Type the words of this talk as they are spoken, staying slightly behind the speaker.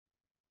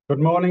Good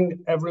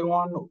morning,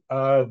 everyone.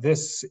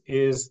 This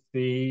is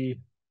the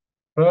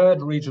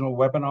third regional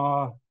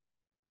webinar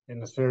in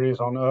the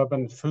series on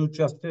urban food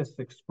justice,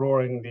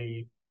 exploring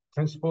the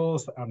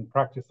principles and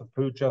practice of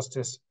food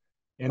justice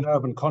in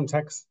urban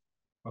contexts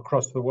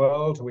across the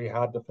world. We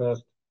had the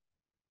first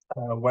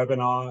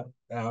webinar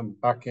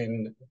back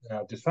in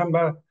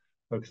December,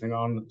 focusing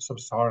on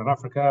sub-Saharan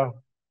Africa.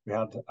 We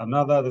had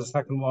the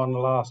second one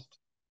last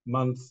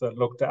month that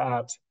looked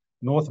at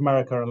North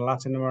America and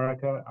Latin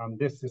America, and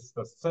this is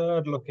the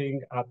third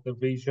looking at the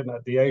region,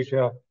 at the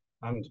Asia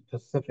and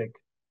Pacific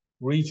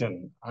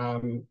region.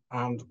 And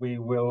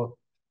we're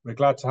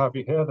glad to have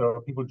you here. There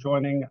are people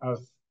joining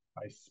as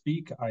I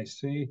speak, I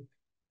see,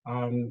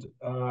 and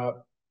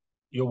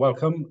you're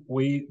welcome.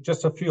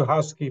 Just a few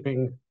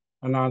housekeeping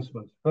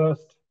announcements.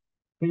 First,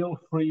 feel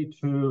free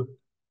to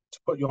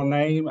put your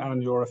name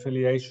and your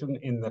affiliation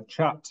in the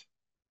chat,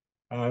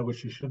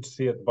 which you should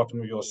see at the bottom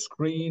of your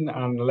screen.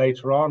 And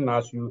later on,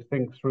 as you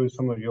think through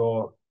some of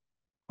your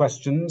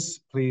questions,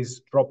 please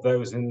drop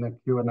those in the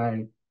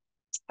Q&A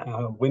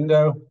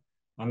window,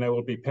 and they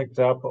will be picked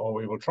up, or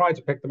we will try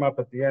to pick them up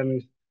at the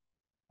end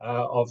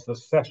of the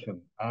session.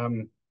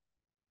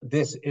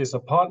 This is a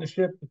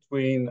partnership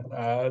between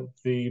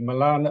the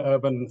Milan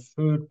Urban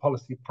Food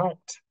Policy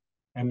Pact,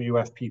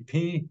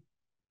 MUFPP,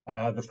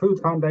 the Food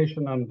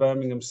Foundation, and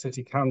Birmingham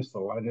City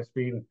Council. And it's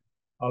been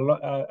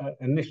an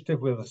initiative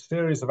with a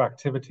series of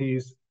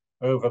activities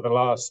over the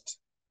last,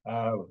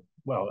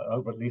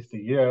 over at least a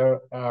year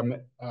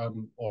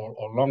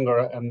or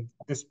longer. And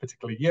this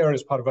particular year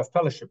is part of a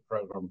fellowship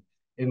program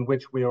in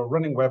which we are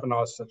running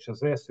webinars such as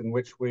this, in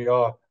which we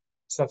are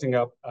setting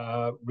up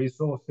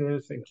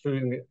resources,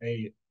 including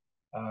a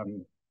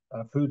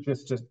food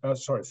justice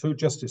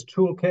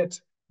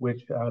toolkit,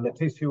 which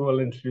Leticia will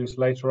introduce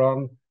later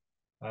on.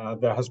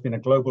 There has been a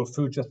global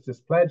food justice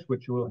pledge,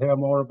 which you will hear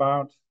more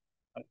about,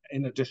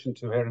 in addition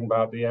to hearing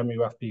about the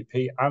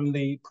MUFPP and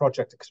the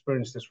project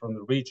experiences from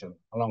the region,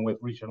 along with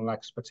regional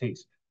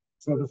expertise.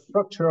 So the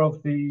structure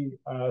of the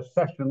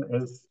session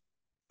is,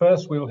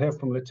 first we'll hear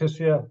from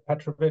Leticia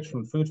Petrovic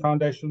from Food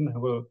Foundation, who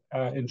will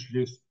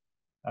introduce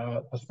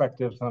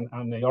perspectives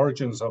and the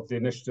origins of the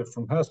initiative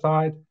from her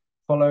side,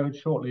 followed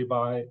shortly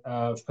by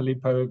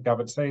Filippo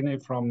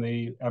Gavazzini from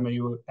the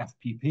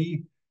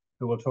MUFPP,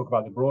 who will talk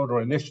about the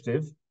broader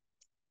initiative,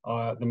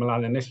 the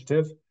Milan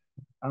Initiative.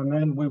 And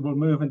then we will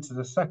move into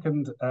the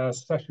second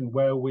session,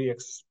 where we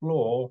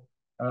explore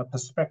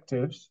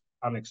perspectives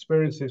and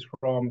experiences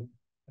from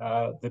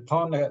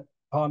the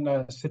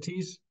partner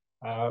cities.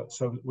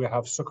 So we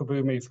have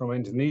Sukabumi from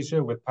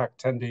Indonesia with Pak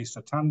Tendi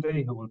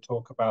Satandi, who will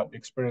talk about the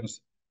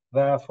experience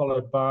there,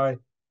 followed by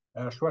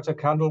Shweta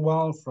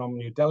Khandelwal from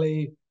New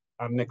Delhi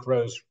and Nick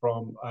Rose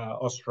from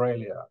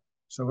Australia.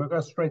 So we'll go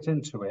straight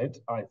into it,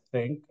 I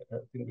think. I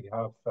think we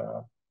have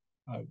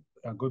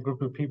a good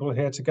group of people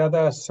here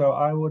together. So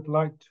I would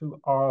like to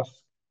ask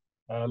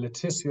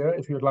Leticia,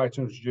 if you'd like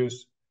to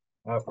introduce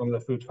from the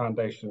Food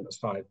Foundation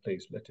side,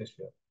 please,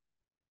 Leticia.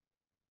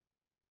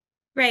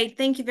 Great,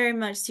 thank you very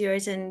much,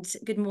 Stuart, and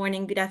good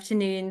morning, good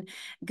afternoon,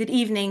 good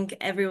evening,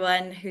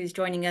 everyone who's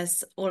joining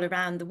us all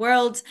around the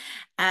world.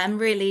 I'm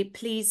really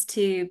pleased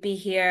to be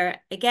here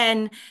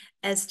again.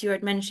 As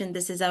Stuart mentioned,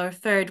 this is our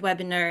third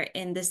webinar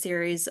in the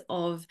series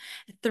of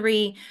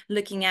 3,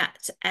 looking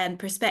at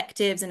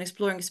perspectives and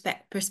exploring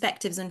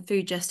perspectives on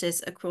food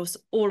justice across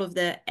all of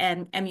the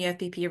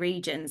MUFPP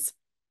regions.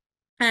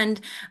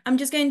 And I'm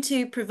just going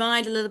to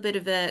provide a little bit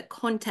of a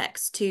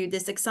context to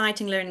this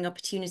exciting learning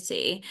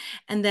opportunity.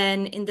 And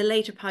then in the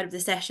later part of the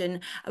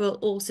session, I will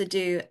also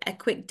do a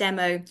quick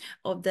demo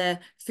of the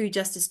Food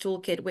Justice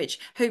Toolkit, which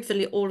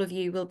hopefully all of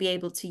you will be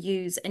able to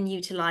use and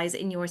utilize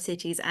in your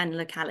cities and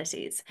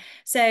localities.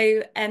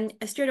 So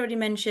as Stuart already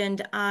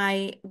mentioned,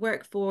 I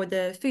work for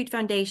the Food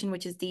Foundation,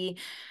 which is the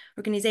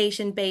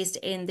organization based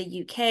in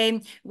the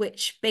UK,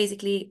 which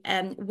basically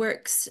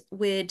works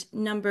with a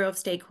number of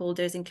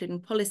stakeholders, including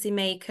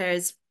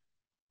policymakers,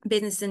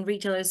 businesses and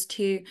retailers,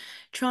 to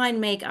try and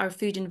make our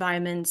food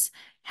environments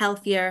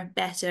healthier,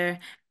 better,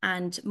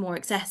 and more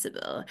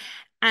accessible.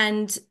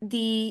 And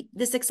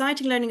this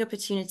exciting learning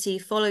opportunity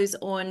follows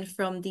on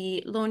from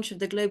the launch of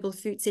the Global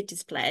Food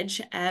Cities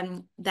Pledge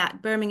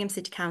that Birmingham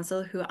City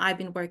Council, who I've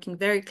been working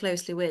very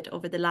closely with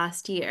over the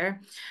last year,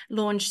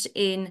 launched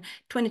in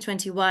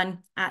 2021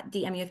 at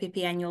the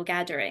MUFPP annual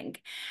gathering.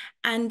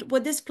 And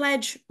what this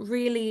pledge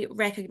really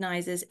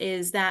recognizes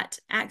is that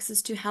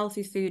access to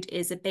healthy food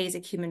is a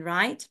basic human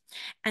right,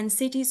 and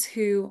cities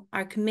who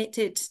are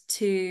committed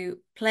to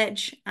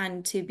pledge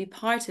and to be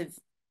part of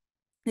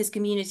this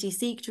community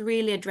seek to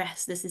really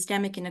address the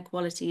systemic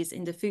inequalities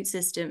in the food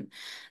system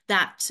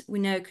that we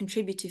know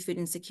contribute to food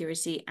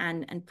insecurity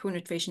and poor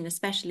nutrition,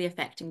 especially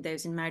affecting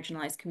those in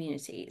marginalized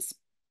communities.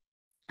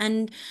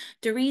 And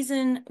the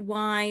reason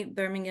why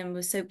Birmingham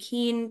was so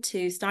keen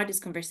to start this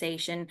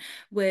conversation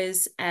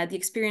was the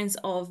experience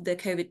of the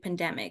COVID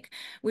pandemic,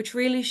 which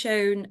really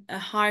shone a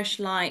harsh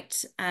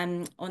light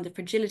on the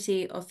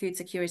fragility of food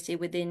security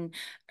within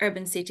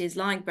urban cities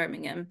like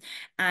Birmingham,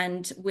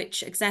 and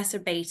which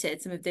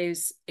exacerbated some of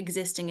those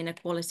existing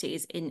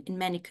inequalities in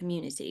many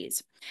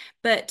communities.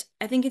 But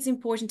I think it's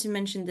important to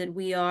mention that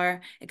we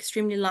are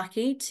extremely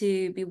lucky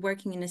to be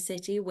working in a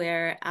city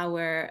where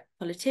our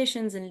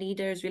politicians and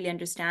leaders really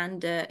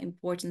understand the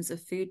importance of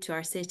food to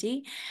our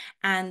city,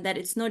 and that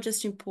it's not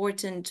just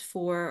important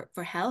for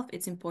health,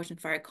 it's important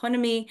for our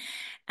economy,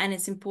 and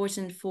it's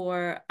important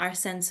for our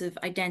sense of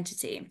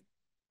identity.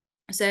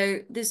 So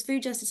this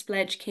food justice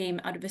pledge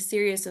came out of a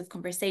series of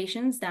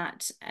conversations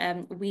that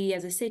we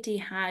as a city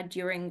had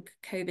during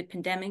COVID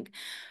pandemic,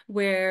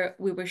 where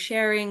we were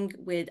sharing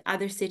with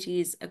other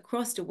cities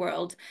across the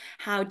world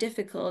how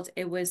difficult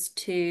it was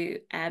to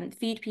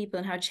feed people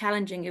and how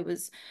challenging it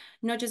was,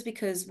 not just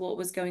because what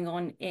was going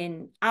on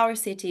in our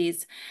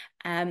cities,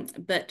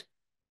 but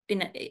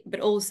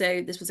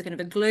also this was a kind of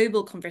a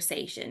global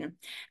conversation.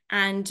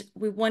 And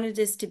we wanted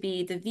this to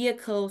be the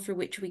vehicle for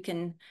which we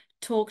can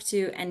talk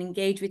to and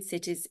engage with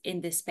cities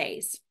in this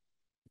space.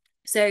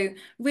 So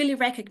really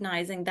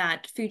recognizing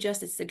that food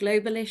justice is a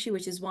global issue,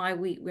 which is why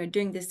we're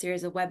doing this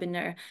series of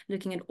webinar,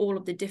 looking at all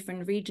of the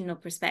different regional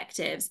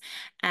perspectives,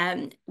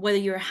 whether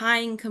you're a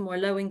high income or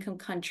low income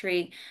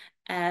country,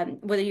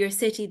 whether you're a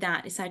city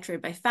that is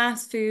saturated by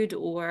fast food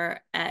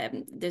or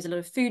there's a lot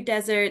of food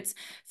deserts,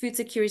 food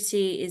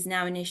security is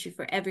now an issue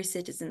for every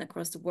citizen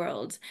across the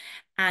world.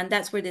 And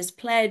that's where this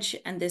pledge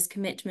and this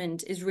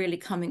commitment is really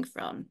coming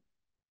from.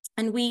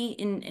 And we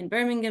in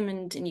Birmingham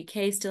and in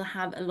UK still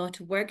have a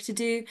lot of work to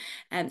do.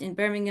 In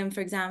Birmingham,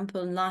 for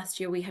example, last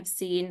year we have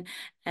seen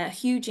a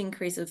huge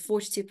increase of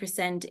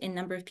 42% in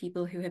number of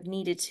people who have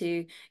needed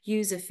to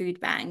use a food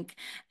bank,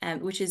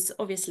 which is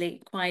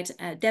obviously quite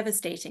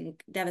devastating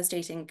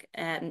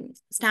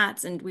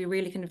stats. And we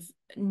really kind of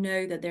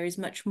know that there is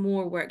much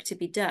more work to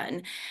be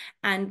done.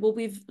 And what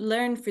we've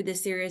learned for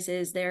this series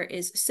is there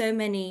is so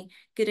many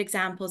good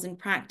examples and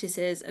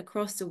practices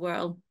across the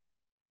world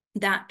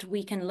that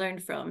we can learn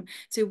from.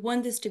 So we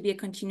want this to be a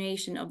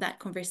continuation of that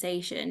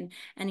conversation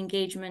and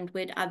engagement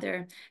with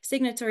other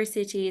signatory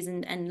cities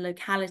and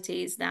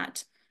localities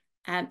that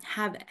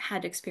have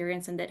had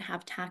experience and that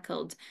have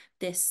tackled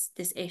this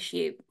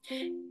issue.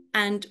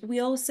 And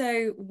we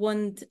also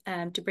want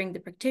to bring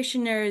the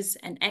practitioners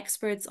and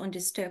experts on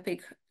this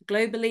topic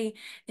globally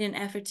in an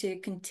effort to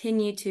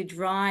continue to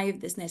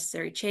drive this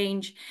necessary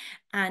change.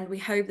 And we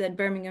hope that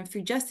Birmingham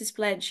Food Justice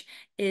Pledge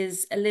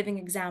is a living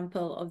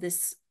example of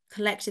this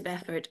collective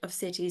effort of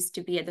cities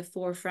to be at the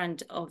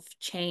forefront of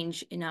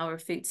change in our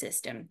food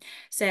system.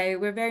 So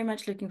we're very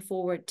much looking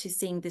forward to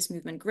seeing this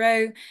movement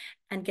grow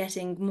and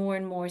getting more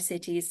and more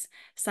cities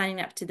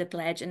signing up to the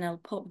pledge. And I'll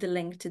pop the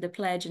link to the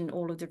pledge and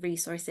all of the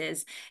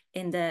resources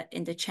in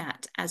the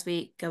chat as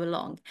we go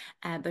along.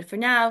 But for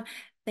now,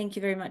 thank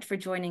you very much for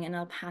joining, and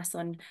I'll pass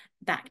on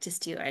back to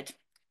Stuart.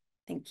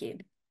 Thank you.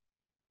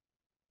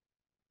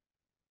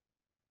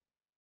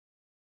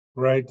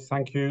 Great,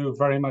 thank you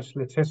very much,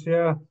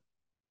 Leticia.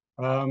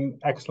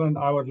 Excellent.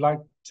 I would like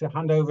to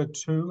hand over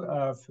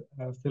to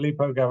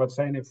Filippo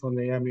Gavazzani from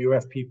the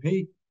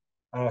MUFPP,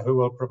 who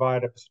will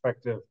provide a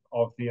perspective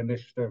of the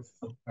initiative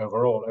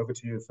overall. Over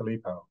to you,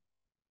 Filippo.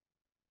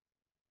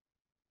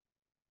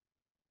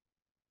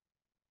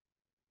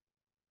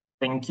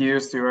 Thank you,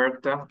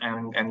 Stuart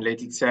and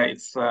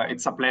Letizia.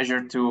 It's a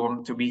pleasure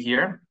to be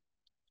here.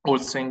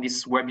 Also in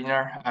this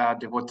webinar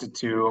devoted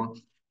to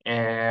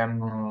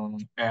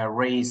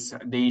raise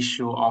the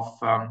issue of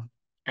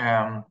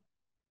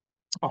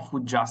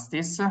food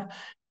justice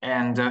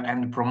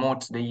and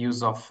promote the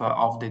use of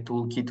the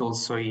toolkit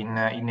also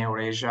in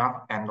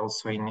Eurasia and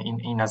also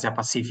in Asia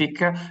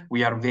Pacific.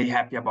 We are very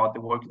happy about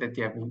the work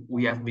that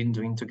we have been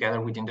doing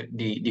together within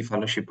the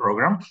fellowship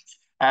program.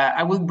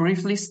 I will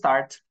briefly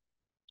start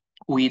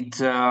with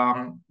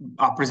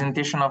a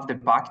presentation of the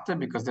pact,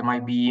 because there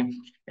might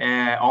be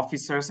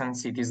officers and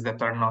cities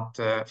that are not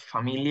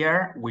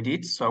familiar with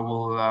it. So I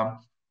will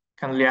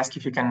kindly ask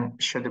if you can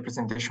share the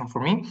presentation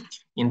for me.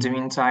 In the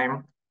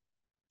meantime,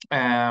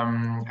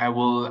 I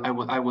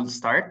will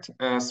start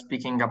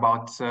speaking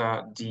about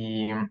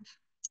the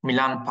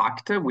Milan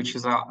Pact, which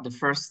is the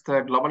first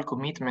global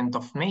commitment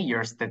of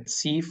mayors that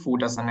see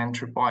food as an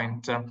entry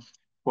point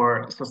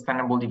for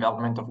sustainable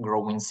development of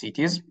growing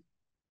cities.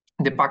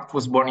 The pact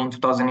was born in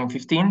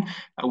 2015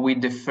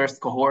 with the first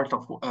cohort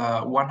of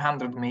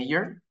 100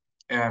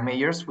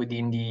 mayors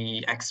within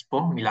the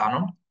Expo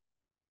Milano.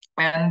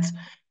 And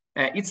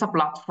it's a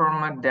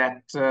platform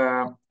that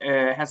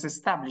has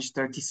established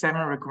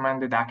 37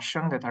 recommended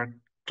actions that are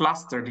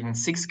clustered in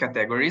 6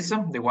 categories,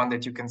 the one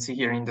that you can see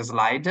here in the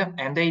slide.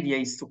 And the idea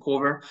is to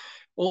cover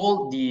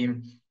all the,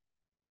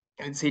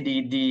 let's say,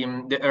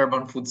 the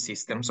urban food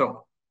system.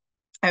 So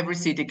every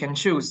city can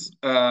choose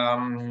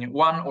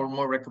one or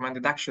more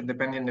recommended action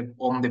depending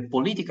on the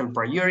political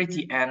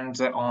priority and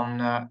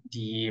on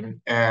the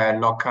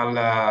local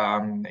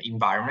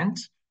environment.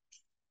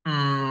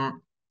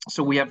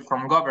 So we have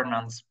from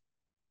governance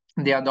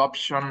the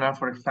adoption,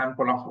 for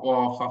example,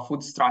 of a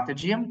food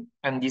strategy,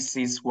 and this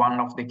is one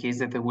of the cases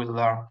that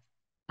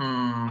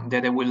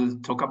I will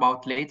talk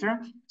about later.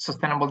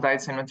 Sustainable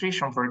diets and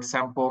nutrition, for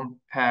example,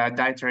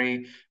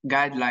 dietary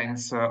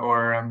guidelines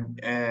or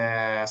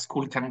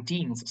school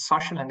canteens,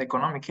 social and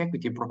economic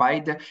equity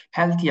provide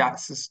healthy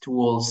access to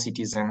all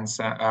citizens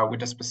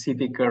with a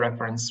specific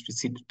reference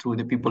to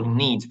the people in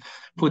need.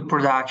 Food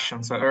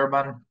production, so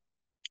urban,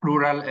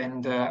 rural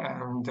and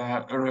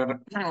rural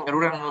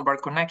and urban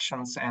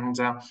connections, and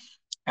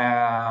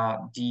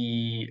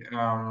the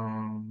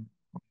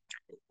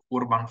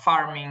urban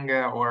farming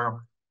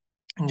or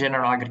in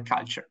general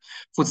agriculture,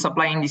 food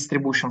supply and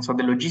distribution, so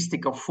the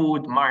logistic of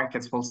food,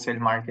 markets, wholesale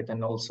market,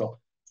 and also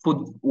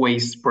food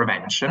waste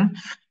prevention.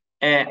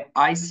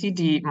 I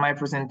see my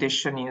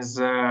presentation is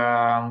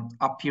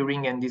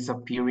appearing and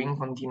disappearing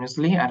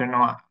continuously. I don't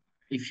know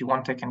if you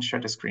want, I can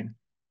share the screen.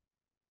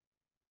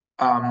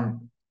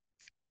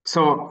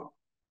 So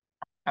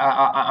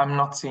I'm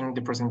not seeing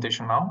the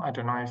presentation now. I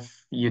don't know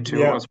if you two.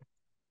 Yeah.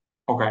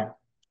 Okay.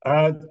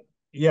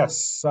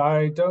 Yes,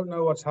 I don't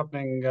know what's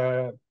happening.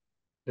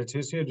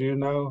 Leticia, do you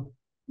know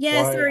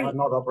why sorry. I'm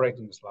not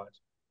operating the slides?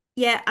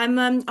 Yeah, I'm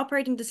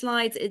operating the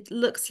slides. It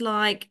looks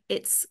like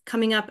it's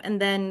coming up and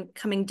then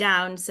coming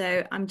down.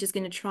 So I'm just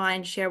going to try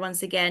and share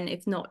once again.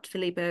 If not,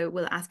 Filippo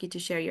will ask you to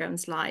share your own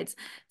slides.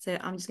 So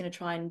I'm just going to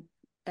try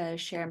and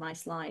share my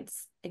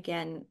slides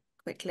again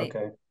quickly.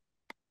 Okay.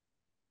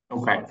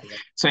 Okay.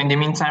 So in the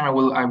meantime, I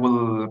will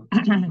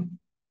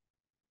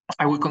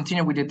I will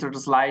continue with the third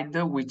slide,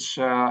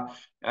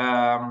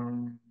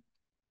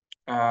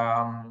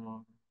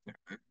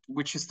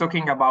 which is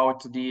talking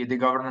about the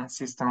governance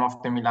system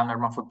of the Milan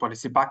Urban Food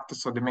Policy Pact.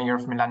 So the mayor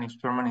of Milan is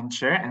permanent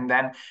chair, and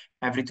then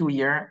every 2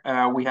 years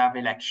we have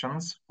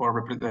elections for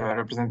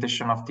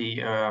representation of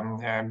the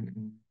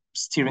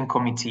steering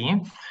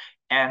committee,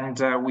 and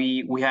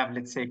we have,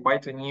 let's say,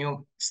 quite a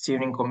new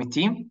steering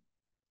committee.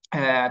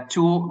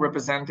 2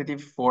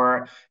 representatives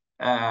for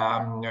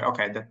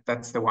okay,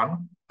 that's the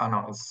one. Oh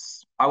no,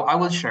 I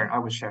will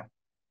share.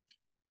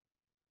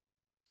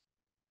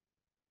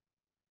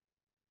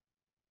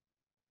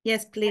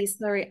 Yes, please.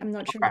 Sorry, I'm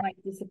not sure why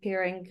it's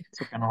disappearing.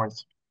 It's okay, no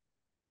worries.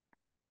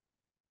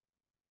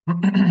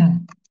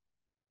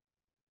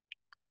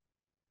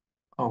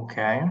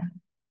 Okay,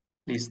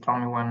 please tell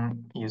me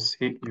when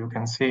you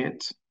can see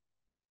it.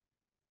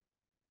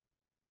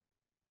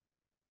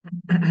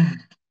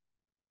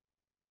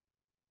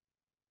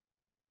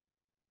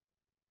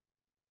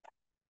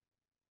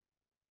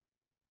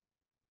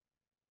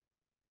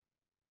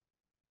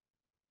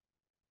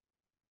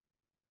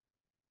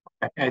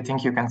 I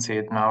think you can see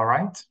it now,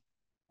 right?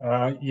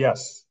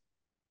 Yes.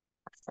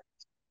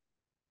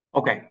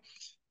 Okay,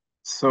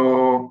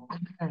 so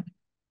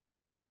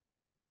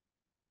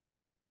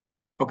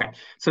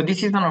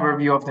this is an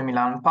overview of the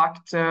Milan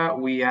Pact.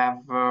 We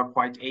have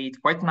quite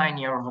 9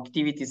 years of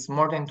activities,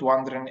 more than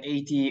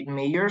 280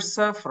 mayors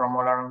from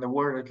all around the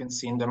world. You can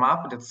see in the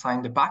map that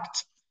signed the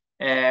pact,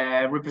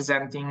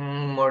 representing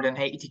more than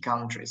 80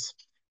 countries.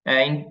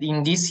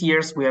 In these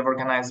years, we have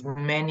organized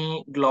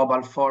many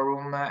global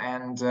forum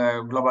and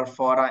global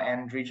fora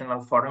and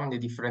regional forum in the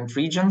different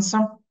regions.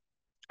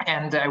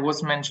 And I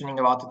was mentioning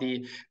about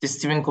the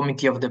steering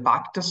committee of the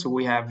pact. So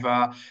we have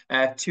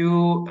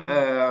 2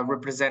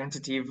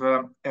 representatives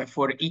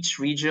for each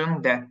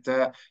region that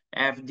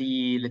have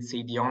the, let's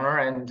say, the honor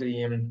and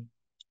the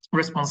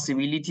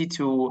responsibility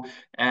to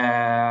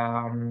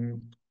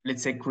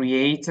let's say,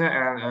 create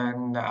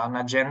an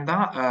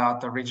agenda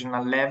at a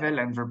regional level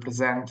and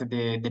represent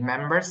the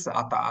members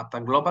at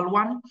a global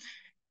one,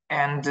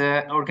 and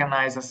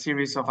organize a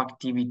series of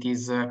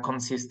activities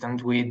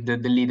consistent with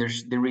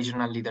the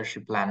regional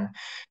leadership plan.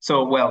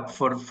 So, well,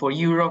 for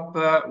Europe,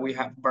 we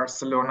have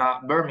Barcelona,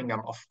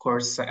 Birmingham, of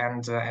course,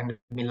 and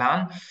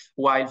Milan,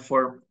 while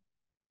for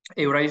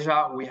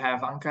Eurasia, we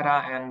have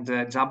Ankara and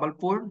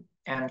Jabalpur,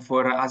 and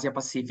for Asia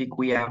Pacific,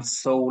 we have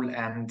Seoul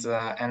and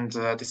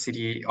the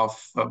city of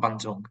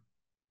Bandung.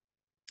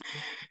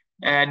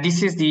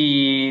 This is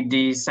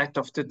the set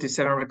of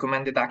 37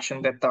 recommended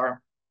action that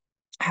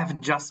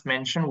have just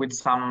mentioned, with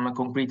some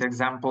concrete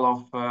example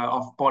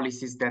of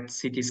policies that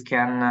cities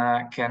can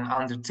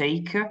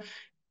undertake.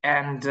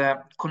 And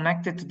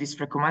connected to this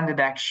recommended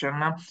action,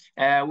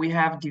 we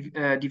have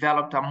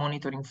developed a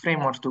monitoring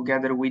framework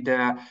together with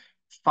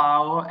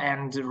FAO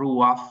and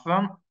RUAF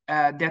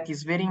that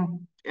is very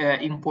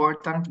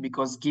important,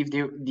 because give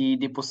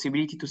the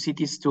possibility to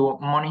cities to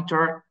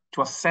monitor,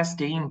 to assess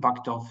the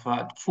impact of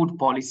food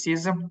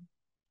policies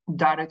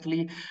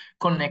directly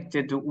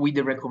connected with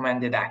the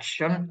recommended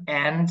action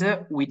and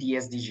with the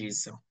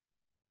SDGs.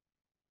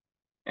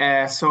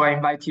 So I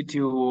invite you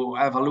to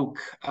have a look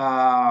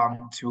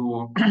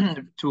to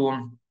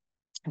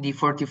the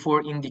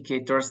 44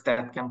 indicators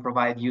that can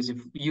provide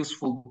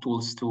useful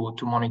tools to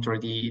monitor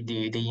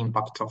the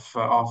impact of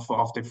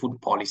the food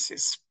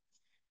policies.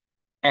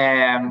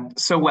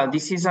 Well,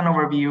 this is an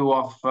overview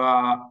of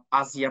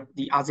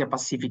the Asia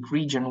Pacific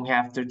region. We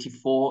have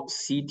 34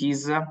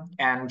 cities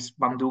and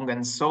Bandung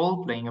and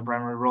Seoul playing a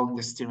primary role in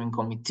the steering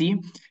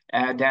committee.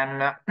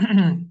 Then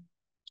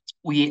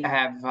we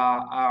have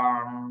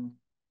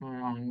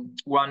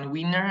one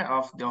winner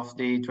of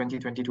the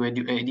 2022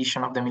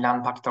 edition of the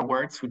Milan Pact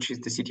Awards, which is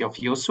the city of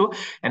Yosu,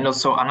 and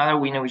also another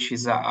winner, which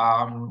is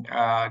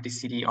the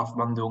city of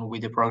Bandung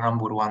with the program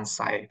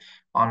Buruansai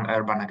on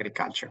urban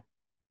agriculture.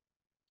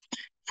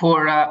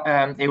 For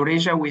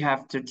Eurasia, we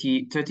have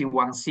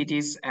 31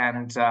 cities,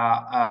 and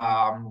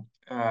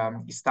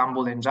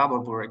Istanbul and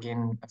Jabalpur,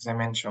 again, as I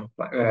mentioned,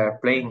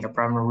 playing a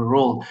primary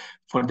role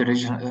for the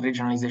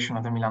regionalization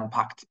of the Milan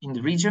Pact in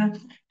the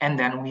region. And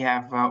then we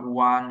have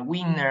one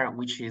winner,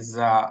 which is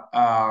the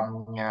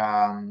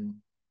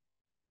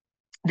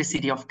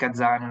city of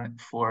Kazan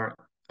for,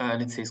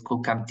 let's say,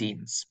 school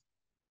canteens.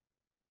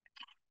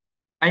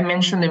 I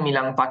mentioned the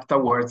Milan Pact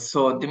Awards.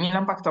 So the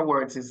Milan Pact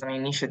Awards is an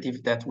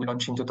initiative that we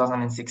launched in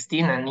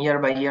 2016, and year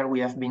by year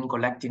we have been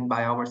collecting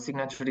by our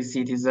signatory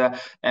cities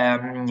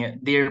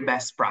their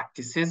best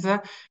practices.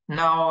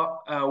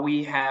 Now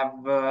we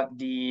have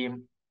the,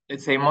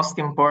 let's say, most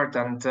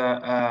important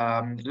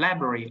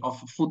library of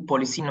food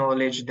policy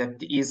knowledge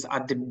that is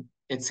at the,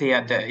 let's say,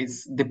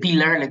 it's the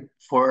pillar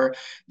for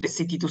the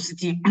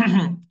city-to-city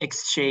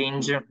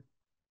exchange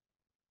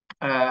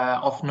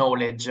of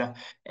knowledge,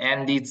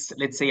 and it's,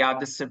 let's say,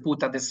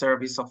 put at the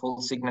service of all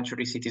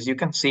signatory cities. You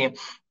can see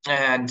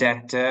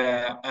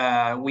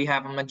that we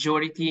have a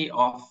majority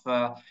of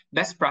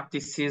best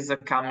practices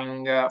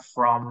coming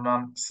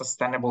from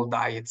sustainable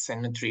diets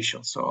and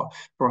nutrition, so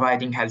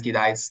providing healthy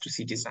diets to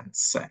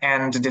citizens.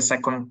 And the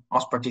second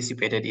most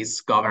participated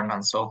is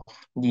governance, so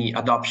the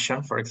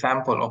adoption, for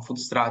example, of food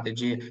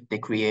strategy, the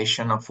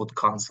creation of food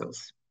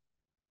councils.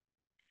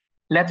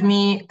 Let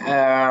me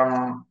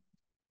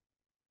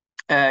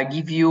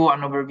give you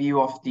an overview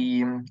of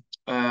the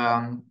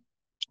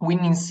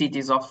winning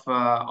city of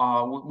the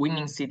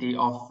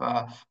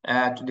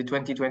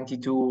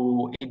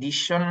 2022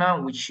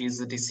 edition, which is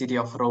the city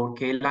of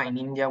Rourkela in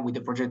India with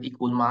the project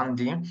Equal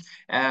Mandi,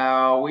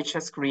 which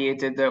has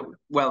created,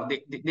 well,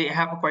 they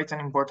have quite an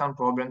important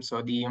problem.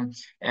 So the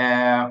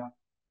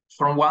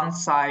from one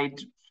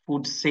side,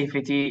 food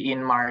safety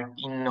in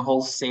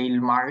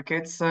wholesale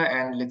markets,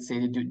 and let's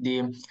say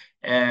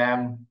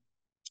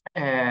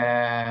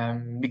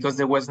because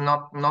there was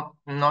not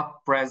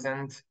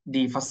present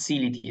the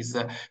facilities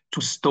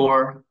to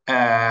store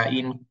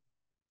in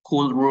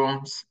cool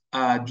rooms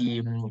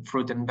the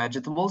fruit and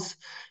vegetables,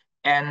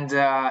 and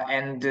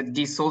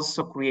this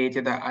also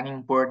created an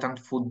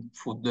important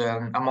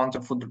amount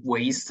of food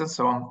waste.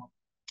 So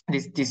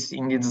this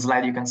in the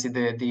slide you can see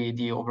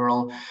the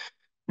overall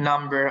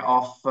number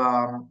of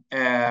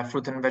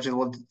fruit and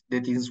vegetable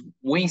that is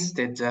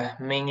wasted,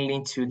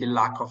 mainly to the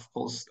lack of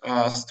cold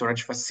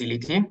storage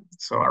facility.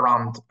 So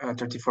around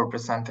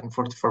 34% and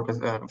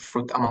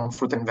 44% among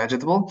fruit and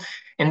vegetable.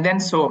 And then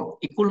so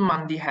Equal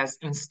Mandi has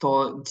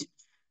installed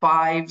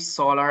 5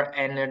 solar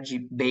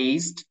energy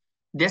based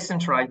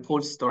decentralized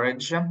cold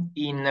storage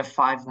in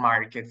 5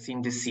 markets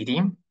in the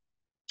city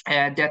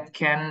that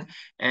can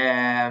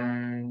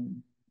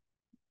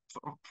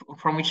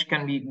from which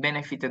can be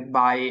benefited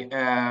by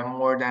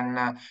more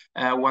than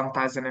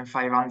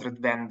 1,500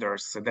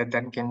 vendors that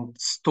then can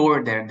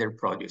store their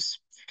produce.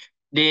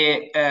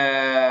 The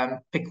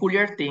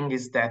peculiar thing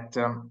is that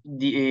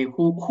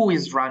who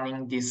is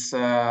running this,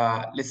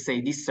 let's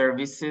say, these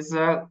services,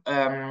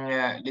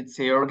 let's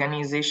say,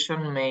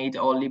 organization made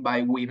only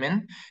by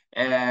women,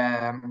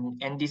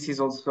 and this is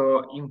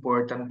also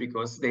important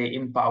because they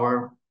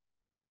empower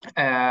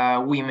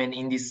women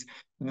in this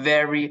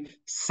very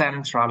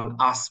central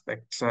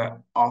aspect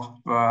of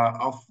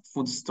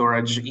food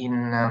storage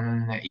in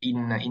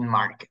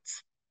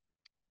markets.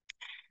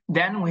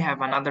 Then we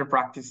have another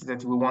practice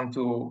that we want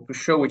to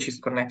show, which is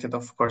connected,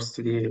 of course,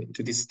 to the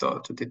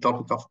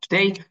topic of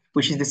today,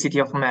 which is the city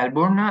of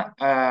Melbourne.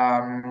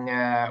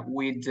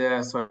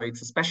 So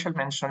it's a special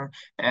mention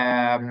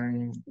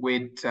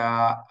with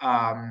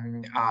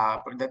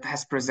that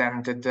has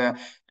presented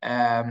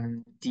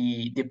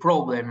the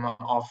problem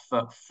of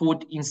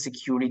food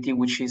insecurity,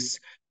 which is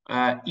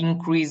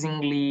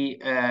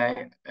increasingly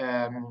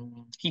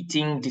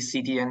hitting the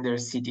city and their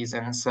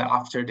citizens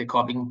after the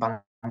COVID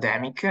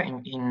pandemic.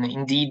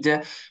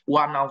 Indeed,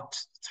 1 out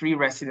of 3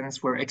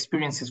 residents were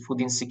experiencing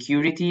food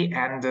insecurity,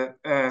 and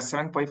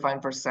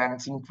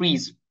 7.5%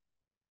 increase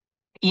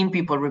in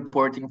people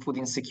reporting food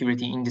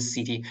insecurity in the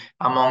city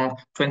among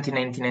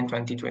 2019 and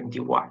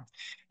 2021.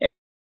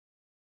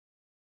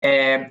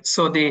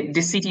 So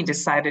the city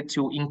decided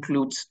to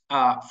include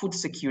food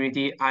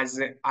security as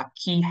a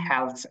key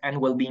health and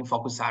well-being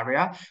focus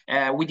area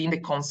within the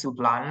council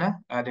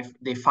plan,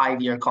 the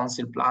 5-year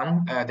council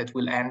plan that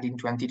will end in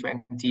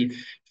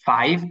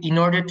 2025, in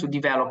order to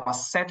develop a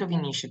set of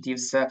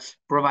initiatives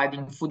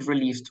providing food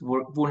relief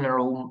to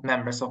vulnerable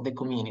members of the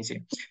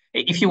community.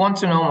 If you want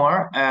to know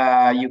more,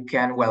 you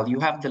can, well, you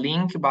have the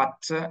link,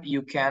 but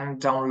you can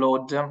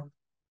download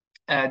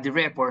the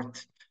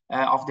report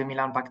of the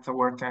Milan Pact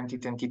Award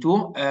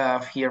 2022.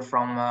 Here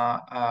from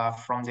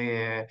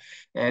the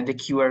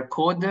QR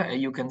code,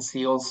 you can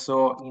see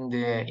also in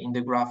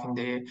the graph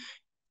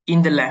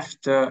in the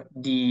left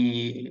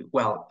the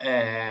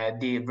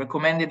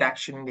recommended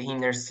action in the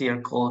inner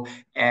circle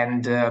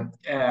and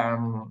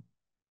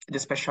the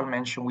special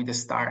mention with the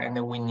star and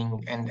the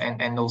winning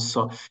and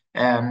also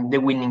the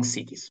winning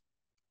cities.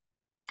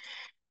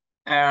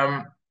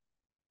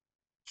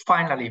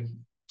 Finally,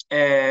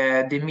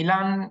 the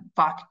Milan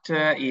Pact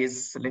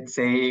is, let's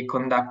say,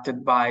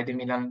 conducted by the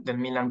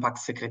Milan Pact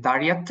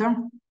Secretariat,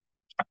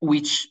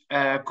 which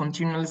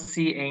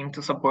continuously aim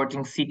to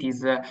supporting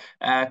cities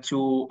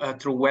through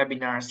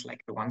webinars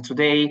like the one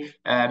today,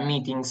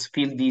 meetings,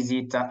 field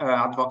visit,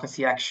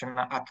 advocacy action,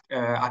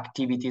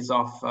 activities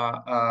of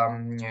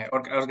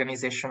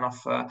organization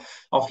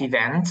of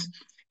events.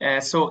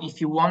 So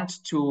if you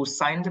want to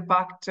sign the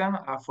pact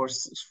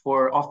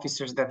for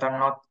officers that are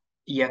not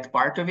yet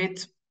part of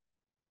it,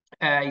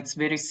 it's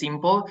very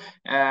simple.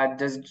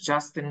 There's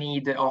just the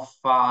need of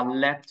a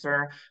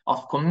letter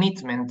of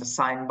commitment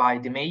signed by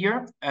the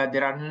mayor.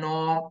 There are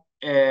no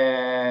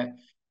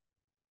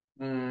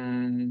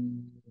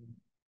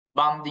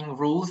binding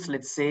rules,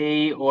 let's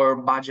say, or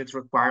budget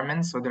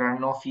requirements, so there are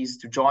no fees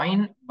to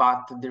join,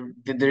 but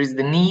there is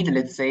the need,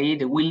 let's say,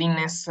 the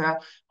willingness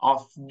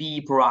of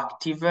be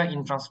proactive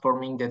in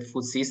transforming that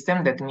food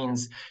system. That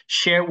means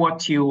share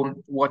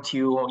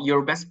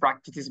your best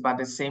practices, but at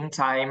the same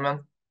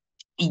time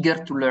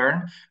eager to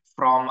learn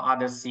from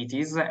other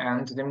cities,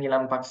 and the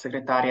Milan Pact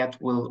Secretariat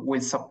will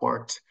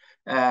support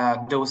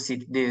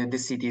the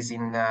cities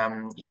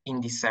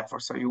in this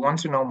effort. So you want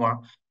to know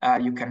more,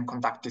 you can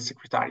contact the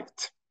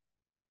Secretariat.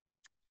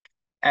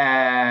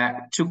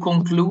 To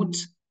conclude,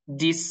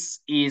 this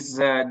is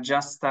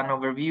just an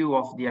overview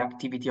of the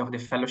activity of the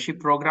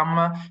fellowship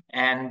program,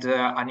 and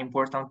an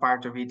important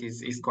part of it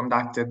is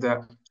conducted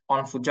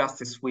on food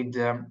justice with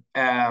the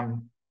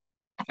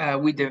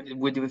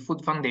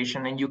Food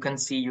Foundation, and you can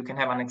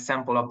have an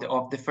example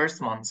of the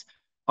first months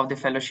of the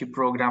fellowship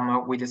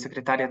program, with the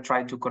Secretariat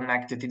try to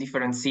connect the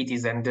different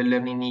cities and the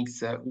learning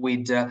needs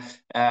with the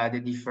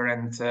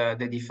different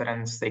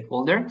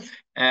stakeholders.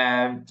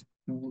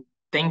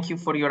 Thank you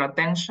for your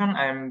attention.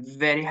 I'm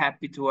very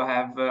happy to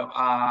have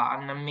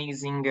an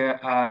amazing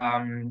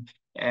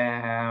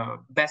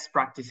best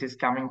practices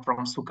coming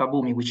from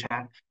Sukabumi, which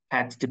I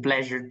had the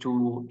pleasure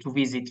to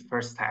visit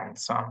firsthand.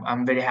 So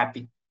I'm very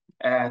happy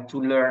to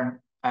learn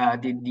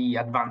the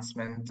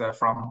advancement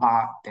from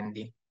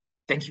attendee.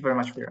 Thank you very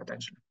much for your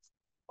attention.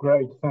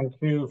 Great, thank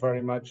you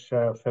very much,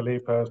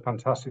 Filippo. It's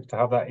fantastic to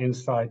have that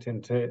insight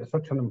into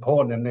such an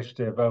important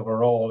initiative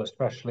overall,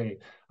 especially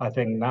I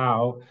think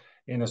now,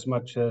 in as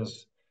much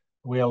as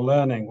we're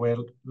learning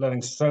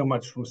so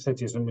much from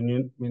cities and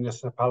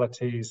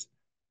municipalities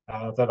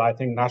that I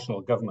think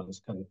national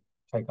governments can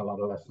take a lot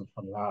of lessons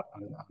from that,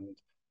 and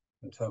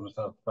in terms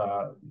of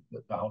the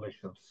whole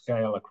issue of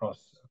scale across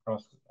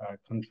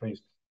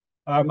countries.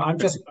 I'm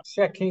just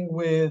checking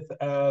with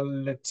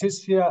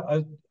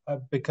Leticia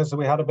because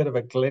we had a bit of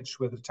a glitch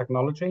with the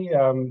technology.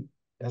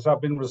 Has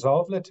that been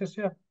resolved,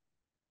 Leticia?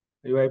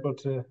 Are you able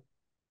to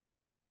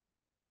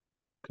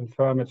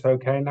confirm it's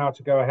okay now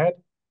to go ahead?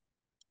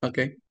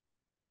 Okay.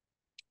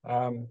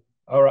 All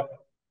right.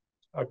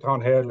 I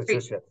can't hear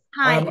Leticia.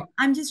 Hi,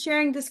 I'm just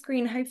sharing the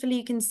screen. Hopefully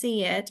you can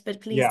see it,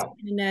 but please let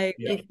me know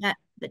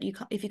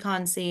if you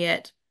can't see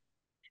it.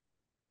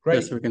 Great.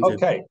 Yes, we can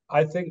see it.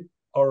 I think,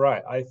 all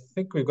right. I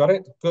think we've got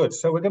it. Good.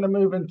 So we're going to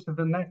move into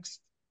the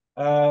next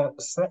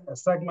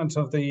segment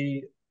of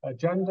the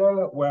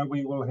agenda, where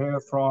we will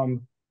hear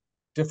from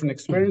different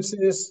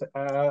experiences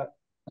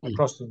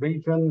across the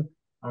region.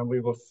 And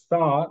we will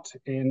start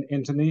in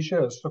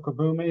Indonesia at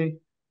Sukabumi,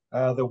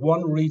 the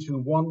One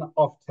Region, One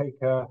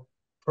Off-Taker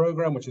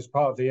program, which is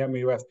part of the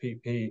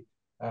MUFPP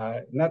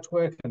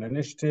network and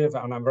initiative.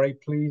 And I'm very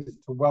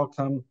pleased to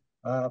welcome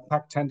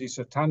Paktendi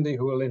Sutandi,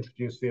 who will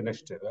introduce the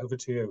initiative. Over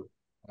to you,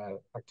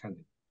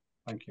 Paktendi.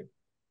 Thank you.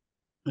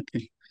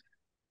 Okay.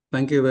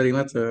 Thank you very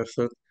much, sir.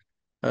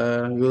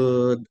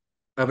 Good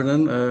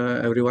afternoon,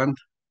 everyone.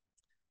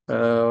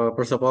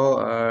 First of all,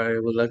 I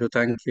would like to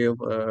thank you,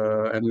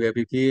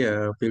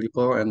 MUFPP,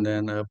 Filippo, and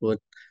then Food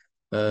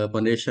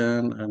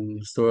Foundation,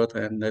 and Stuart,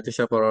 and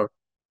Leticia for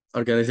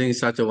organizing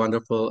such a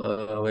wonderful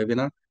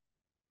webinar.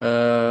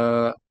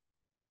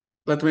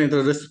 Let me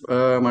introduce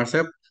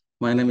myself.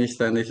 My name is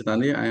Paktendi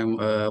Sutandi. I am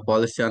a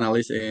policy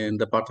analyst in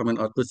Department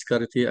of Food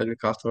Security,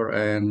 Agriculture,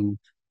 and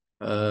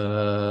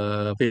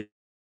of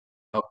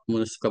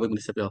Sukabumi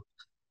Municipal.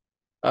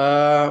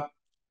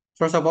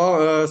 First of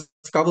all,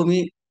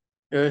 Sukabumi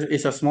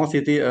is a small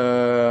city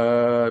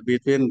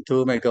between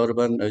two mega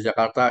urban,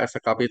 Jakarta as the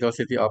capital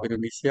city of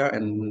Indonesia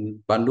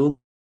and Bandung,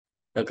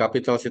 the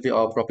capital city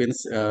of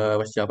province,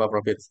 West Java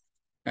province.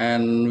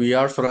 And we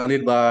are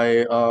surrounded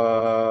by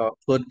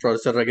food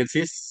producer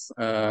regencies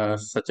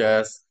such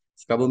as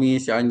Sukabumi,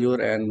 Cianjur,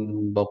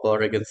 and Bogor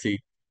Regency.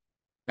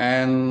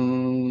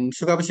 And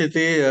Sukabumi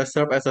City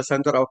serves as a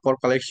center for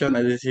collection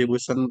and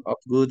distribution of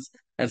goods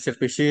and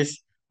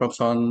services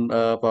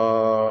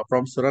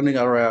from surrounding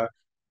area,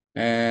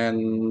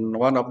 and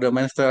one of the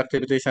main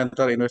activity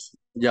center in West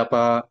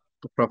Java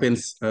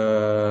province,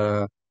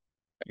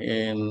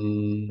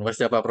 in West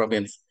Java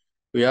province.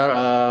 We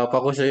are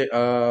focusing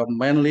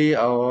mainly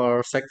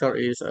our sector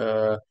is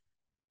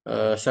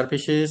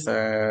services,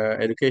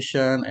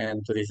 education,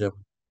 and tourism.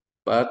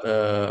 But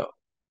the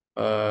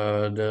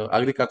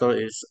agriculture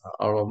is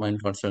our main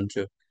concern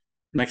too.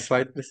 Next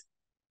slide, please.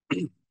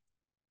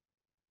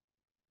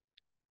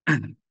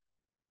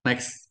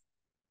 Next.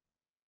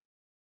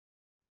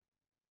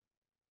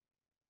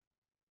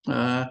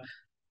 The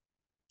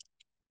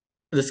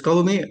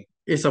Sukabumi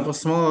is a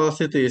small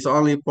city. It's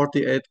only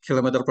 48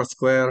 kilometers per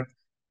square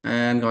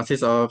and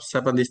consists of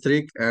 7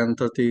 districts and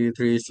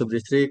 33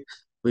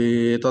 sub-districts.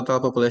 With total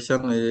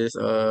population is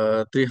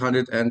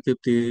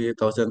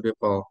 350,000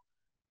 people.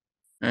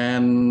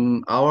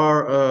 And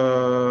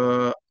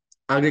our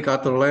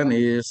agricultural land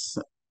is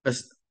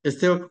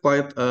still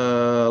quite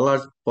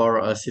large for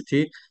a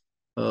city,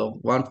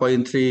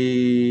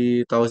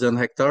 1.3 thousand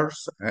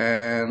hectares,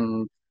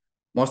 and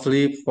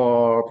mostly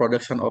for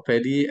production of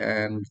paddy,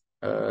 and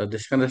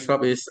this kind of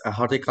crop is a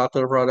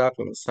horticultural product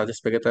such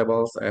as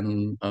vegetables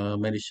and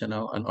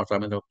medicinal and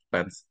ornamental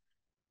plants.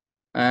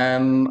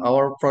 And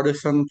our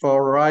production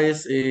for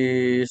rice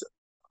is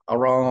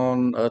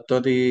around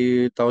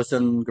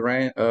 20,000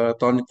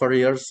 ton per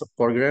year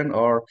per grain,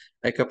 or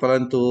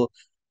equivalent to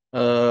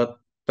uh,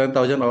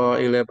 10,000 or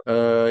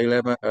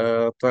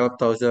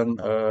 12,000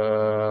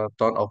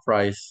 ton of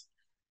rice.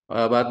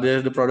 But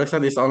the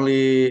production is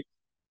only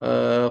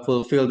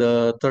fulfill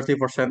the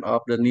 30%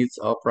 of the needs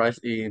of rice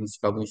in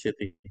Sukabumi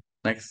City.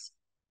 Next.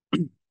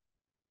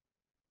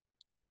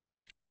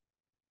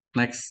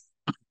 Next.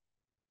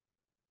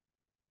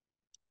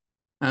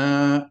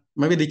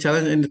 Maybe the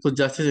challenge in the food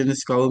justice in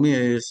Sukabumi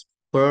is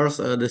first,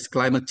 this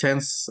climate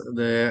change,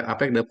 the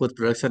affect the food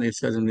production in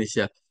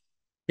Indonesia.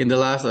 In the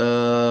last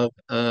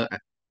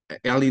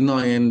El Nino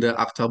in the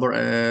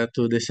October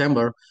to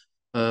December,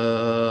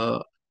 uh,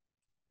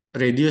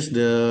 reduce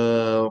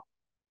the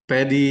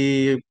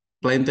paddy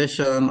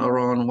plantation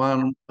around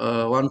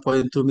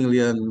 1.2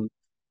 million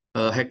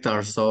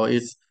hectares. So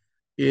it's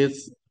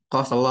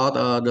cost a lot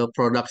the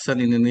production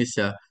in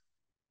Indonesia.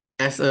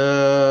 As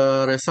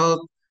a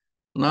result,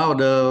 now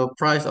the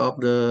price of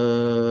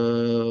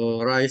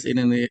the rice in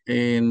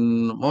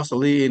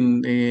mostly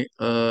in the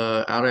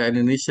area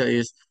Indonesia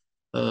is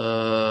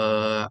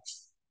uh,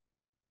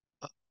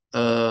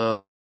 uh,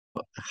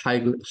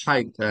 high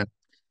high.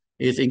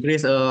 It's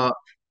increased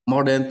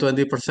more than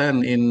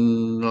 20%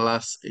 in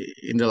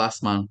the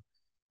last month.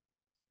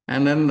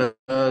 And then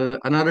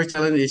another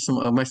challenge is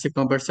massive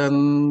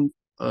conversion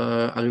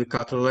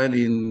agricultural land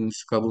in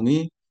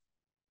Sukabumi.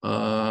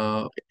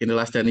 In the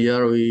last 10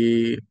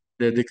 years,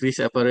 the decrease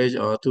average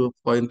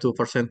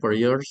 2.2% per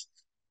year.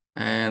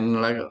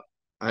 And like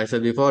I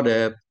said before,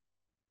 that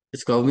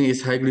Sukabumi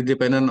is highly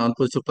dependent on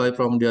food supply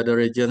from the other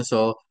regions.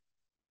 So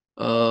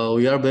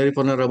we are very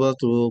vulnerable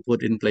to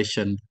food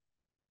inflation.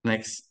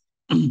 Next.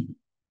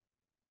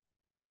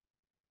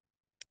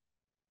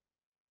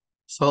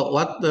 So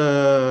what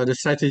the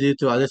strategy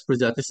to address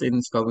prejudice in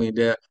Sukabumi?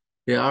 There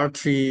are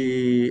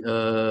three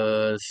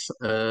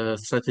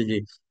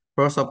strategy.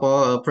 First of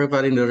all,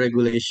 preparing the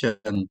regulation,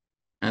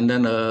 and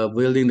then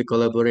building the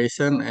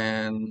collaboration,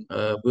 and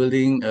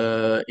building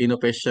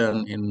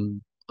innovation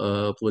in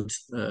food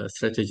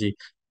strategy.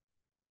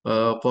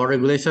 For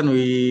regulation,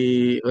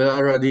 we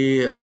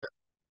already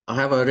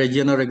have a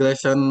regional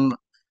regulation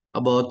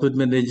about food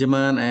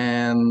management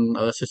and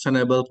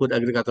sustainable food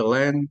agricultural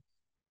land.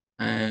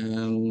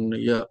 And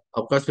yeah,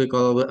 of course, we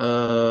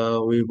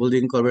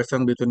building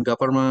collaboration between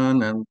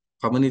government and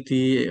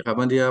community,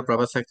 media,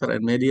 private sector,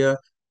 and media,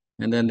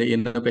 and then the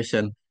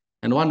innovation.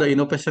 And one the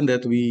innovation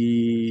that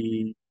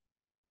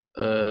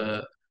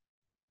uh,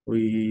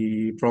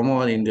 we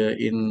promote in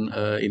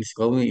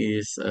Sukabumi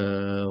is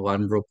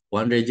one group,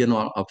 one region,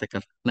 one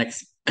obstacle.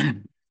 Next.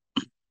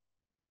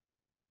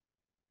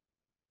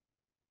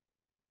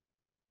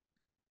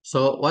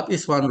 So what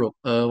is one group,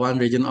 one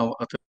region of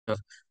obstacle?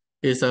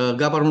 Is a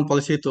government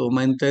policy to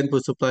maintain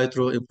food supply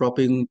through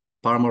improving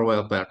farmer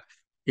welfare.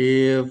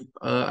 If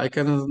I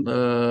can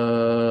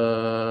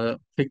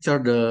picture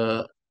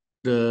the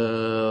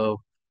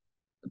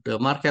the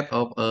market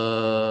of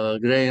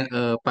grain,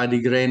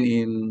 paddy grain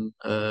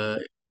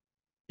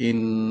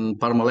in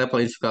farmer level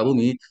in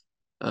Sukabumi,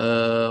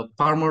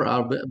 farmer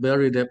are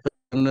very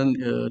dependent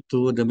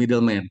to the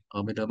middleman,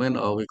 or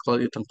we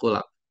call it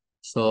tengkulak.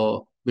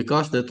 So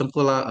because the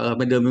tengkulak,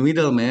 the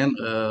middleman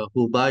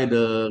who buy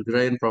the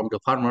grain from the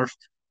farmers,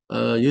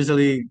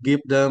 usually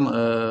give them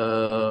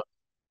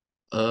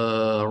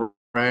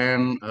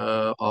rent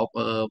of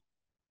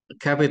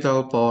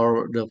capital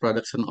for the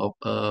production of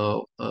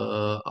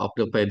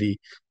the paddy.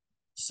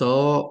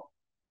 So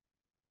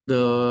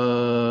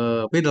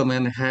the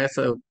middleman has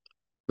a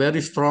very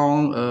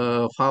strong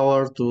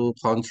power to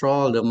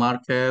control the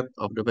market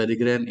of the paddy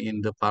grain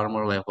in the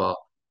farmer level.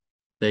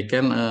 They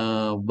can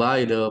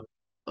buy the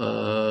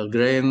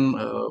grain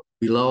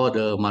below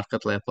the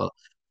market level.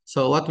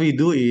 So what we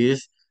do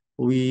is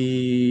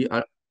we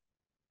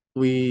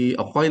we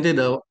appointed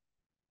a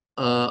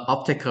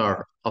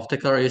off-taker.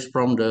 Off-taker is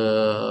from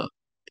the,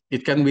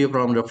 it can be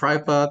from the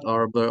private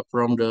or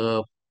from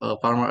the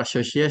farmer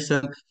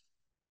association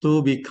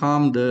to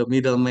become the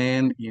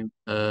middleman in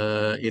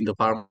the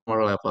farmer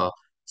level.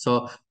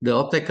 So the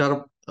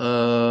off-taker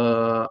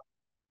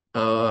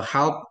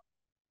help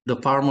the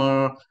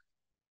farmer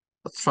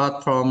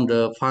start from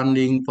the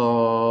funding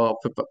for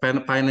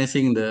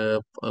financing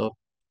the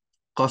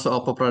cost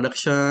of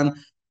production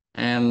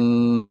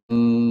and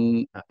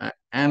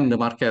and the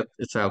market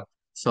itself.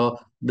 So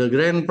the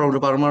grain from the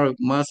farmer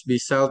must be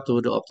sold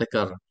to the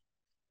off-taker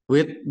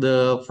with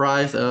the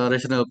price,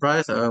 rational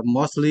price,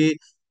 mostly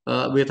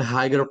with a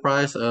higher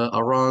price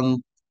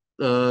around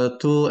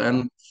 2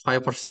 and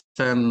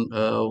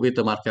 5% with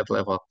the market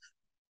level.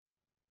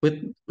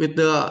 With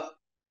the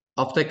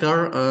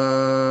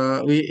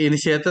off-taker, we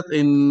initiated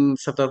in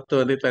September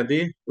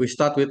 2020. We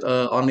start with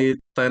only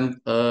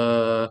 10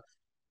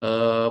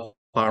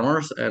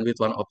 farmers and with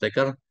one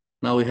off-taker.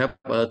 Now we have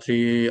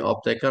three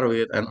off-taker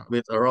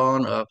with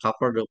around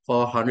cover the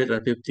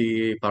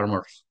 450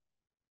 farmers.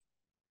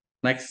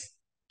 Next.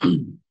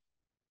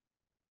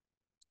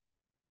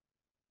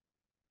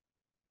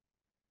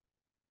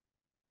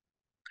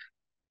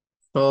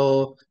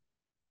 So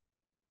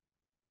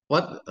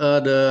what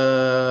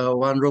the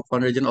one roof,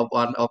 one region of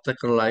one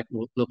off-taker like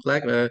would look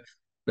like that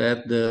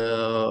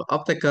the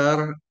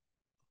off-taker,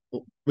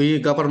 we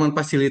government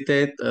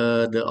facilitate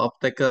the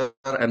off-taker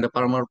and the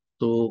farmer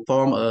to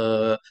form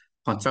a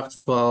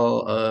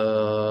contractual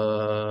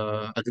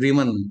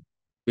agreement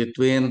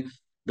between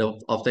the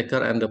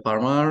off-taker and the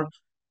farmer,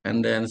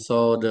 and then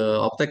so the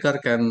off-taker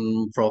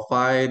can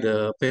provide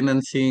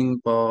financing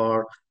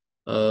for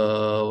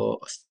uh,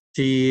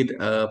 seed,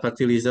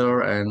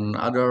 fertilizer, and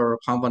other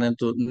component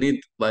to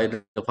need by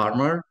the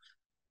farmer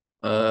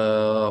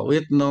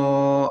with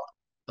no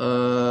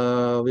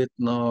with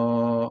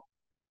no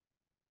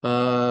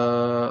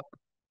uh,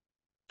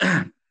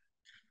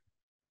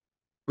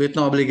 with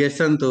no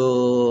obligation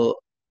to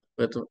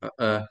with,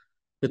 uh,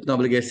 with no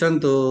obligation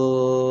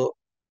to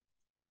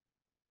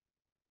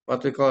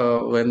what we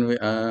call when we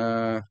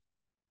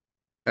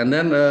and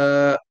then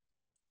the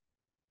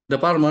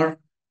farmer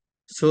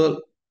should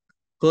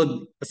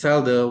could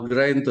sell the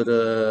grain to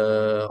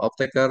the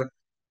off-taker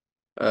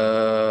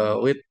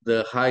with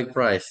the high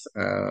price,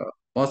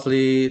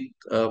 mostly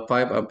 2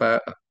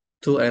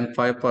 and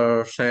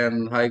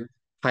 5%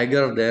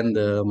 higher than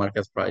the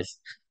market price.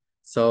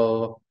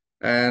 So,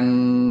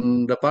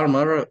 and the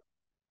farmer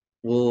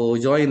who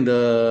join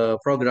the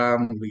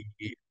program,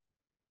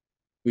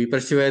 we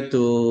persuade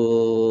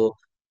to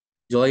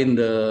join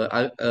the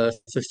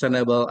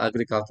sustainable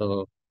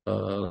agriculture,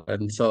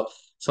 and so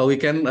we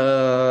can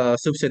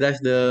subsidize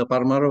the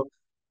farmer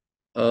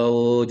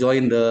who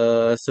join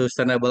the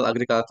sustainable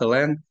agriculture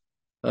land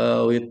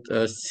with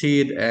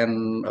seed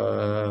and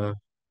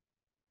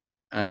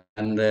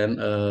then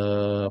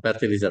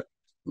fertilizer.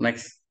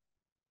 Next.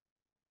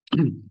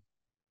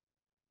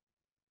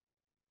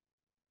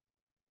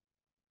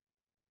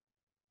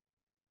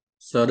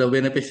 So the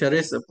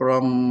beneficiaries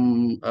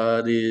from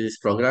this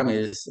program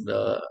is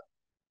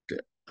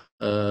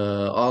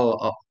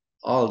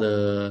all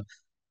the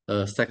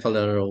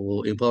stakeholder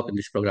who involved in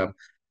this program.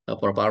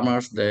 For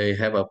farmers, they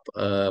have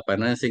a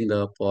financing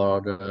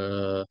for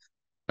the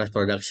rice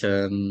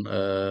production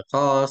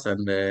cost,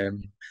 and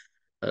then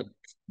uh,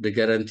 the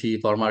guarantee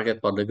for market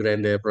for the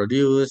grain they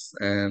produce,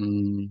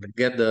 and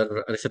get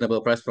the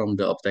reasonable price from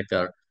the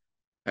off-taker.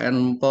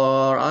 And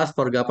for us,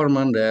 for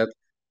government, that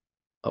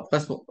of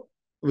course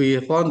we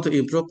want to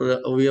improve.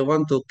 We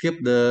want to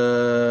keep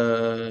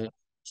the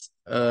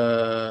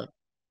uh,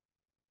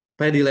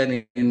 paddy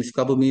land in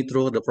Sukabumi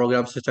through the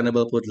program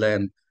Sustainable Food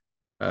Land.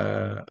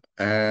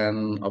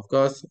 And of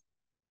course,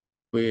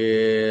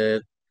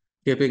 with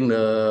keeping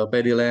the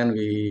paddy land,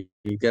 we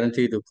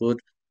guarantee the food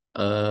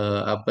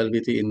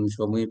availability in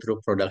Sukabumi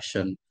through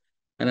production.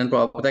 And then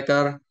for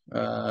apotheker,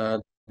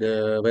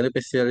 the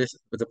beneficiaries,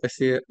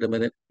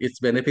 its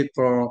benefit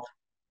from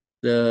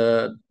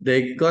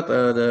they got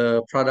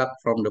the product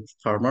from the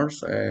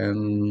farmers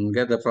and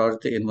get the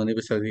priority in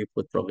municipality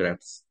food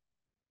programs.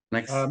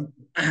 Next.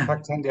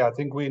 Paktendi, I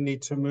think we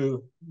need to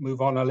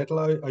move on a little.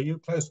 Are you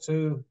close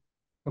to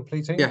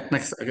completing? Yeah,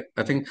 next.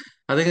 I think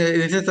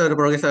this is the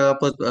progress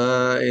put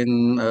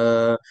in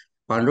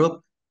Pandrup.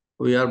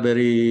 We are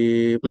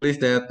very pleased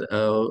that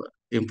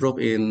improve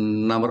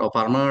in number of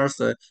farmers,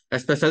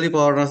 especially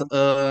for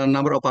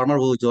number of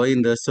farmers who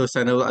join the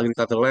sustainable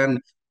agriculture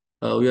land.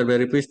 We are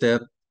very pleased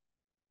that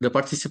the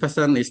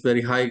participation is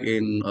very high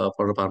in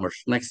for the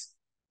farmers. Next,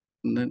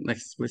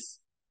 next,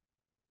 please.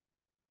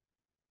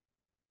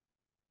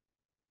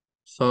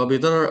 So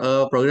Peter,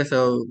 progress.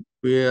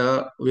 We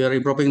are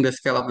improving the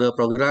scale of the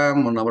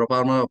program on number of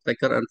farmer,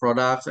 taker, and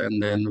products,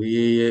 and then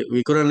we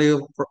currently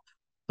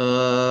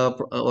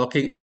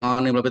working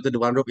on implementing the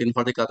one group in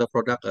horticulture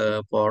product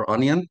for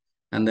onion,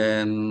 and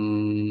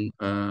then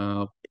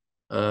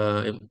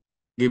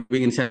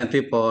giving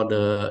incentive for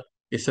the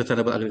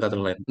sustainable agriculture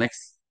land.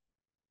 Next.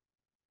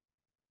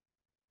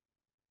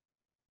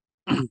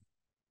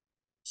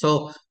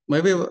 So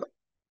maybe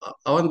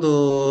I want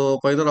to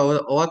point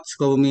out what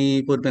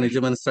Sukabumi food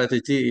management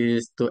strategy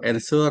is to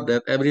ensure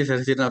that every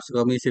citizen of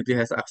Sukabumi city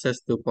has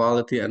access to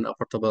quality and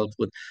affordable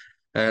food.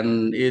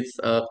 And it's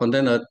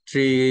contain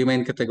three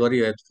main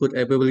categories: food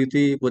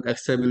availability, food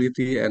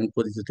accessibility, and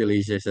food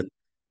utilization.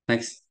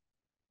 Next.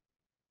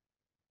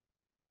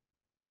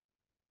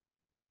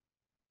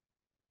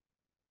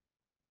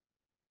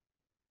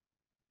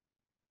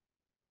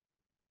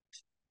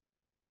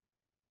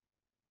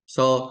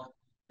 So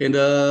in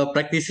the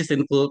practices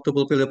to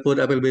fulfill the food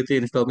availability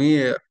in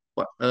Sukabumi,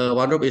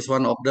 one drop is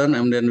one of them,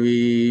 and then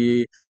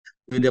we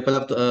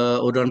developed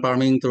urban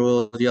farming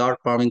through the art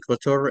farming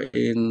culture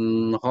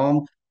in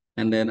home,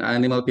 and then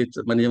animal feed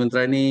management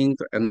training,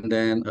 and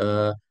then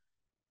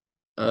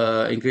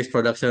increase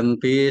production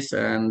piece,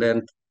 and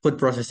then food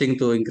processing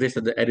to increase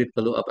the added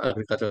value of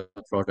agricultural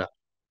product.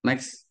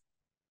 Next.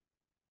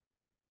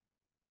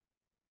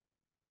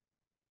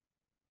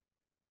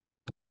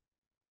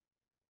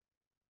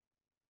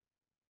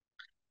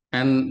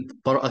 And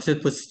for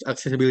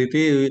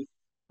accessibility,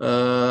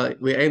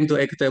 we aim to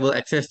equitable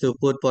access to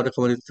food for the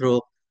community through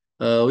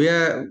we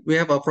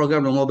have a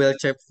program, the mobile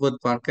check food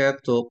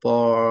market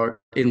for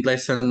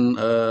inflation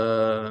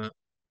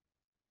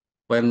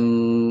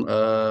when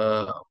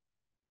uh,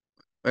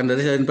 when there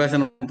is an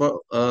inflation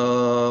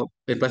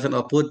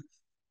of food,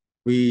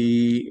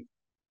 we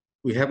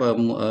have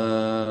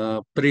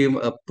a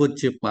food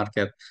chip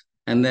market,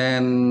 and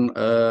then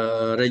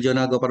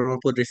regional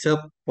government food reserve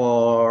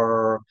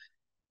for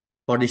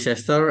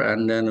disaster,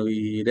 and then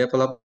we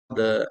develop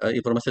the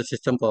information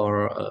system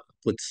for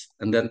foods.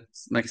 And then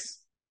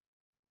next,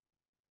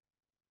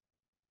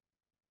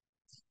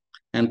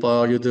 and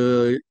for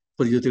food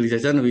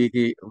utilization,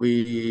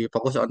 we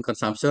focus on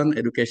consumption,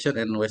 education,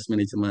 and waste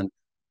management.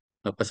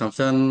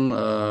 Consumption,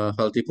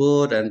 healthy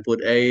food and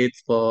food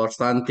aids for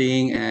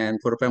stunting and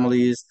for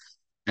families.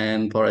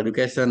 And for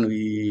education,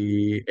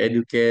 we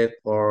educate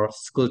for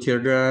school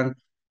children.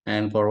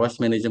 And for waste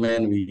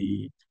management,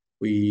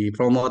 we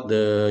promote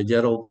the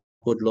zero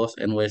food loss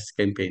and waste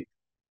campaign.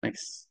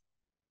 Next.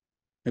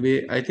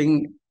 Maybe I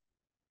think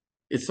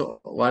it's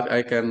what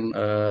I can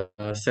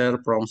share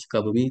from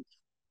Sukabumi.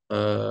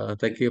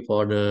 Thank you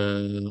for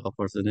the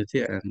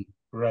opportunity, and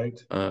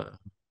Great.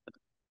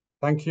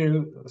 Thank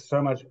you so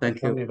much,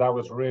 thank you. Andy. That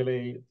was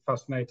really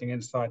fascinating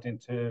insight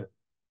into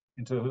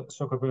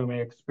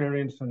Sukabumi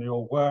experience and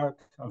your work.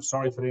 I'm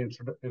sorry for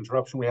the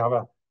interruption. We have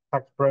a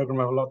packed program,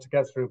 we have a lot to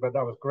get through, but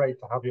that was great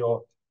to have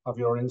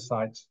your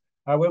insights.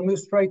 We'll move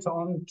straight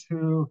on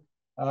to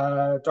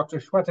Dr.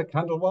 Shweta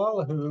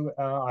Khandelwal, who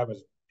I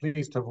was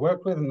pleased to have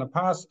worked with in the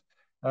past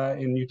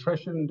in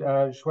nutrition.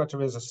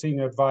 Shweta is a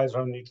senior advisor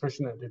on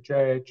nutrition at the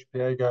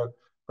JHPAGO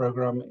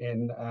program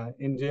in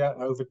India.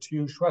 Over to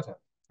you, Shweta.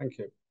 Thank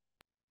you.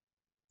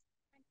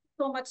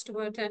 So much,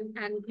 Stuart,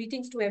 and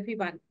greetings to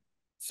everyone.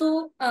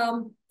 So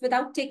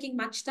without taking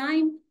much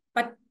time,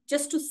 but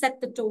just to set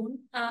the tone,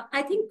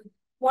 I think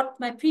what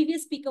my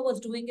previous speaker was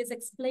doing is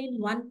explain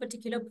one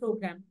particular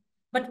program.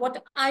 But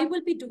what I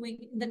will be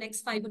doing in the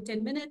next 5 or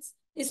 10 minutes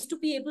is to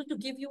be able to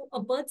give you a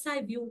bird's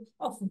eye view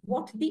of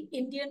what the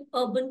Indian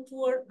urban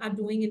poor are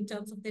doing in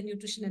terms of their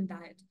nutrition and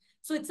diet.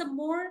 So it's a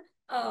more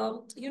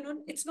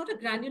it's not a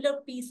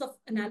granular piece of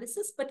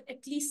analysis, but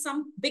at least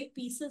some big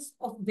pieces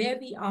of where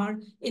we are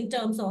in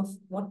terms of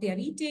what they are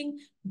eating,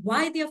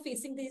 why they are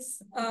facing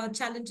these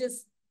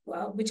challenges,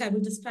 which I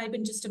will describe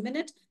in just a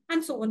minute,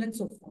 and so on and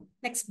so forth.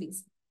 Next,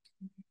 please.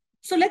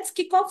 So let's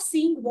kick off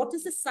seeing what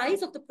is the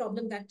size of the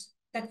problem that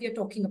we are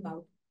talking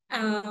about.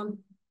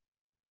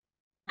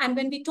 And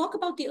when we talk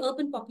about the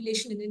urban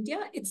population in India,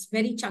 it's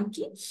very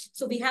chunky.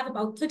 So we have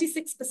about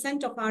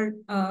 36% of our,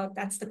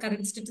 that's the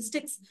current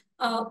statistics,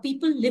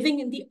 people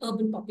living in the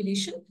urban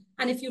population.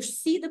 And if you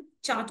see the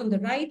chart on the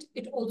right,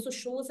 it also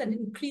shows an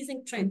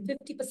increasing trend.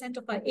 50%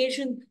 of our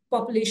Asian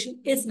population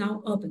is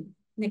now urban.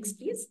 Next,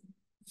 please.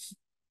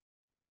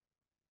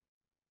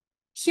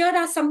 Here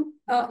are some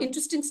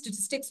interesting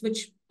statistics,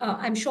 which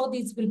I'm sure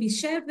these will be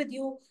shared with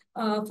you.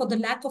 For the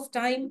lack of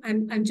time,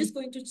 I'm just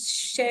going to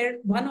share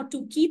one or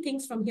two key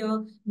things from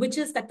here, which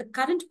is that the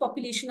current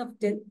population of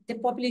the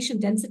population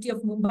density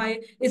of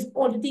Mumbai is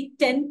already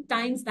 10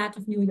 times that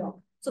of New York.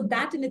 So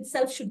that in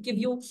itself should give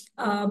you,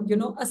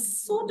 a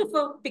sort of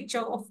a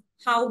picture of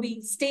how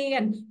we stay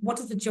and what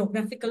is the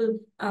geographical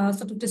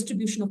sort of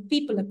distribution of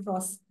people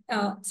across,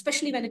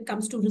 especially when it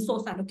comes to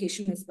resource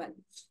allocation as well.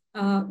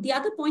 The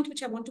other point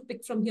which I want to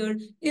pick from here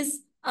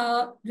is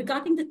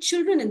regarding the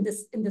children in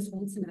this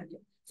whole scenario.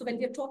 So when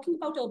we are talking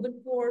about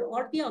urban poor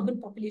or the urban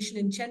population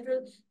in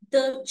general,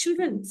 the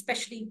children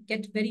especially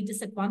get very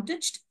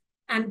disadvantaged,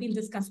 and we'll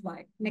discuss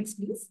why. Next,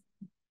 please.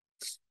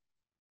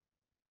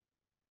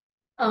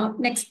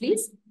 Next,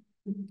 please.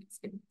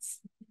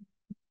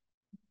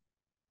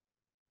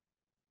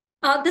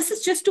 This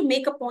is just to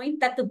make a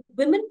point that the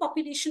women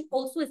population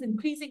also is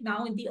increasing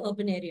now in the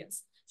urban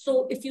areas.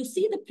 So if you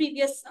see the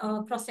previous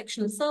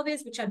cross-sectional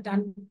surveys, which are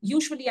done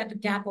usually at a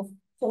gap of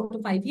 4 to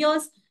 5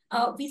 years,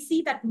 we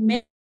see that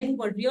men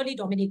were really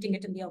dominating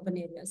it in the urban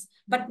areas.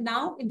 But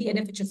now in the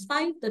NFHS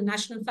 5, the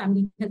National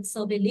Family Health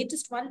Survey,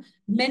 latest one,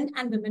 men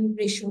and women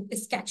ratio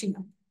is catching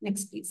up.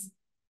 Next, please.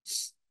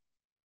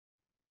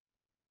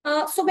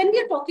 So when we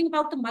are talking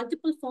about the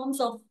multiple forms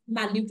of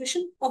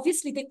malnutrition,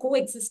 obviously they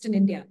coexist in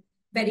India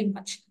very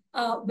much.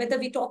 Whether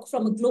we talk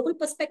from a global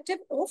perspective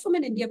or from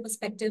an India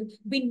perspective,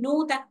 we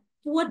know that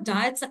poor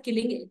diets are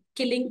killing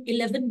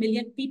 11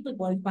 million people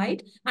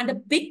worldwide. And a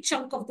big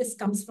chunk of this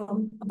comes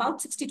from,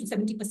 about 60 to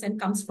 70%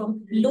 comes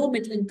from low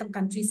middle income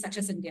countries such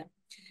as India.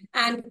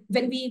 And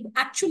when we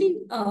actually,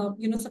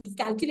 sort of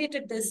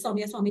calculated this,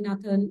 Soumya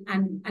Swaminathan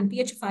and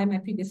PHFI, my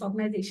previous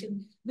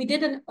organization, we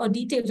did a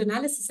detailed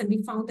analysis and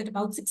we found that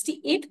about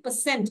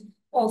 68%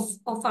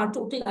 of our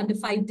total under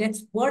 5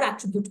 deaths were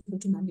attributable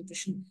to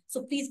malnutrition.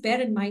 So please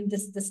bear in mind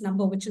this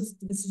number, which is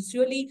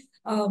really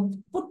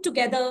put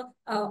together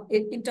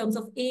in terms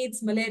of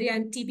AIDS, malaria,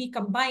 and TB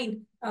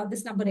combined.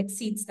 This number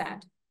exceeds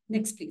that.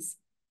 Next, please.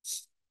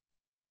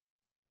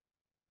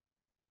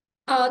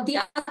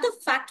 The other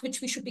fact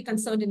which we should be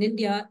concerned in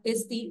India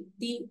is the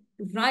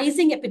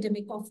rising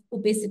epidemic of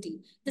obesity.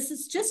 This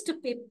is just a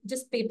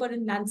paper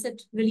in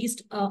Lancet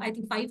released, I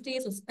think 5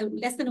 days or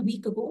less than a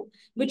week ago,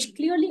 which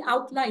clearly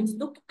outlines,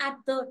 look at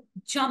the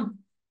jump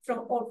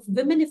of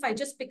women. If I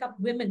just pick up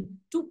women,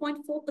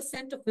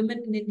 2.4% of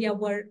women in India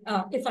were,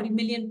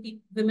 million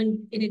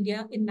women in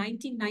India in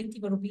 1990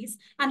 were obese.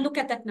 And look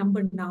at that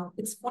number now,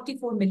 it's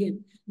 44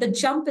 million. The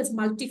jump is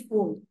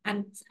multifold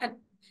and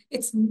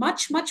it's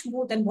much, much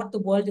more than what the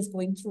world is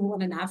going through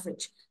on an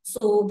average.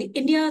 So the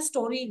India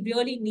story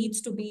really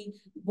needs to be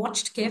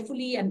watched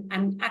carefully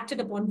and acted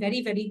upon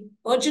very, very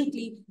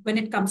urgently when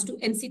it comes to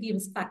NCD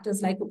risk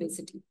factors like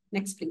obesity.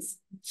 Next, please.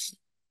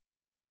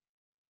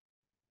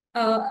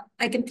 I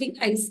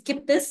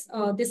skip this.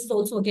 This is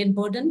also, again,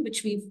 burden,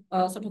 which we've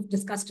sort of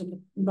discussed a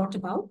lot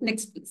about.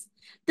 Next, please.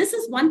 This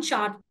is one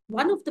chart,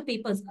 one of the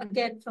papers,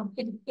 again, from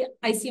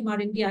ICMR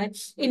India,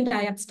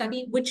 INDIAP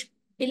study, which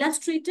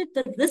illustrated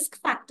the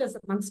risk factors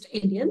amongst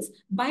Indians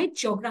by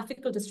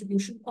geographical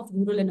distribution of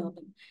rural and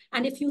urban.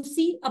 And if you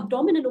see,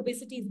 abdominal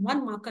obesity is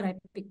one marker I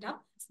picked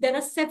up. There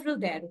are several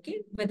there,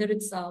 okay? Whether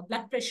it's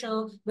blood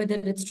pressure, whether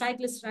it's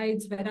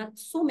triglycerides, there are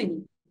so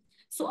many.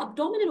 So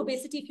abdominal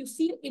obesity, if you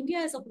see India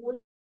as a whole,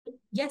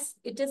 yes,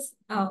 it is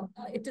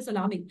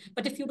alarming.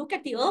 But if you look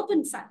at the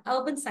urban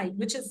side,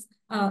 which is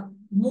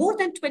more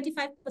than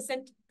 25%,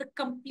 the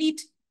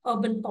complete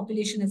urban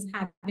population is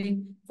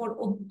having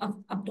for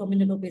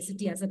abdominal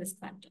obesity as a risk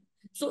factor.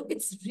 So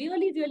it's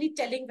really, really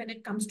telling when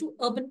it comes to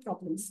urban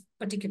problems,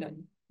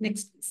 particularly.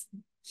 Next, please.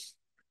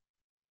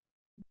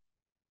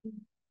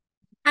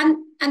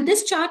 And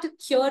this chart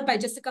here by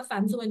Jessica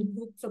Fanzo and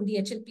group from the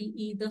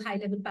HLPE, the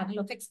high-level panel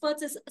of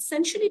experts, is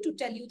essentially to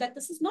tell you that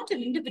this is not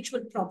an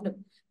individual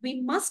problem. We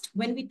must,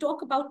 when we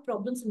talk about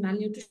problems in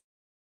malnutrition,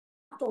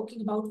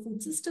 talking about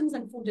food systems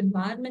and food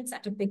environments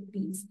at a big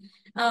piece.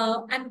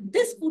 And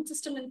this food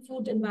system and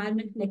food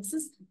environment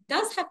nexus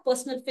does have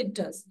personal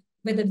filters,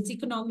 whether it's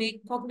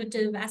economic,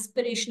 cognitive,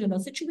 aspirational, or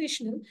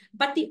situational,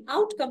 but the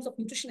outcomes of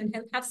nutrition and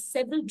health have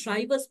several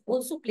drivers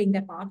also playing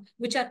their part,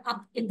 which are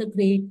up in the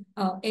gray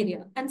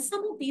area. And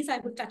some of these I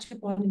will touch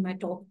upon in my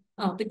talk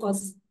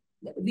because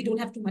we don't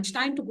have too much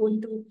time to go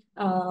into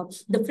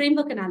the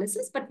framework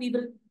analysis, but we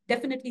will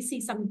definitely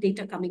see some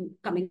data coming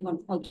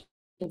on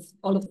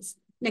all of this.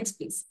 Next,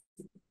 please.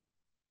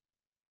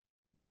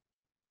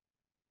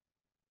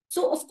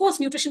 So, of course,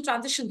 nutrition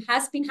transition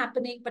has been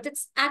happening, but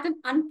it's at an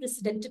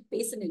unprecedented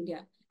pace in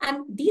India.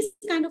 And these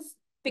kind of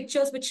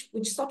pictures, which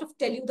sort of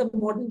tell you the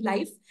modern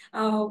life,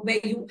 where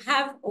you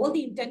have all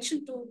the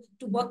intention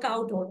to work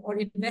out or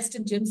invest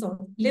in gyms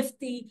or live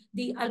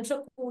the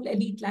ultra cool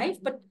elite life,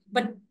 but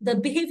the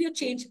behavior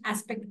change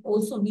aspect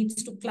also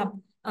needs to club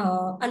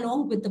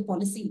along with the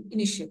policy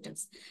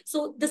initiatives.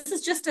 So this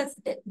is just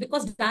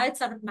because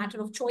diets are a matter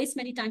of choice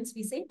many times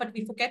we say, but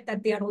we forget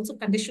that they are also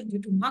conditioned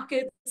due to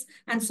markets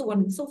and so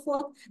on and so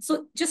forth.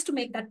 So just to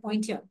make that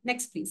point here.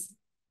 Next, please.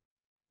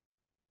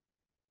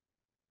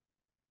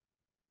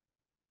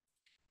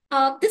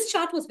 This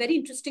chart was very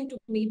interesting to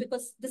me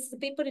because this is a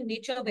paper in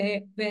Nature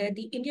where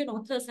the Indian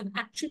authors have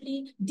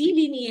actually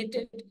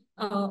delineated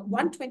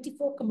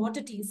 124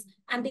 commodities,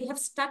 and they have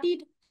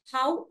studied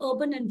how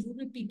urban and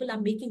rural people are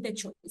making their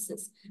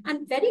choices.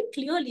 And very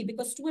clearly,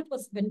 because Stuart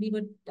was, when we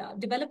were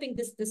developing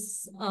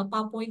this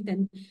PowerPoint,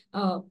 then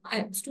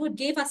Stuart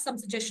gave us some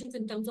suggestions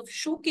in terms of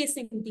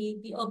showcasing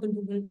the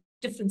urban-rural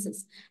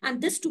differences. And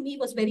this to me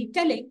was very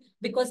telling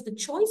because the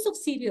choice of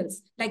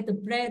cereals, like the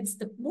breads,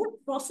 the more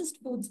processed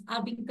foods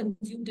are being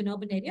consumed in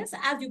urban areas,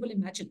 as you will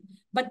imagine.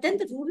 But then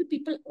the rural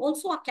people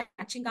also are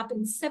catching up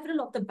in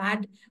several of the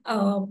bad,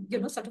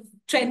 sort of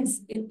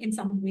trends in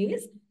some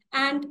ways.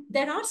 And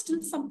there are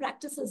still some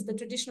practices, the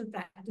traditional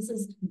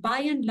practices, by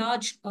and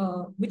large,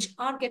 which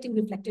are getting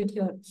reflected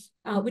here,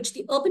 which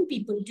the urban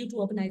people, due to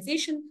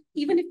urbanization,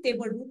 even if they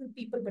were rural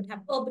people but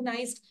have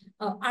urbanized,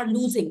 are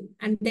losing.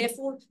 And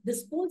therefore,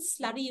 this whole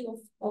slurry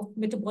of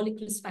metabolic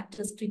risk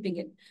factors creeping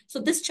in.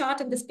 So this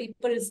chart and this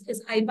paper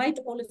is I invite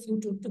all of you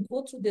to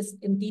go through this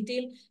in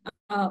detail.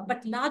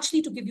 but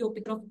largely to give you a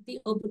picture of the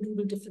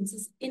urban-rural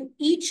differences in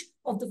each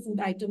of the food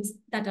items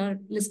that are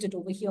listed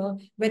over here,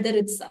 whether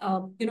it's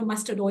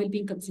mustard oil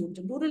being consumed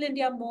in rural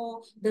India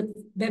more, the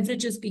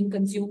beverages being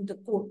consumed, the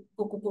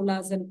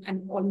Coca-Colas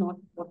and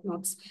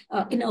whatnots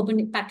in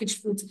urban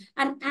packaged foods,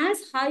 and as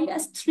high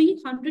as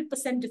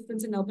 300%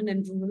 difference in urban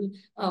and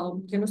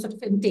rural sort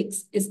of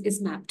intakes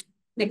is mapped.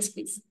 Next,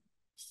 please.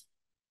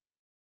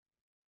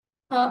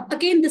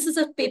 Again, this is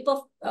a paper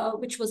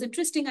which was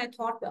interesting, I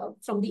thought,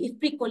 from the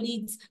IFPRI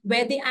colleagues,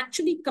 where they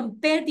actually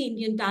compare the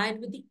Indian diet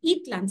with the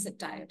Eat Lancet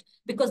diet,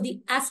 because the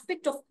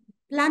aspect of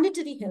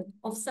planetary health,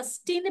 of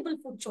sustainable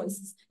food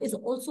choices is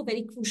also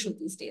very crucial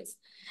these days.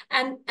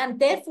 And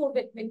therefore,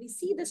 when we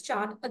see this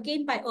chart,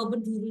 again, by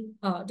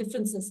urban-rural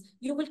differences,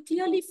 you will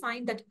clearly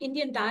find that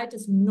Indian diet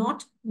is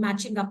not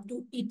matching up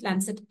to Eat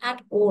Lancet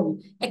at all,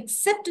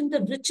 except in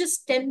the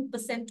richest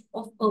 10%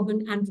 of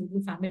urban and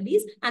rural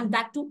families, and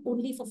that too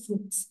only for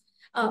fruits.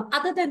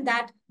 Other than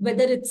that,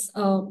 whether it's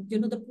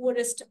the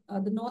poorest,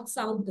 the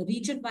north-south, the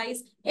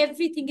region-wise,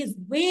 everything is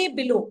way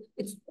below.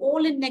 It's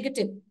all in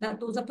negative.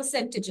 Those are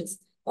percentages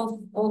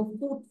of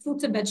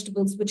fruits and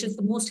vegetables, which is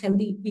the most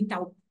healthy. We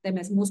tout them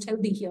as most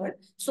healthy here.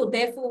 So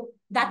therefore,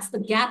 that's the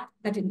gap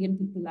that Indian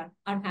people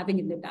are having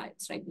in their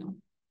diets right now.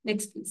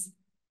 Next, please.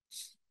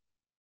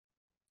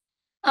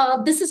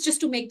 This is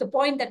just to make the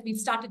point that we've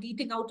started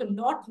eating out a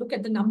lot. Look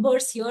at the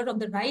numbers here on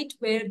the right,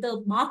 where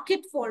the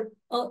market for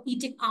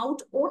eating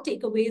out or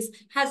takeaways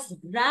has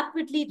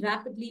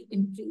rapidly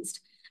increased.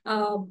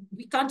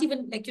 We can't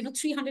even,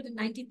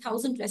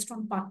 390,000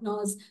 restaurant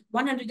partners,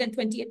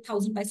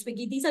 128,000 by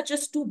Swiggy. These are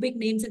just two big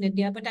names in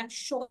India, but I'm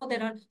sure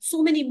there are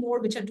so many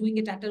more which are doing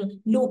it at a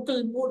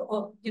local,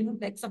 more,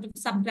 sort of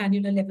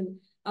sub-granular level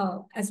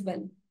as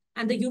well.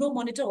 And the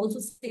Euromonitor also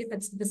says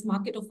that this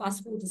market of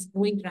fast food is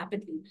growing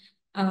rapidly.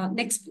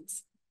 Next,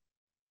 please.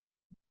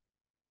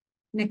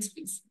 Next,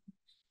 please.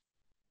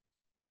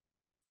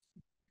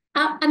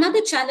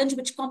 Another challenge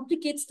which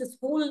complicates this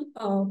whole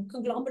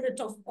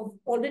conglomerate of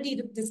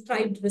already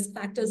described risk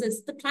factors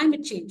is the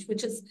climate change,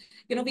 which is,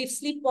 we've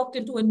sleepwalked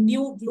into a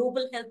new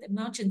global health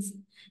emergency.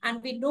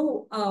 And we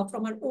know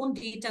from our own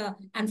data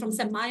and from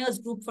St. Meyer's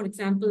group, for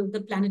example,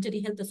 the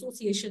Planetary Health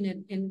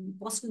Association in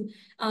Boston,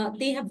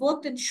 they have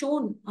worked and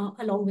shown,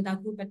 along with our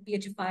group at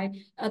PHFI,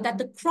 that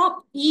the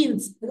crop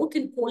yields, both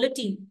in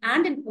quality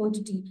and in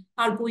quantity,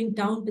 are going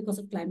down because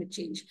of climate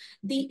change.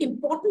 The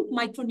important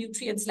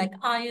micronutrients like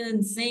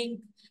iron, zinc,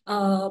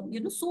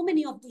 so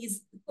many of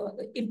these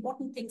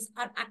important things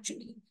are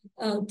actually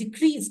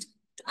decreased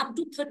to up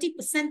to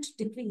 30%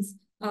 decrease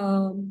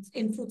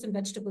in fruits and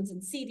vegetables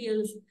and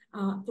cereals,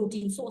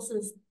 protein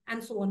sources,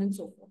 and so on and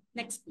so forth.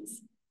 Next,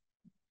 please.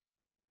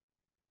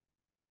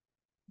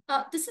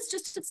 This is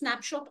just a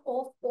snapshot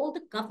of all the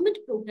government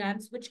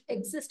programs which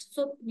exist.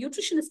 So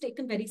nutrition is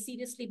taken very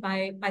seriously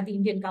by the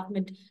Indian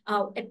government.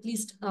 At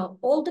least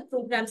all the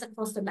programs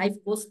across the life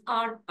course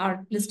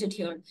are listed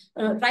here.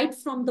 Right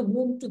from the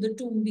womb to the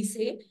tomb, we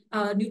say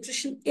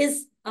nutrition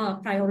is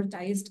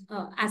prioritized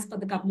as per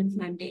the government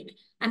mandate.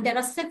 And there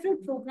are several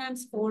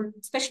programs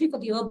especially for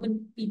the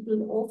urban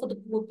people or for the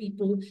poor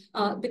people,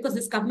 because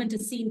this government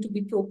is seen to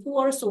be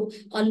pro-poor. So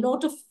a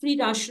lot of free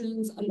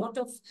rations, a lot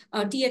of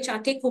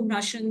THR take-home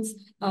rations,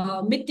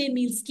 midday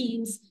meal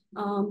schemes,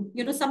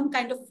 some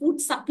kind of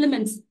food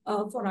supplements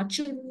for our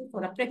children,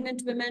 for our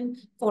pregnant women,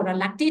 for our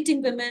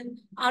lactating women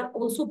are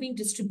also being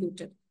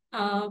distributed.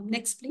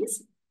 Next,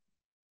 please.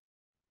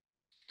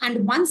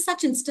 And one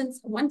such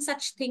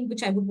thing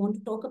which I would want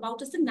to talk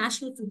about is the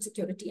National Food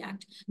Security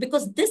Act,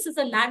 because this is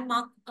a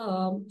landmark,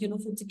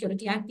 Food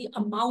Security Act. The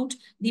amount,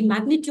 the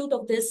magnitude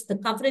of this, the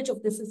coverage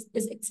of this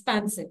is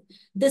expansive.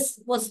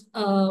 This was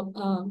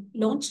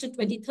launched in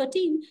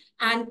 2013,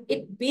 and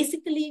it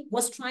basically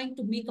was trying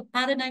to make a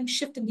paradigm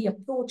shift in the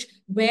approach,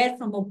 where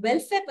from a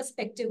welfare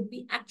perspective,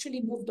 we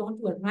actually moved on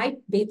to a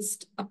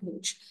right-based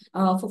approach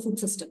for food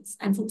systems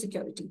and food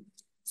security.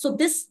 So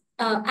this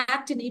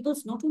Act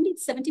enables not only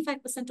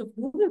 75% of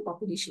rural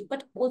population,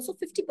 but also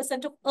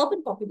 50% of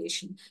urban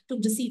population to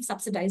receive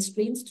subsidized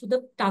grains through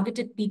the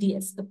targeted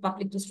PDS, the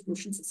public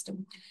distribution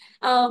system.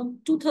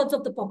 2/3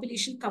 of the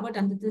population covered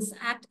under this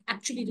Act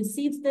actually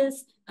receives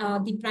this.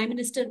 The Prime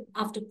Minister,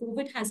 after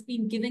COVID, has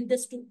been giving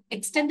this to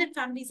extended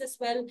families as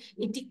well.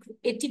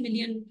 80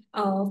 million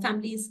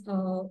families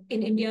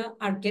in India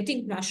are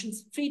getting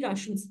rations, free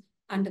rations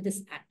under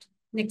this Act.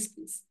 Next,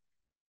 please.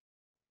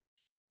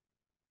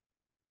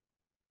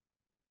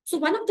 So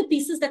one of the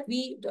pieces that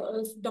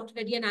Dr.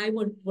 Reddy and I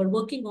were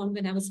working on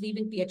when I was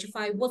leaving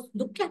PHFI was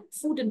look at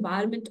food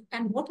environment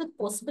and what are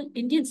possible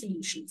Indian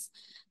solutions.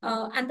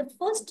 And the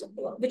first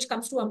which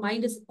comes to our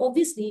mind is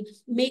obviously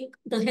make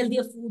the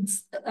healthier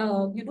foods,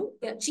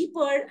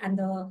 cheaper, and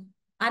the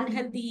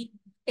unhealthy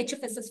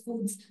HFSS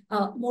foods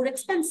more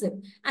expensive.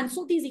 And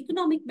so these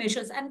economic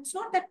measures, and it's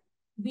not that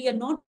we are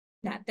not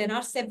that. There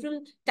are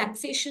several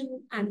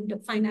taxation and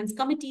finance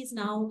committees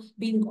now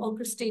being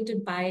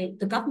orchestrated by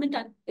the government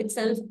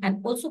itself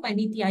and also by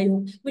NITI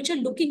Aayog, which are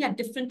looking at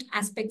different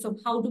aspects of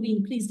how do we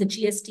increase the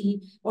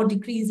GST or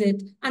decrease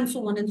it, and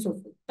so on and so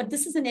forth. But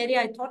this is an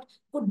area I thought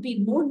could be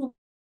more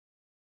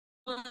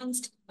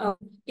nuanced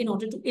in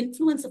order to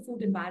influence the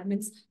food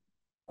environments,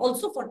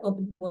 also for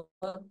urban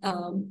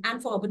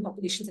and for urban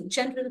populations in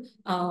general,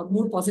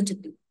 more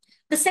positively.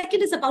 The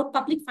second is about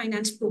public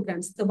finance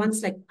programs, the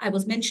ones like I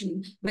was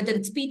mentioning, whether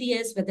it's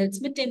PDS, whether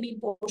it's Mid-Day Meal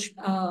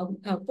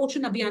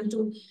Poshan Abhiyan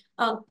too.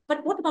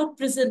 But what about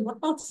prison? What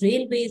about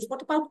railways?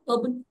 What about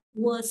urban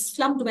poor,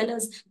 slum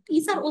dwellers?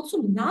 These are also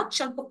large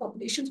chunk of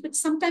populations which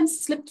sometimes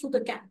slip through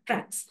the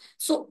cracks.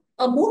 So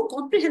a more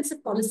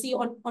comprehensive policy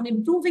on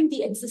improving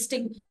the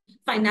existing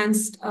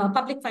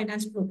public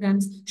finance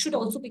programs should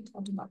also be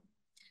thought about.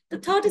 The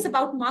third is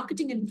about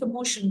marketing and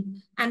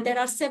promotion. And there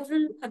are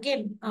several,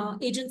 again,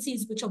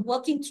 agencies which are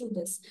working through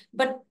this.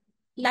 But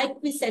like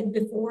we said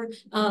before,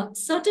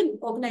 certain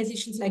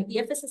organizations like the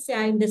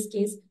FSSAI in this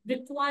case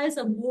requires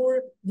a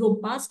more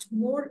robust,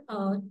 more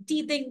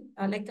teething,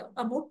 like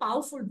a more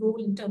powerful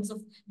role in terms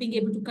of being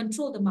able to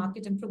control the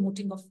market and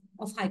promoting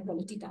of high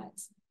quality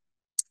diets.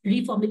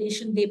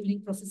 Reformulation,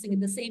 labeling, processing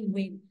in the same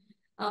way.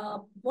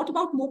 What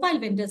about mobile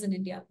vendors in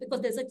India?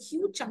 Because there's a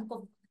huge chunk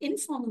of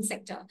informal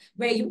sector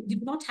where you do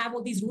not have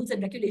all these rules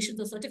and regulations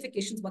or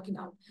certifications working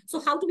out.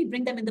 So how do we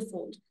bring them in the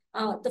fold?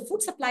 The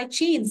food supply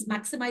chains,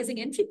 maximizing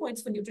entry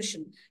points for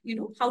nutrition.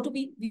 How do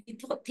we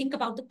think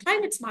about the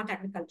climate smart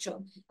agriculture?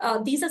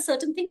 These are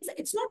certain things.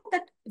 It's not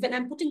that when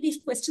I'm putting these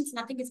questions,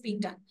 nothing is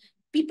being done.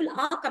 People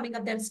are coming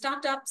up, there are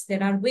startups,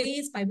 there are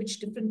ways by which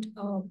different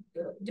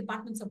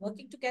departments are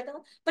working together,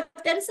 but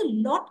there is a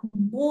lot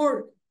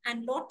more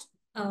and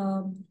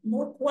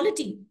more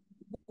quality,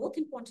 both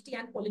in quantity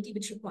and quality,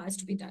 which requires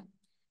to be done.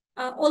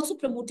 Also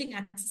promoting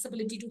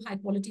accessibility to high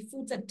quality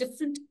foods at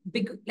different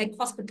big, like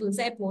hospitals,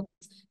 airports.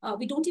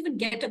 We don't even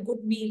get a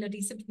good meal, a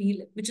decent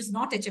meal, which is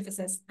not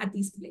HFSS at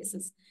these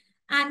places.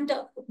 And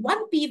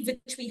one peeve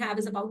which we have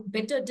is about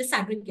better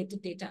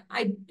disaggregated data.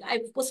 I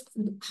was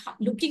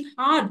looking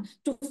hard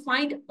to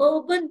find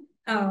urban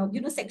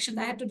sections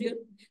I had to do.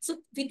 So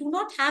we do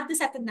not have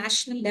this at the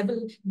national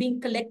level being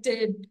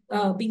collected,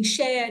 being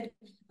shared.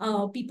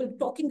 People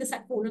talking this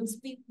at forums,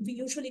 we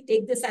usually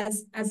take this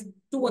as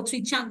 2 or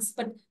 3 chunks,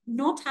 but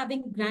not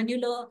having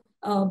granular,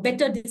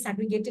 better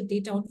disaggregated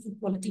data on food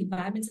quality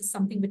environments is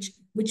something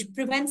which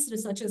prevents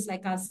researchers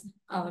like us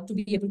to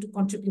be able to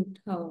contribute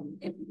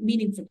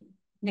meaningfully.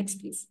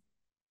 Next, please.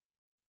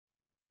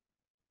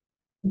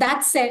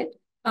 That said,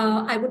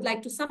 I would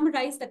like to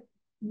summarize that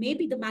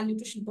maybe the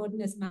malnutrition burden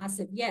is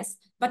massive, yes,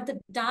 but the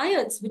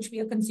diets which we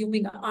are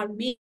consuming are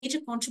major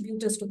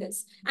contributors to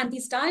this. And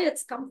these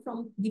diets come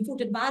from the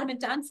food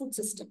environment and food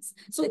systems.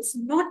 So it's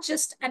not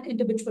just an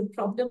individual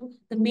problem.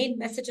 The main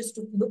message is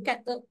to look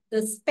at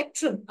the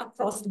spectrum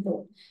across the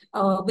board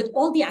with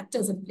all the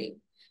actors in play.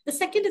 The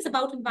second is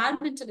about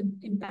environmental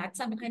impacts.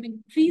 I'm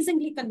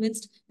increasingly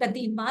convinced that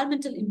the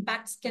environmental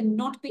impacts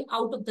cannot be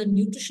out of the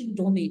nutrition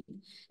domain.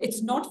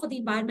 It's not for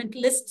the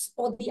environmentalists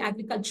or the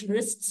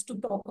agriculturalists to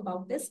talk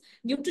about this.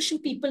 Nutrition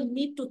people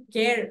need to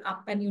gear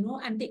up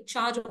and take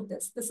charge of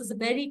this. This is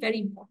very,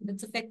 very important.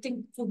 It's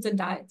affecting foods and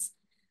diets.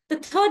 The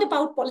third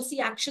about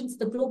policy actions,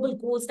 the global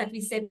goals that we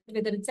set,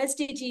 whether it's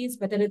SDGs,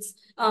 whether it's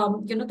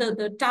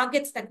the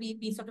targets that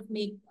we sort of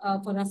make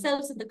for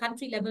ourselves at the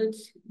country level,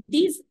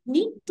 these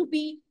need to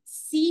be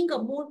seeing a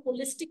more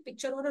holistic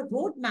picture or a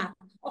roadmap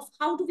of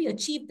how do we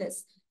achieve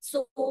this.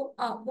 So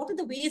what are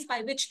the ways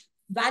by which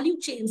value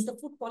chains, the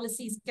food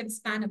policies can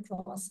span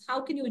across?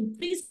 How can you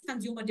increase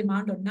consumer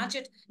demand or nudge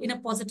it in a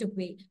positive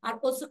way? Are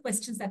also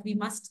questions that we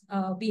must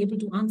be able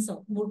to answer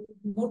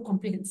more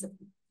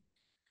comprehensively.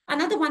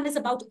 Another one is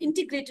about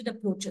integrated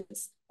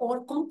approaches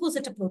or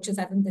composite approaches,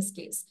 as in this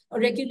case.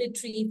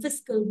 Regulatory,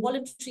 fiscal,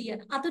 voluntary,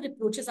 and other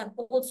approaches are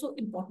also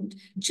important.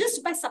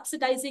 Just by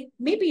subsidizing,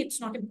 maybe it's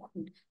not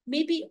important.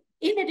 Maybe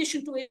in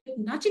addition to it,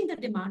 nudging the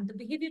demand, the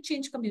behavior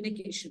change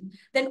communication,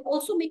 then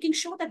also making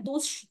sure that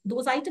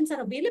those items are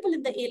available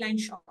in the A-line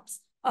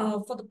shops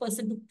for the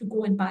person to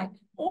go and buy.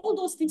 All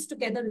those things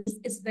together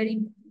is very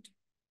important.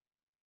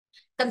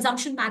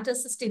 Consumption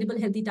matters, sustainable,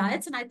 healthy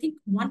diets. And I think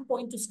one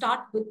point to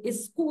start with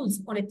is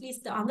schools, or at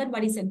least the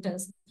Anganwadi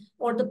centers,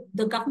 or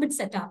the government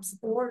setups,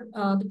 or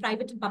the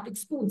private and public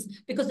schools,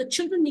 because the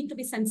children need to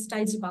be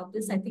sensitized about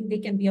this. I think they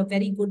can be a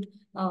very good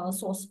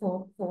source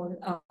for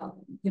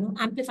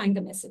amplifying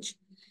the message.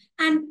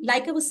 And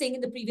like I was saying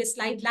in the previous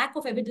slide, lack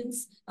of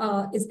evidence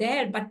is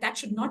there, but that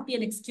should not be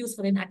an excuse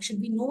for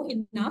inaction. We know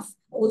enough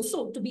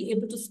also to be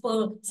able to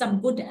spur some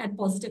good and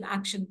positive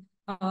action.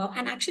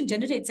 And action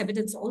generates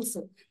evidence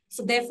also.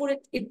 So therefore,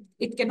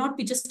 it cannot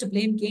be just a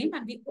blame game,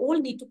 and we all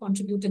need to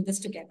contribute in this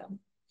together.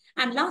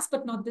 And last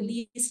but not the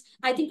least,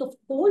 I think a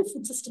whole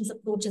food systems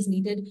approach is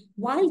needed.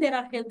 While there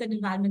are health and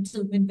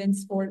environmental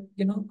win-wins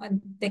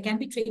and there can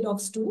be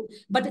trade-offs too,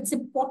 but it's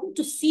important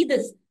to see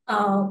this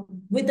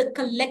with a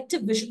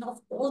collective vision of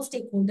all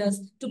stakeholders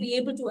to be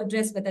able to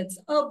address whether it's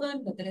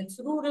urban, whether it's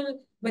rural,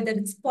 whether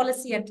it's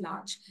policy at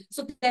large.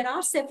 So there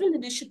are several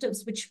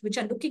initiatives which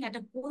are looking at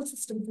a whole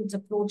system foods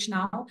approach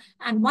now.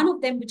 And one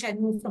of them, which I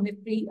know from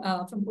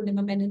from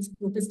Purnima Menon's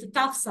group, is the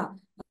TAFSA,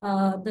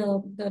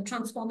 the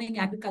Transforming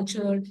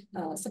Agriculture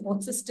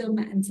Support System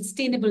and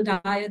Sustainable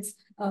Diets,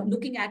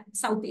 looking at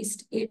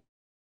Southeast Asia.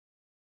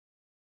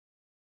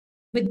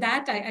 With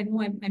that, I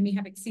know I may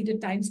have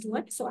exceeded time,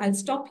 Stuart, so I'll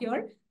stop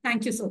here.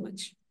 Thank you so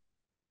much.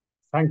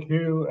 Thank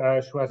you,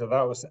 Shweta.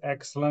 That was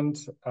excellent.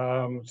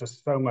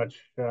 Just so much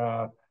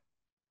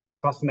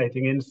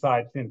fascinating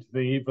insights into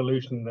the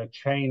evolution, the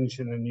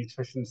change in the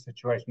nutrition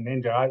situation in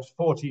India. It was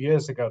 40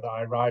 years ago that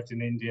I arrived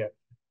in India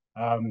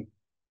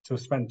to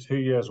spend 2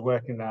 years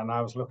working there, and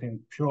I was looking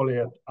purely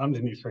at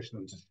undernutrition,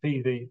 and to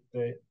see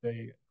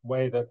the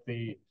way that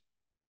the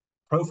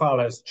profile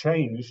has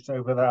changed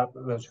over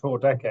those 4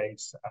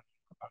 decades.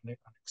 And it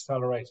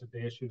accelerated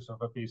the issues of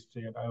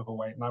obesity and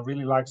overweight. And I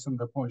really like some of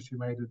the points you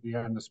made at the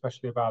end,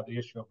 especially about the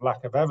issue of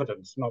lack of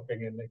evidence not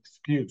being an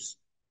excuse.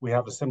 We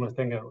have a similar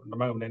thing at the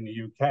moment in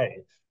the UK,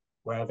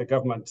 where the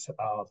government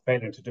are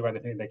failing to do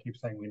anything. They keep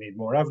saying we need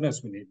more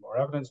evidence, we need more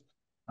evidence.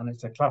 And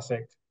it's a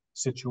classic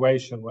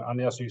situation where,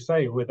 and as you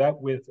say, with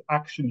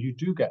action, you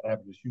do get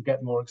evidence, you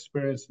get more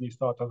experience, and you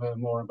start to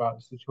learn more about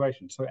the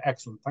situation. So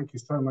excellent. Thank you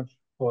so much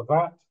for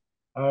that.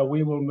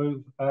 We will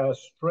move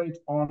straight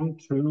on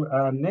to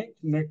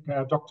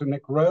Dr.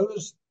 Nick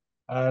Rose.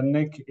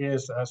 Nick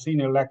is a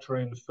senior lecturer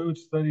in food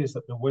studies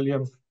at the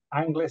William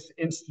Anglis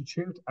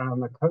Institute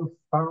and the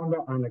co-founder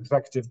and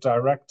executive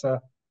director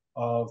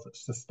of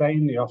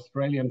Sustain, the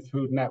Australian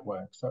Food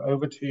Network. So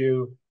over to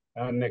you,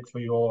 Nick, for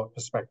your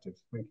perspective.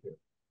 Thank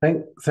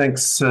you.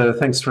 Thanks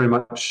very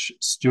much,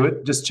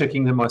 Stuart. Just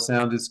checking that my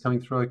sound is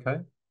coming through okay?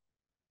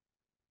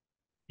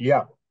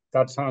 Yeah,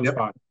 that sounds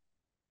fine.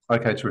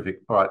 Okay,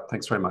 terrific. All right,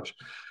 thanks very much.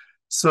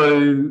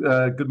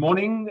 So good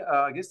morning,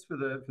 I guess, for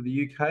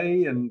the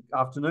UK, and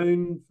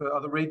afternoon for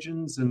other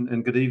regions,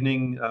 and good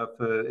evening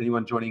for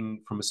anyone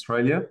joining from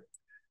Australia.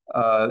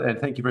 And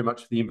thank you very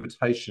much for the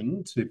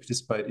invitation to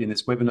participate in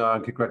this webinar,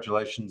 and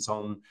congratulations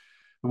on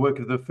the work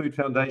of the Food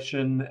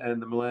Foundation and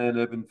the Milan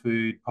Urban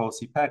Food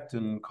Policy Pact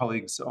and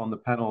colleagues on the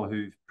panel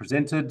who've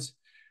presented.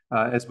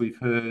 As we've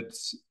heard,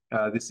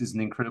 this is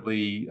an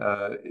incredibly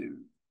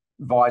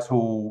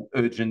vital,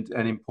 urgent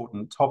and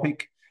important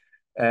topic.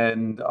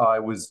 And I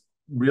was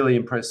really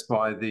impressed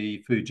by the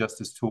food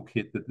justice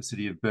toolkit that the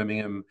City of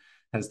Birmingham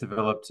has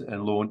developed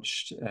and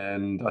launched.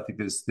 And I think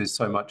there's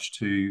so much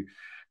to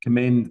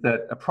commend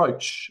that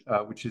approach,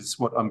 which is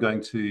what I'm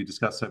going to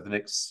discuss over the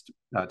next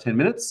 10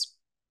 minutes.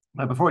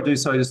 Before I do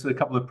so, just a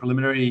couple of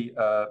preliminary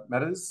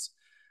matters.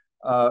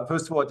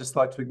 First of all, I'd just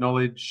like to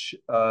acknowledge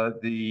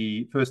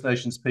the First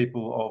Nations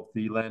people of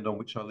the land on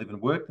which I live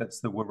and work. That's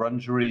the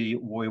Wurundjeri,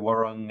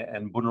 Woiwurrung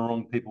and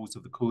Bunurong peoples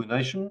of the Kulin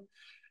Nation.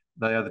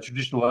 They are the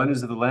traditional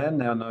owners of the land,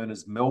 now known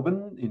as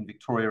Melbourne in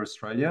Victoria,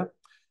 Australia.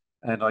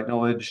 And I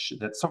acknowledge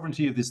that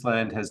sovereignty of this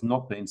land has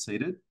not been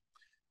ceded.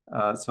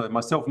 So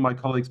myself and my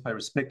colleagues pay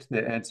respect to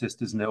their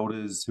ancestors and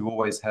elders who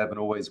always have and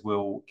always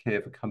will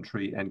care for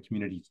country and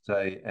community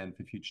today and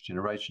for future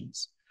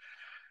generations.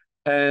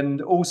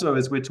 And also,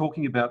 as we're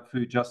talking about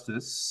food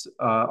justice,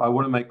 I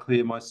want to make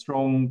clear my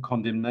strong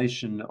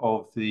condemnation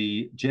of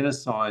the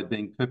genocide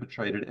being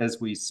perpetrated as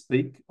we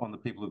speak on the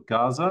people of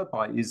Gaza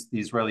by the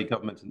Israeli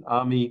government and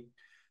army,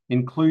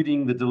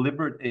 including the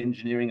deliberate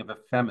engineering of a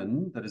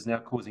famine that is now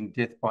causing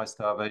death by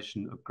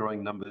starvation of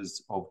growing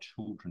numbers of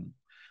children.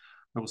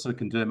 I also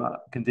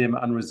condemn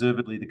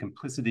unreservedly the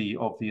complicity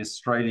of the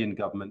Australian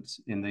government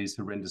in these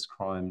horrendous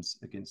crimes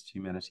against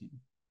humanity.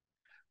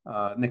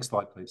 Next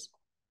slide, please.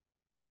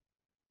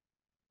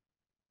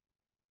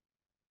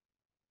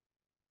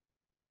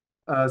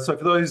 So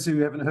for those who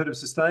haven't heard of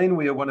Sustain,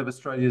 we are one of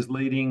Australia's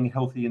leading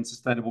healthy and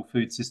sustainable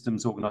food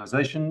systems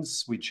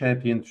organisations. We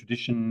champion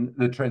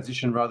the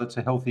transition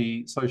to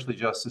healthy, socially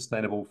just,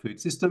 sustainable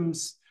food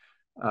systems.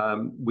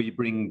 We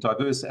bring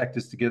diverse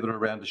actors together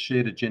around a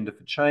shared agenda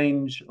for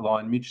change,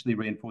 align mutually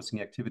reinforcing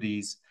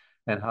activities,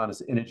 and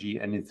harness energy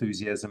and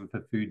enthusiasm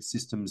for food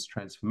systems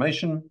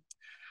transformation.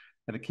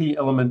 And a key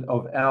element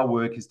of our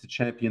work is to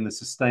champion the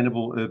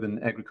sustainable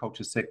urban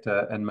agriculture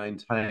sector and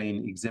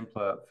maintain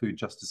exemplar food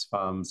justice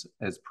farms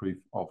as proof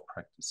of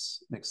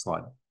practice. Next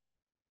slide.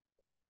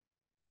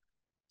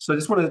 So I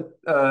just want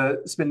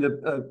to spend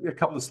a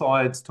couple of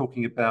slides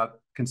talking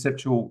about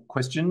conceptual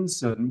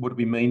questions and what do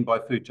we mean by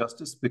food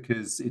justice,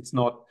 because it's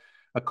not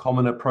a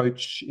common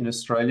approach in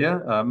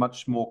Australia.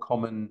 Much more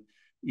common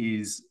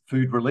is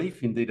food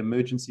relief, indeed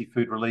emergency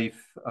food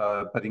relief,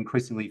 but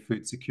increasingly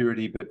food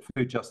security, but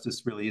food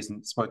justice really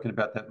isn't spoken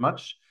about that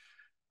much.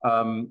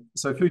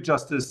 So food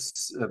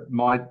justice,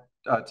 my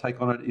take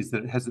on it is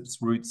that it has its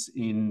roots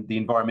in the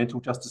environmental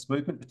justice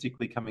movement,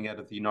 particularly coming out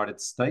of the United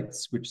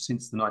States, which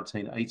since the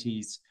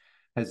 1980s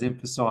has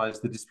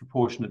emphasised the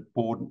disproportionate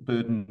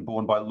burden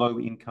borne by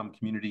low-income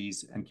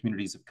communities and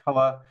communities of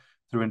colour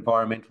through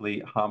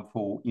environmentally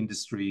harmful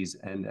industries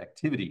and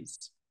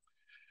activities.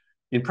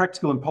 In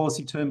practical and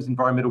policy terms,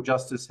 environmental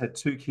justice had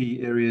two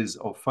key areas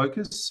of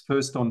focus.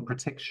 First, on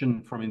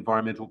protection from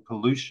environmental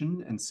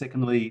pollution, and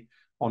secondly,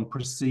 on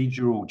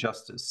procedural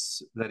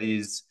justice, that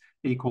is,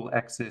 equal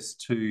access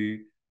to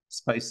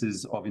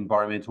spaces of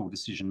environmental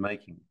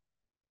decision-making.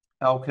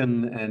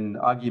 Alkin and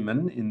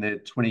Arguman, in their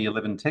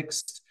 2011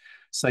 text,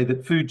 say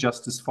that food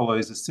justice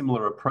follows a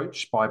similar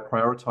approach by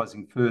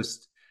prioritising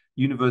first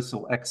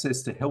universal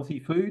access to healthy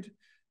food,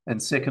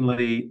 and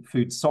secondly,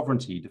 food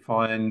sovereignty,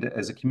 defined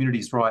as a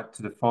community's right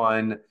to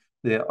define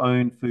their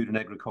own food and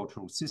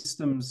agricultural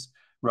systems,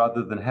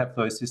 rather than have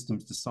those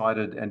systems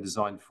decided and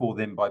designed for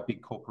them by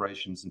big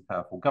corporations and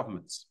powerful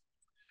governments.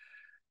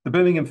 The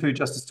Birmingham Food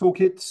Justice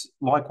Toolkit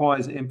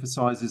likewise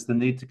emphasises the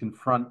need to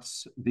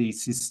confront the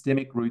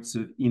systemic roots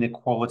of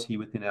inequality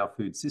within our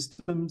food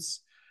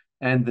systems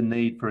and the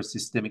need for a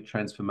systemic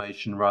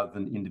transformation rather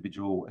than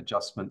individual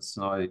adjustments.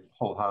 And I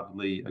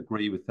wholeheartedly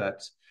agree with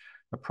that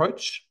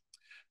approach.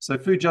 So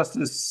food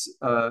justice,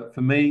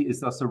 for me,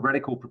 is thus a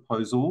radical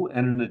proposal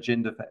and an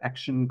agenda for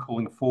action,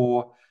 calling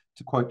for,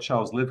 to quote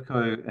Charles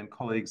Levko and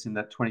colleagues in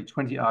that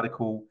 2020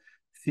 article,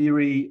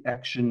 theory,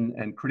 action,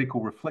 and critical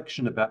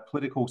reflection about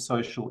political,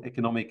 social,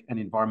 economic, and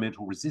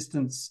environmental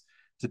resistance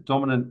to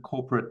dominant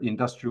corporate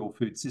industrial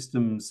food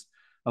systems,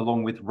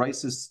 along with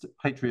racist,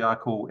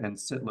 patriarchal, and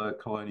settler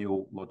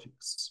colonial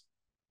logics.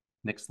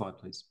 Next slide,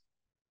 please.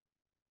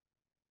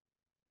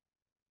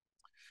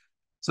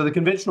 So the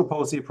conventional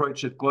policy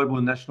approach at global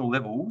and national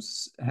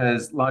levels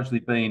has largely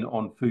been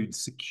on food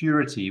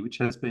security, which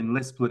has been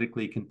less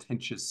politically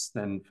contentious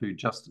than food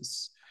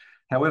justice.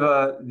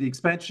 However, the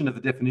expansion of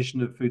the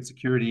definition of food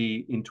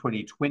security in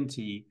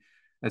 2020,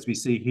 as we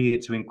see here,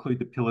 to include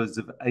the pillars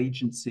of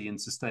agency and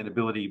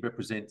sustainability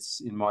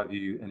represents, in my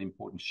view, an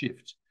important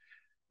shift.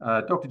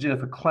 Dr.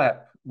 Jennifer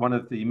Clapp, one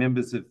of the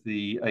members of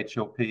the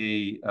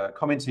HLPE,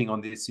 commenting on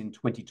this in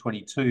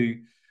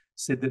 2022,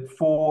 said that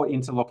 4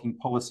 interlocking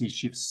policy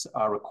shifts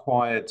are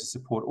required to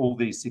support all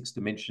these 6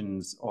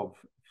 dimensions of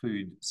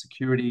food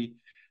security.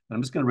 And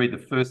I'm just going to read the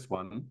first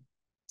one.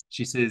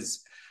 She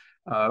says,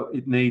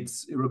 it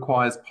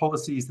requires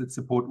policies that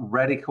support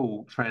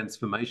radical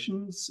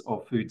transformations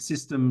of food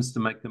systems to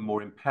make them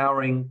more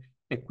empowering,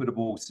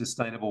 equitable,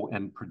 sustainable,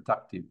 and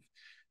productive.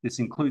 This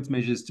includes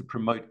measures to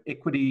promote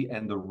equity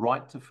and the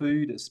right to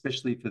food,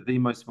 especially for the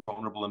most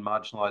vulnerable and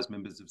marginalised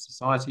members of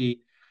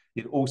society.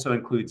 It also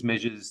includes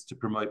measures to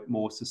promote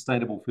more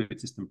sustainable food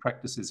system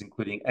practices,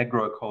 including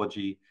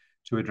agroecology,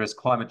 to address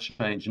climate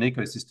change and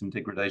ecosystem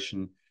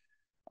degradation,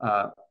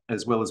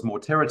 as well as more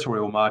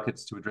territorial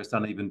markets to address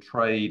uneven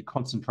trade,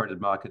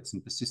 concentrated markets,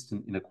 and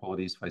persistent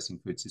inequalities facing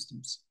food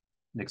systems.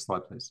 Next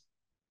slide, please.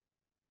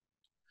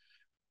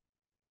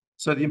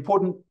 So the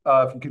important,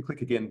 if you could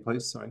click again,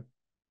 please, sorry.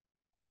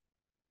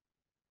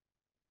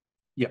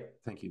 Yeah,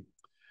 thank you.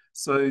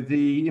 So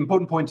the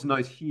important point to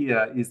note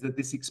here is that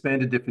this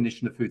expanded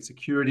definition of food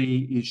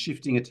security is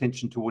shifting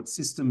attention towards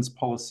systems,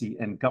 policy,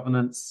 and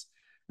governance,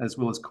 as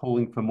well as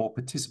calling for more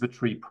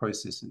participatory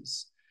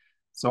processes.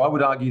 So I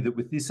would argue that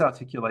with this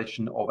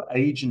articulation of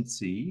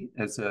agency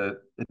as an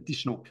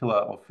additional pillar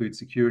of food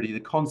security, the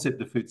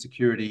concept of food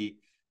security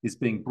is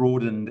being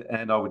broadened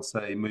and I would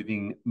say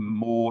moving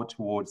more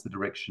towards the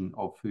direction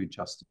of food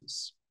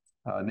justice.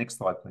 Next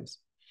slide, please.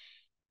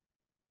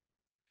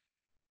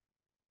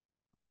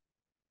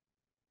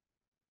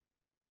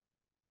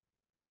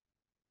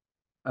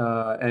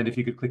 And if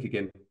you could click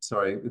again,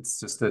 sorry, it's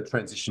just a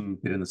transition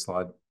bit in the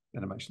slide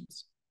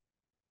animations.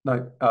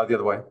 No, the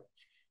other way.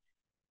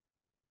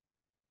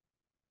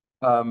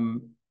 Oh,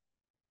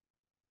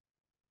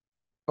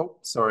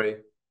 sorry.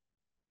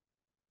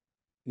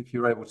 If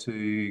you're able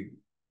to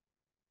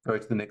go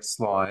to the next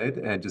slide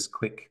and just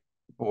click,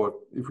 or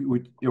if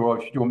you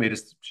want me to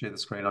share the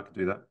screen, I could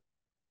do that.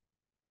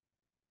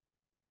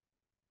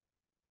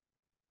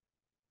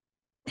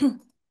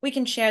 We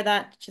can share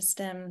that, just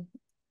do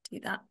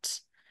that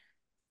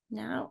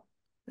now.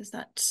 Does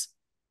that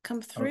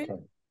come through? Okay.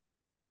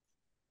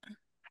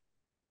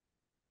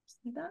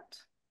 See that?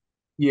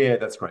 Yeah,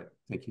 that's great.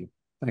 Thank you.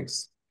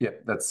 Thanks. Yeah,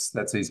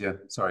 that's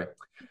easier. Sorry.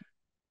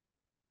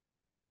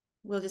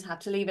 We'll just have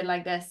to leave it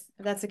like this,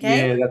 if that's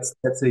okay. Yeah,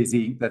 that's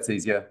easy. That's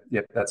easier.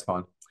 Yep, that's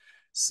fine.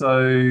 So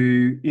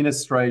in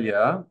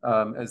Australia,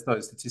 as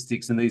those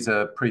statistics, and these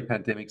are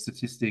pre-pandemic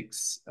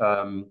statistics,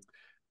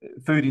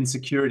 food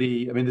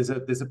insecurity. I mean, there's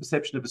a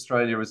perception of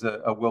Australia as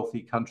a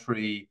wealthy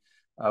country.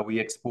 We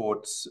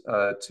export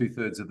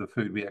 2/3 of the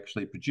food we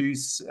actually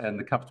produce, and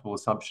the comfortable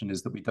assumption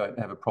is that we don't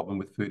have a problem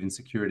with food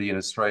insecurity in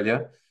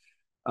Australia.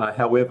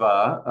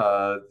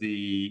 However,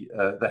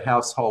 the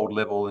household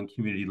level and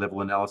community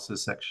level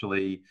analysis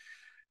actually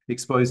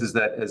exposes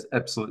that as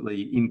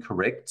absolutely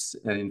incorrect.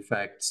 And in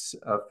fact,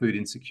 food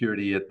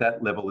insecurity at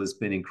that level has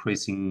been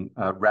increasing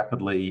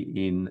rapidly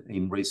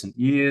in recent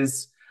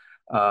years.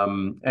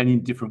 And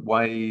in different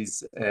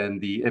ways.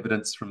 And the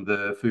evidence from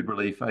the food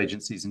relief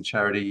agencies and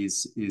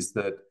charities is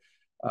that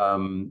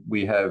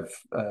we have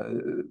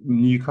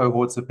new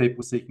cohorts of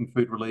people seeking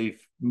food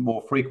relief,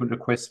 more frequent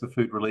requests for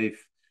food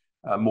relief,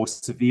 more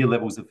severe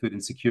levels of food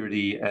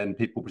insecurity and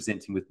people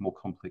presenting with more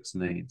complex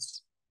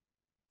needs.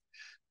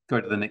 Go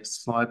to the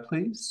next slide,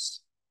 please.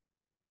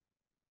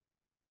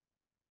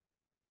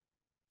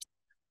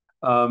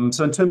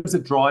 So in terms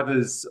of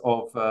drivers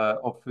of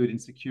food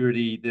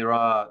insecurity, there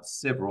are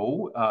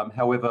several.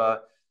 However,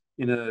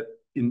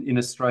 in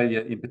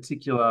Australia in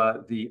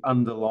particular, the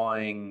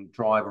underlying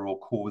driver or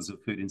cause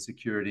of food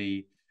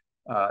insecurity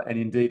and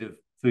indeed of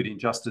food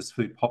injustice,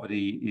 food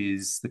poverty,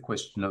 is the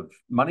question of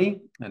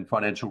money and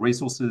financial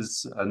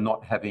resources,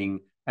 not having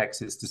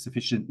access to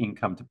sufficient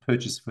income to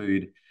purchase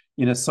food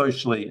in a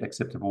socially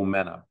acceptable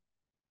manner.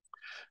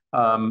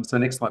 So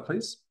next slide,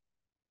 please.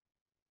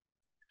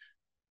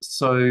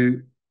 So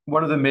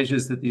one of the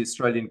measures that the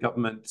Australian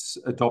government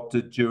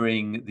adopted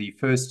during the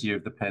first year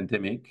of the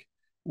pandemic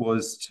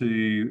was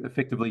to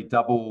effectively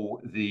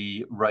double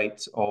the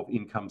rate of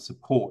income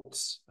support,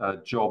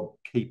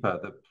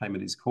 JobKeeper, the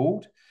payment is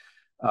called,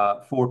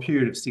 for a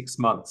period of 6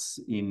 months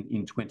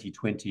in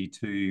 2020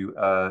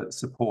 to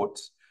support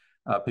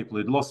people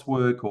who'd lost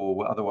work or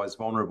were otherwise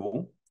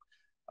vulnerable.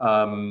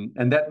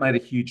 And that made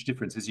a huge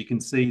difference. As you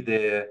can see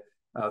there,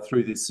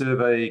 through this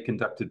survey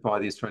conducted by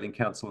the Australian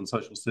Council on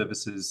Social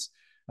Services,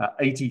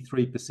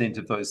 83%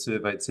 of those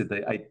surveyed said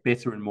they ate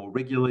better and more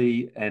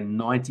regularly, and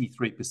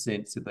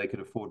 93% said they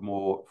could afford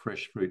more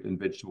fresh fruit and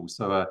vegetables.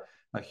 So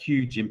a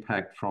huge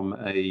impact from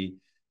a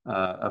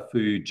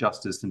food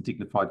justice and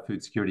dignified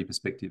food security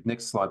perspective.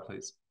 Next slide,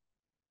 please.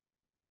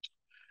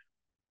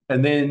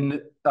 And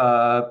then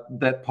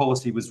that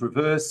policy was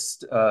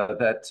reversed,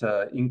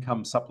 that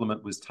income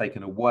supplement was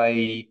taken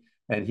away,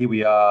 and here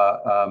we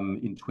are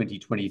in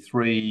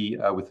 2023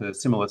 with a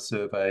similar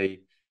survey,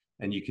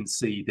 and you can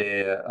see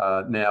there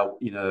now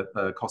in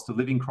a cost of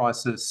living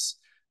crisis,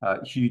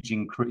 huge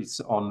increase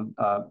on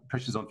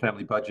pressures on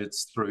family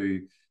budgets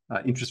through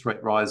interest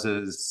rate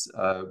rises,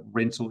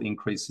 rental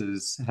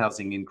increases,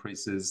 housing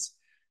increases,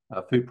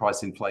 food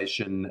price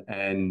inflation,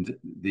 and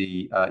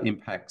the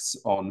impacts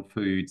on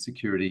food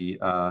security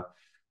are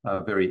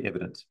very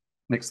evident.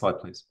 Next slide,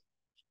 please.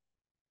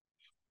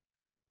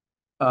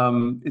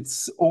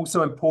 It's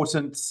also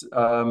important,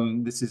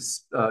 this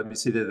is, you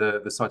see there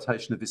the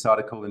citation of this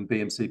article in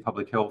BMC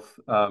Public Health,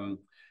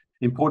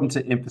 important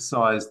to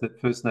emphasise that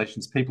First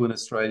Nations people in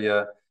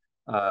Australia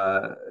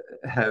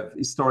have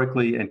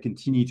historically and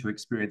continue to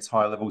experience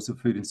higher levels of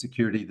food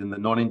insecurity than the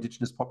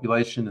non-Indigenous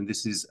population, and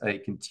this is a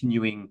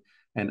continuing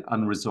and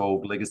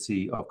unresolved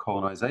legacy of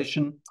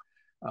colonisation.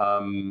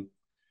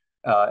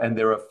 And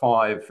there are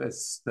 5,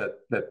 as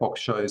that box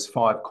shows,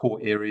 5 core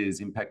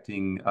areas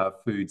impacting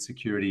food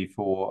security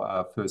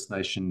for First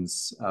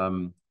Nations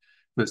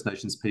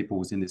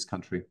peoples in this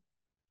country.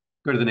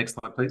 Go to the next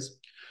slide, please.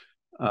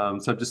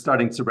 So I'm just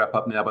starting to wrap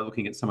up now by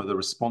looking at some of the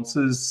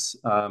responses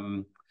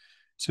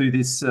to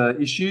this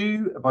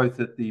issue, both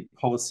at the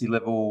policy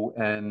level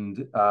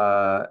and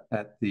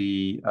at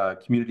the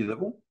community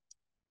level.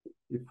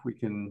 If we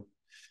can,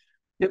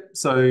 yep.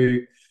 So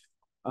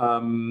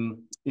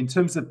in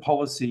terms of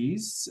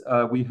policies,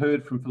 we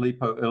heard from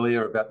Filippo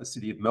earlier about the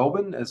City of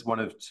Melbourne as one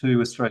of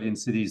 2 Australian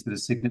cities that are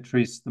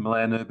signatories to the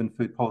Milan Urban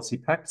Food Policy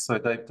Pact. So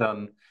they've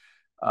done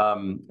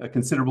a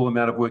considerable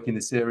amount of work in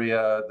this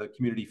area. The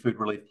Community Food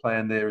Relief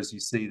Plan there, as you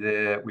see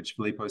there, which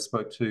Filippo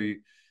spoke to,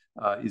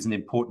 is an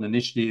important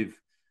initiative.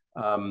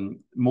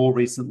 More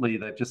recently,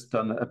 they've just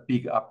done a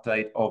big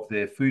update of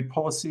their food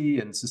policy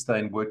and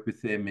sustained work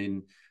with them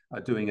in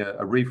doing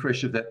a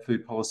refresh of that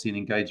food policy and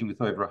engaging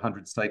with over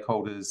 100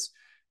 stakeholders.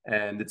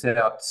 And it's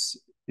out,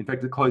 in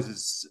fact, it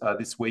closes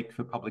this week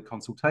for public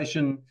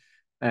consultation.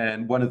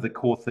 And one of the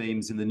core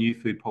themes in the new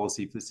food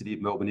policy for the City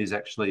of Melbourne is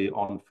actually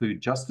on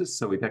food justice.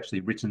 So we've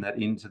actually written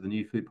that into the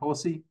new food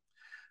policy.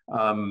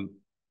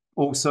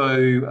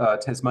 Also,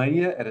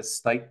 Tasmania at a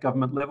state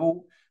government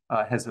level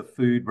has a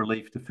food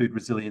relief to food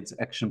resilience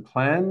action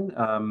plan,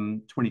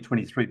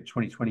 2023 to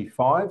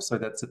 2025. So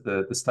that's at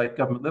the state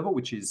government level,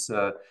 which is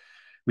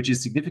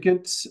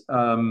significant.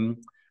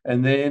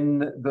 And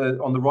then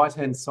on the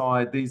right-hand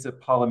side, these are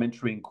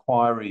parliamentary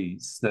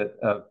inquiries that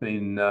have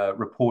been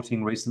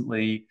reporting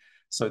recently.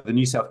 So the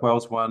New South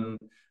Wales one,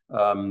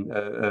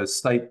 a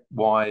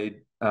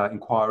statewide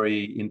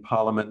inquiry in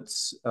Parliament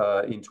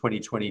in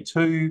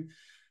 2022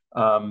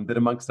 that,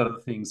 amongst other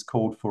things,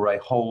 called for a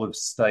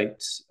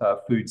whole-of-state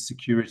food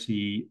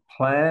security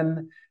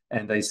plan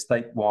and a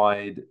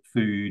statewide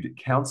food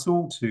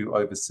council to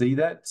oversee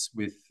that,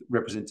 with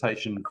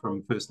representation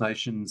from First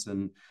Nations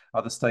and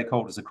other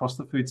stakeholders across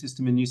the food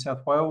system in New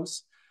South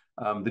Wales.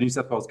 The New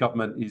South Wales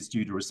government is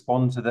due to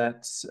respond to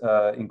that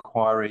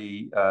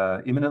inquiry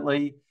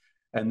imminently.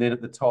 And then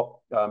at the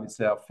top, it's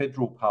our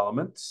federal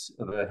parliament.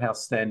 The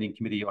House Standing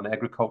Committee on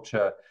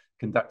Agriculture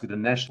conducted a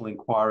national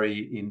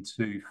inquiry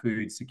into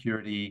food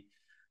security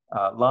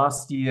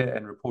last year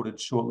and reported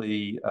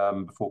shortly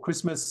before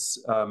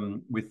Christmas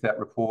with that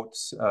report,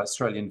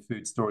 Australian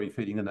Food Story,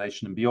 Feeding the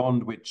Nation and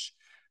Beyond, which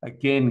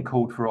again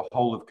called for a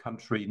whole of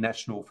country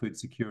national food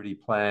security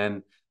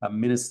plan, a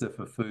Minister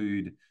for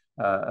Food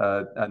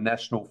a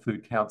national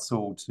food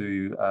council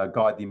to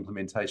guide the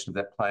implementation of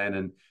that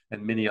plan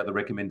and many other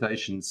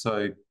recommendations.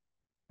 So,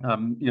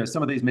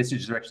 some of these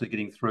messages are actually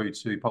getting through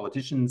to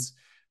politicians.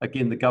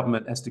 Again, the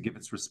government has to give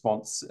its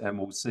response, and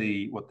we'll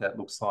see what that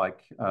looks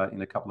like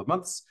in a couple of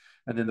months.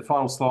 And then the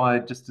final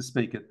slide, just to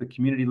speak at the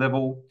community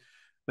level,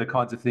 the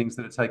kinds of things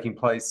that are taking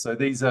place. So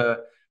these are,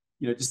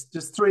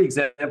 just three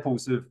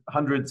examples of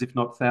hundreds, if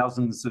not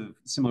thousands, of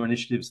similar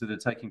initiatives that are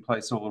taking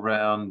place all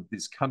around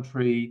this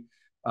country.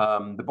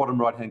 The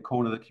bottom right-hand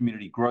corner, the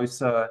Community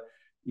Grocer,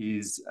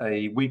 is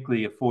a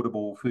weekly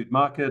affordable food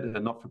market, a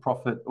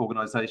not-for-profit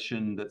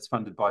organisation that's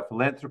funded by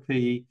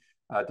philanthropy,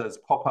 does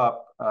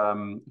pop-up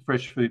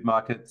fresh food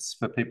markets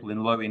for people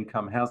in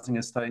low-income housing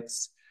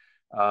estates.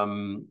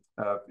 In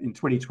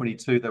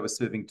 2022, they were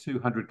serving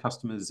 200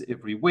 customers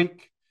every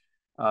week.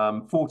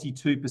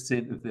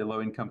 42% of their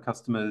low-income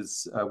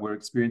customers were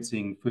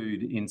experiencing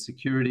food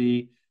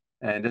insecurity.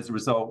 And as a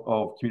result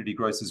of Community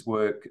Grocers'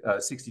 work,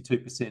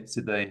 62%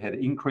 said they had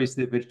increased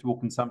their vegetable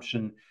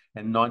consumption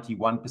and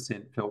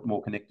 91% felt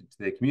more connected to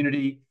their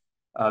community.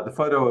 The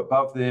photo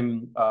above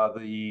them are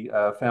the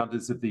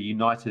founders of the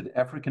United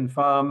African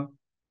Farm.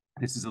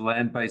 This is a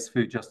land-based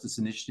food justice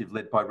initiative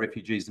led by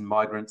refugees and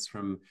migrants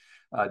from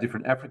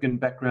different African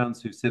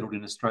backgrounds who've settled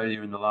in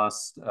Australia in the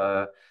last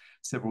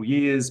several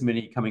years,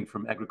 many coming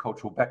from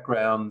agricultural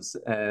backgrounds.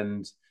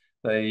 And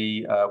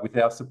they, with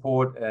our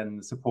support and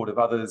the support of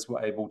others,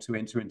 were able to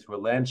enter into a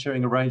land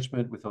sharing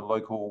arrangement with a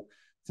local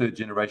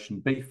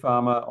third-generation beef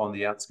farmer on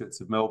the outskirts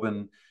of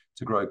Melbourne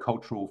to grow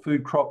cultural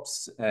food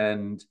crops.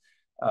 And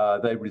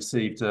they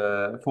received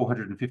a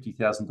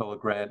 $450,000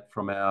 grant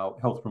from our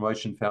Health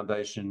Promotion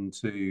Foundation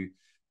to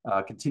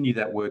continue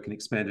that work and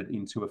expand it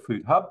into a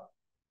food hub.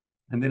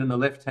 And then on the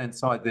left-hand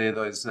side there,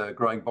 those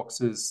growing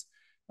boxes,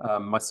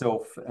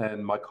 myself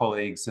and my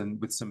colleagues, and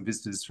with some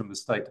visitors from the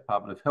State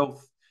Department of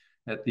Health,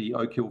 at the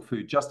Oak Hill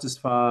Food Justice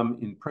Farm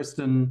in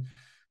Preston,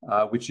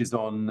 which is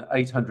on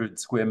 800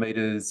 square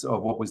metres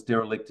of what was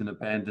derelict and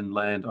abandoned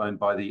land owned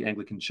by the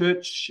Anglican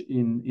Church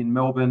in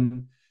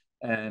Melbourne.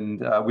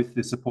 And with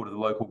the support of the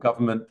local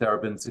government,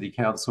 Birmingham City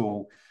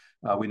Council,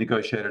 we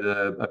negotiated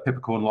a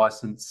peppercorn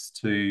licence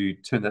to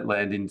turn that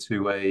land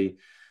into a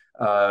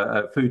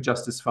food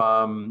justice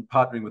farm,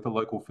 partnering with a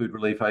local food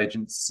relief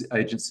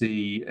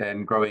agency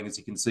and growing, as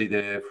you can see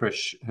there,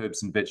 fresh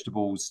herbs and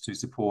vegetables to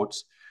support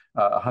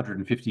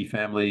 150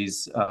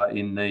 families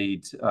in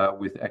need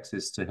with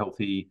access to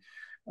healthy,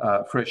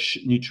 fresh,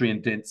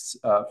 nutrient-dense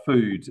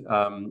food.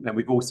 And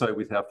we've also,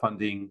 with our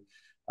funding,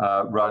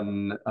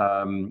 run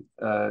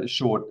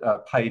short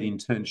paid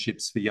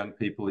internships for young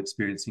people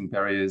experiencing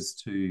barriers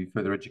to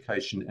further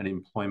education and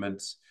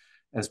employment,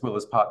 as well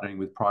as partnering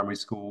with primary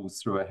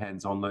schools through a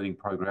hands-on learning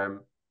program,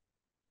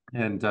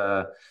 and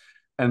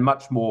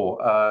much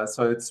more.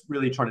 So it's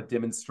really trying to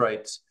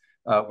demonstrate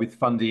with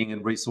funding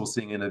and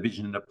resourcing and a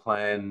vision and a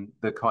plan,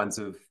 the kinds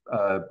of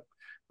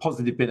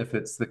positive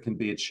benefits that can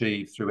be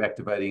achieved through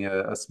activating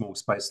a small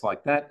space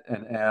like that.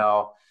 And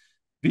our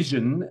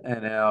vision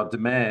and our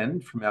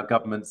demand from our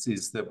governments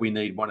is that we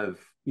need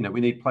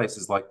we need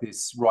places like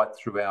this right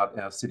throughout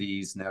our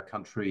cities and our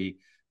country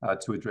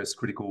to address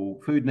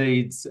critical food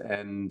needs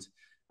and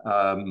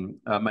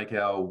make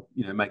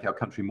our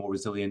country more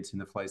resilient in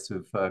the face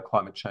of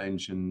climate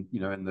change and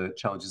and the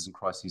challenges and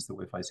crises that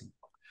we're facing.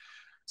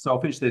 So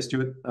I'll finish there,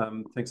 Stuart.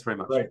 Thanks very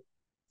much. Great.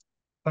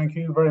 Thank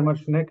you very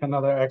much, Nick.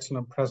 Another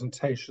excellent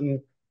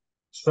presentation.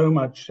 So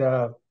much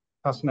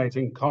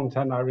fascinating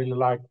content. I really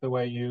like the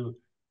way you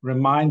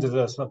reminded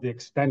us of the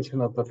extension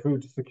of the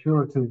food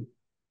security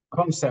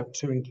concept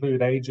to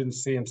include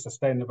agency and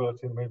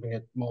sustainability, moving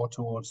it more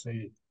towards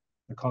the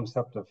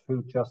concept of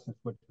food justice,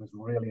 which was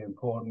really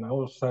important.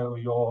 Also,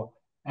 your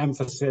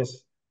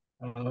emphasis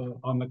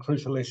on the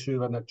crucial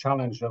issue and the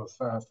challenge of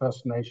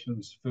First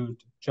Nations food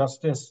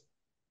justice.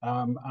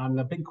 And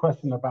the big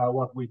question about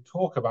what we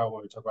talk about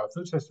when we talk about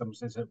food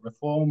systems, is it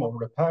reform or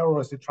repair,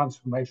 or is it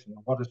transformation?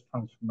 What is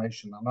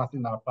transformation? And I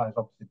think that applies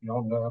obviously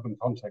beyond the urban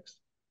context,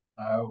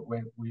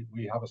 where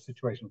we have a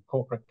situation of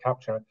corporate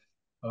capture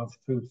of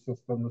food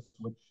systems,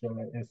 which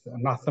is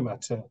anathema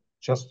to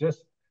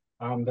justice.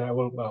 And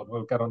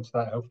we'll get onto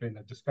that hopefully in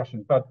the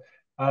discussion. But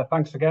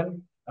thanks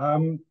again.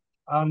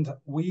 And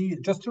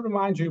just to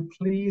remind you,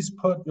 please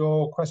put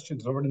your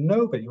questions over.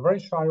 Nobody, a very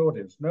shy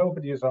audience,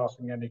 nobody is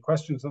asking any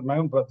questions at the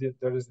moment, but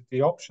there is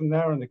the option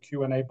there in the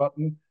Q&A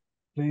button.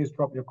 Please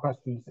drop your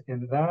questions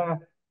in there.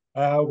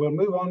 We'll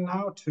move on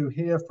now to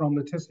hear from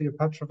Leticia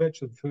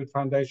Petrovich of the Food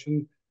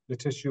Foundation.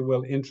 Leticia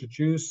will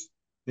introduce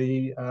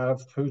the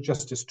Food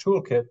Justice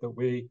Toolkit that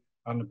we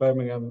and the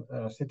Birmingham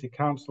City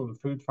Council, the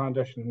Food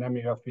Foundation and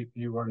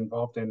MUFPP were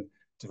involved in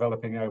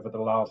developing over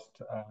the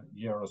last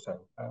year or so.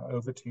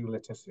 Over to you,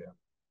 Leticia.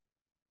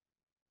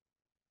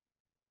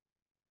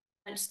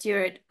 Thanks,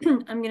 Stuart.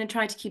 I'm going to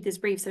try to keep this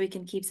brief so we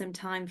can keep some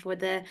time for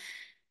the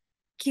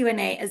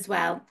Q&A as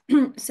well.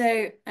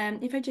 So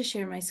if I just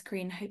share my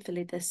screen,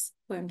 hopefully this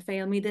won't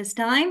fail me this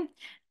time.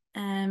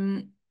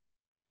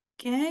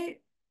 Okay.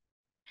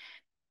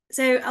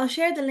 So I'll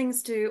share the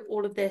links to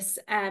all of this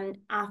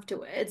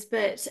afterwards,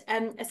 but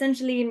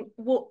essentially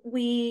what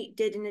we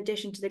did in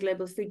addition to the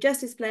Global Food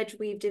Justice Pledge,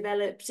 we've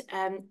developed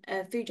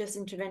a food justice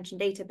intervention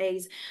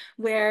database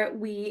where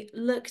we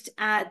looked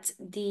at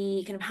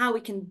the kind of how we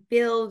can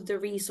build the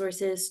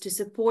resources to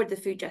support the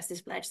Food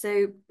Justice Pledge.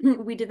 So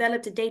we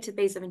developed a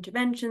database of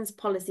interventions,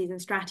 policies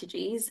and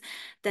strategies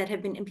that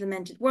have been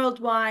implemented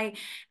worldwide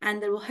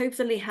and that will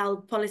hopefully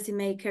help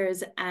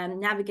policymakers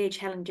navigate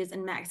challenges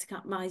and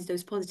maximize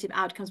those positive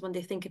outcomes when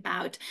they think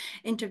about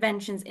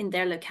interventions in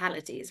their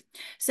localities.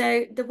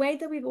 So the way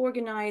that we've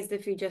organized the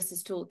Food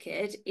Justice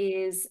Toolkit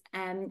is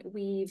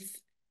we've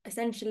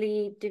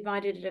essentially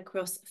divided it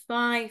across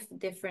 5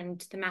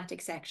 different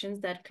thematic sections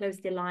that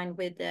closely align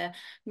with the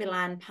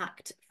Milan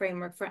Pact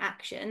framework for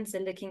action. So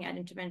looking at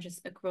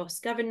interventions across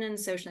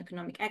governance, social and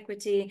economic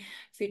equity,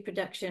 food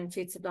production,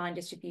 food supply and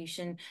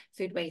distribution,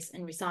 food waste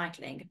and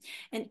recycling.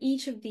 And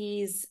each of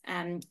these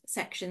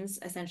sections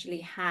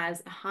essentially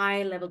has a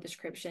high level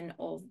description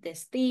of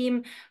this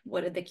theme.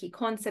 What are the key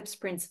concepts,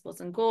 principles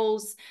and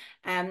goals?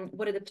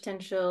 What are the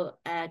potential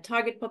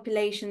target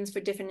populations for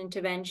different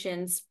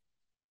interventions?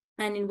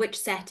 And in which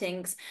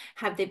settings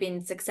have they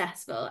been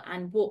successful?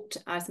 And what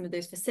are some of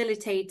those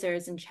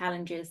facilitators and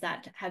challenges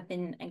that have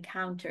been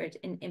encountered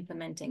in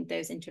implementing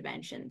those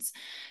interventions?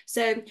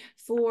 So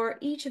for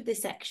each of the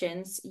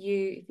sections, if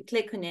you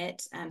click on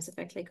it, so if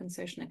I click on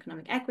social and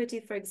economic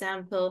equity, for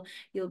example,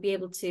 you'll be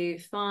able to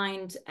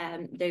find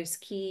those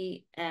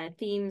key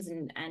themes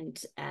and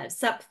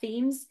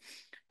sub-themes.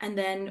 And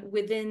then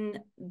within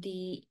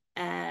the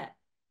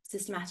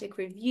systematic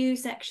review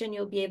section,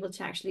 you'll be able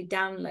to actually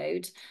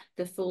download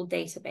the full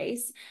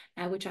database,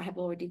 which I have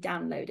already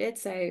downloaded.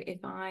 So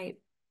if I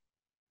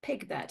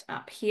pick that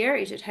up here,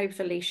 it should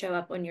hopefully show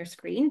up on your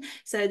screen.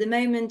 So at the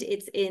moment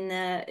it's in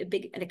an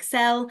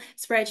Excel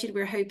spreadsheet.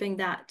 We're hoping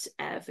that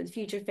for the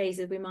future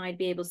phases, we might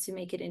be able to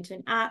make it into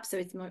an app so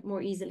it's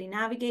more easily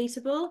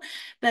navigatable.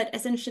 But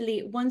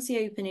essentially, once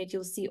you open it,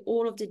 you'll see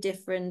all of the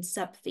different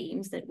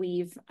sub-themes that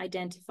we've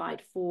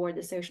identified for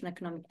the social and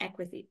economic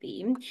equity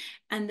theme.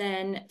 And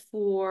then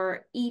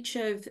for each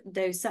of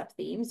those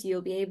sub-themes,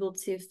 you'll be able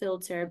to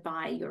filter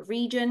by your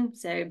region.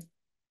 So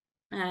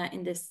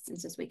in this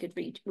instance, we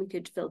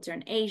could filter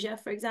in Asia,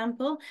 for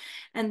example,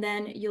 and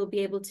then you'll be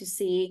able to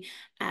see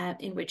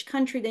in which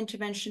country the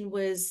intervention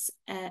was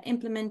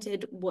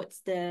implemented,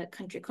 what's the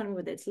country economy,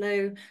 whether it's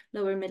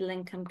lower middle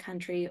income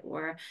country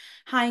or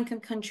high income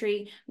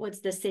country,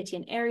 what's the city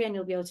and area, and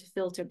you'll be able to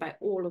filter by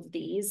all of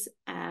these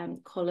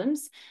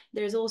columns.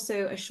 There's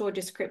also a short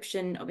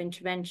description of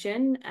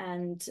intervention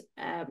and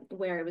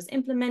where it was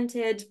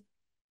implemented,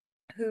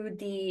 who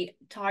the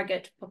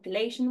target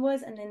population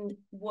was, and then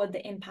what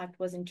the impact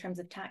was in terms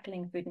of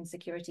tackling food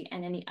insecurity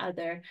and any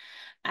other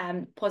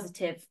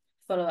positive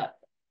follow-up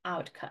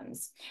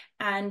outcomes.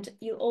 And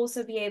you'll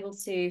also be able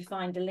to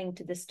find a link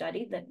to the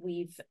study that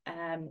we've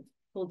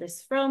pulled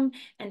this from,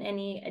 and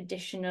any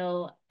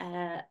additional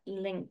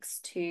links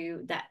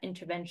to that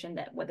intervention,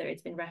 that whether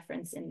it's been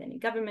referenced in any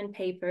government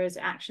papers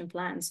or action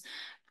plans,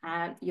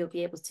 you'll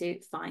be able to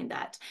find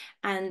that.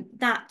 And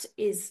that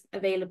is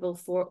available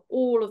for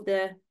all of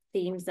the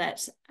themes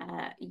that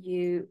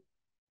you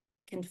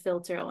can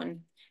filter on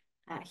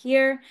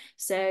here.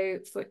 So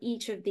for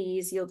each of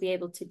these, you'll be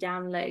able to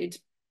download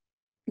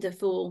the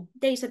full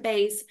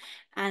database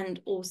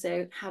and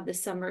also have the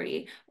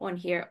summary on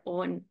here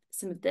on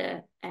some of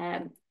the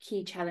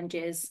key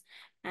challenges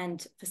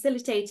and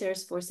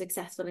facilitators for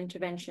successful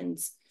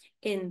interventions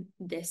in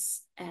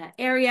this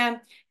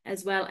area,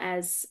 as well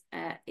as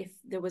if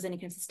there was any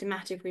kind of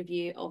systematic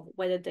review of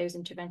whether those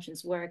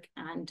interventions work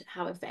and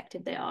how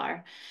effective they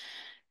are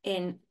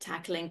in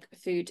tackling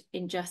food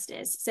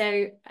injustice.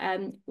 So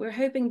we're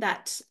hoping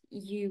that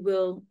you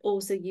will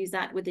also use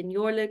that within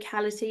your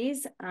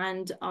localities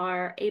and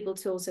are able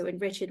to also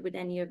enrich it with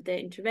any of the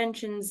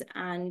interventions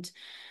and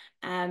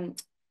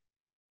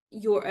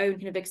your own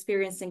kind of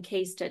experience and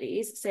case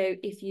studies. So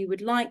if you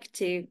would like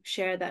to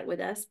share that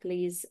with us,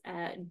 please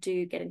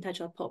do get in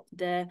touch. I'll pop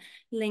the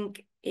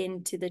link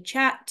into the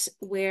chat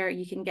where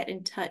you can get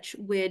in touch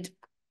with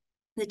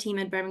the team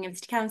at Birmingham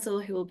City Council,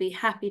 who will be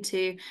happy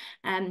to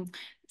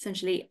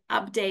essentially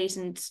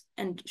update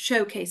and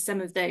showcase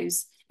some of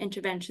those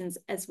interventions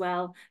as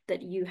well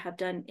that you have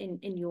done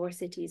in your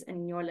cities and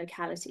in your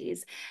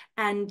localities.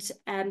 And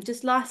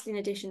just lastly, in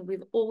addition,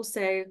 we've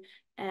also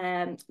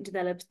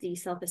developed the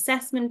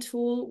self-assessment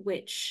tool,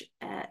 which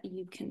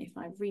you can, if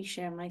I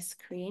reshare my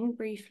screen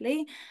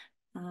briefly,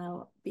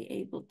 I'll be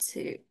able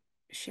to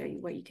show you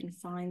where you can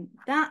find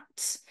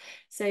that.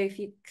 So if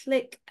you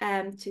click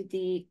to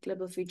the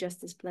Global Food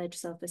Justice Pledge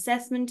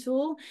self-assessment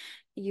tool,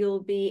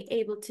 you'll be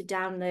able to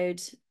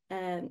download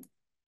a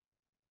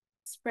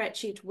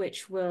spreadsheet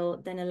which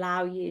will then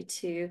allow you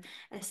to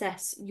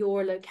assess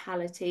your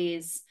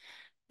locality's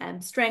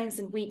strengths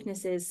and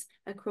weaknesses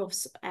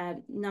across a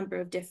number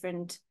of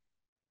different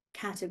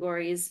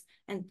categories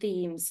and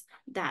themes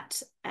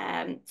that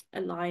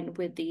align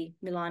with the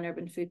Milan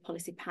Urban Food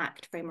Policy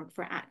Pact Framework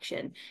for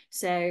Action.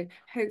 So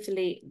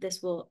hopefully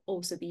this will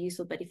also be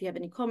useful, but if you have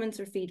any comments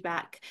or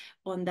feedback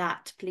on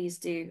that, please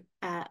do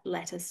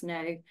let us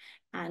know,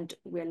 and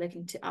we're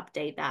looking to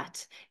update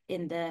that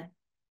in the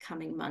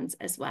coming months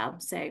as well.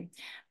 So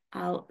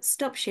I'll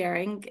stop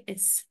sharing.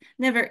 It's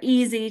never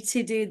easy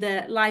to do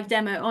the live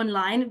demo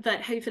online,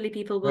 but hopefully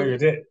people will. Well, you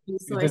did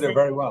it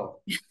very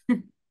well.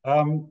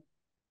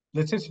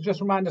 Letitia,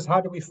 just remind us,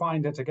 how do we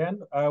find it again?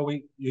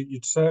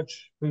 You'd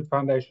search Food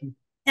Foundation.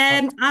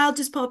 I'll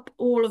just pop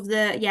all of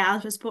the,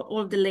 I'll just put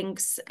all of the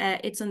links.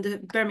 It's on the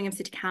Birmingham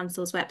City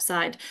Council's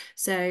website,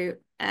 so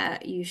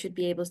you should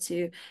be able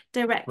to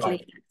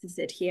directly access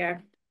it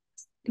here.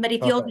 But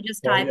if you also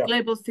just type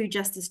Global Food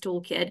Justice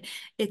Toolkit,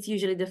 it's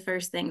usually the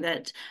first thing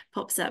that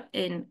pops up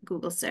in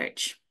Google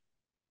search.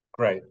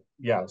 Great.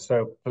 Yeah,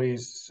 so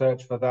please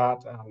search for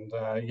that,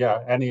 and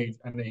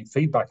any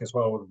feedback as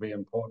well would be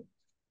important.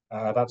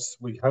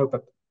 We hope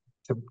it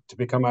to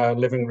become a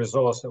living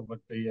resource that would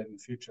be in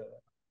future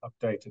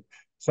updated.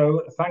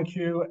 So thank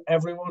you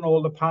everyone,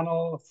 all the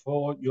panel,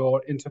 for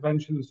your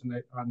interventions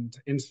and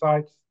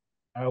insights.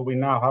 We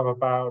now have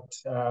about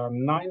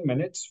 9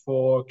 minutes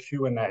for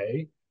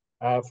Q&A.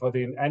 For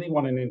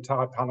anyone in the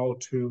entire panel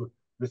to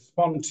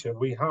respond to.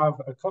 We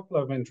have a couple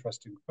of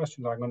interesting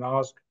questions. I'm going to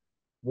ask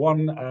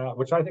one,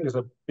 which I think is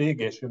a big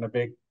issue and a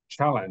big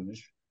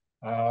challenge.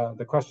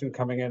 The question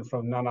coming in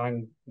from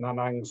Nanang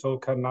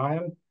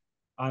Zulkarnayan.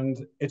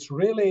 And it's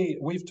really,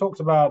 we've talked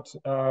about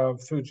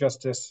food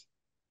justice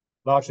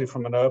largely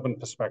from an urban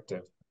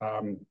perspective.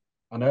 And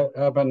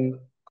urban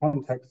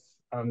contexts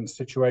and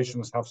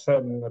situations have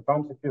certain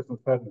advantages and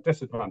certain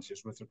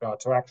disadvantages with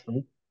regard to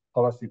action,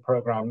 policy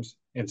programs,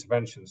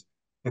 interventions.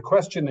 The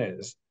question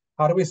is,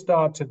 how do we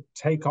start to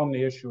take on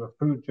the issue of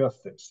food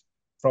justice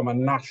from a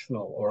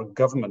national or a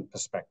government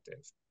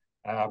perspective?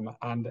 And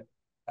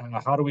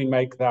how do we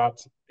make that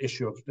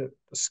issue of the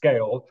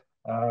scale,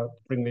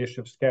 bring the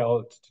issue of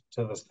scale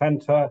to the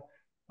center,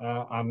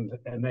 and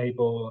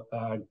enable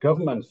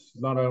governments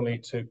not only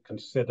to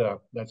consider,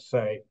 let's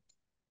say,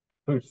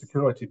 food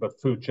security, but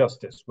food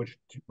justice,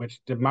 which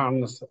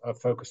demands a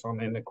focus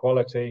on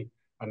inequality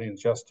and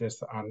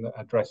injustice and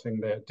addressing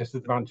the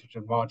disadvantage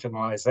and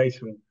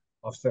marginalization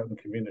of certain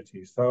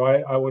communities. So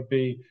I would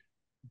be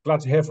glad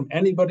to hear from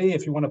anybody.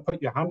 If you want to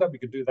put your hand up, you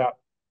can do that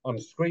on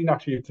the screen.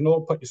 Actually, you can all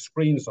put your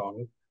screens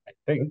on, I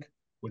think,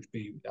 which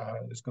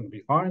is going to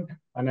be fine.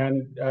 And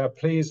then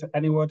please,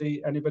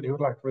 anybody who would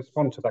like to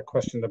respond to that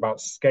question about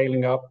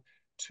scaling up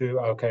to,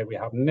 okay, we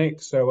have Nick,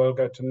 so we'll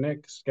go to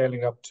Nick,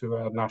 scaling up to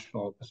a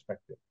national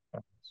perspective.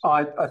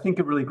 I think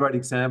a really great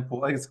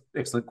example, I think it's an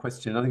excellent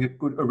question. I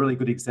think a really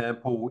good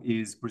example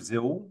is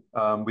Brazil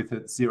with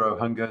its zero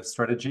hunger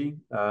strategy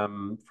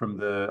from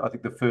I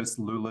think the first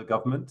Lula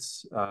government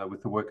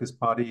with the Workers'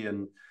 Party,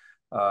 and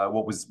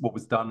what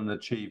was done and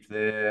achieved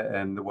there,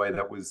 and the way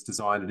that was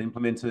designed and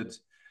implemented,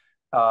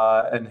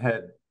 and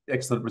had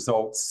excellent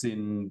results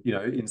in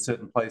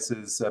certain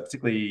places,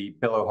 particularly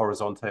Belo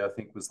Horizonte, I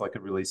think, was like a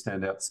really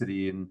standout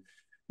city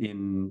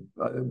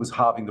it was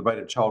halving the rate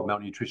of child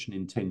malnutrition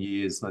in 10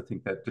 years. And I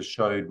think that just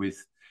showed with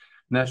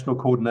national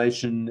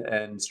coordination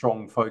and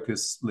strong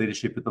focus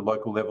leadership at the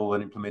local level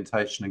and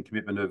implementation and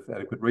commitment of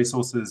adequate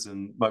resources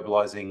and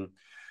mobilizing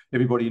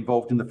everybody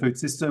involved in the food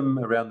system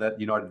around that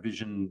united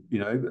vision,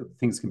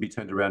 things can be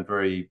turned around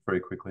very, very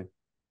quickly.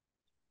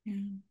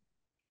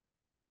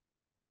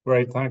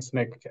 Great, thanks,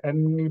 Nick.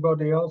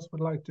 Anybody else would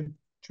like to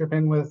chip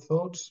in with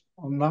thoughts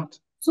on that?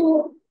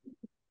 So,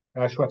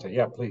 Shweta,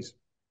 yeah, please.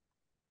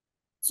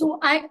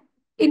 So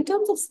in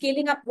terms of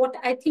scaling up, what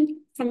I think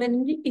from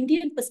an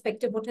Indian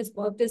perspective, what has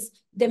worked is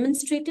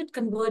demonstrated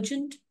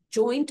convergent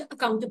joint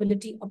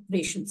accountability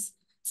operations.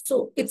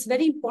 So it's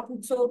very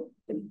important. So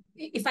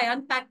if I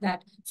unpack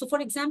that, so for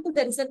example,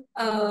 there is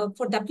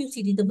for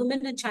WCD, the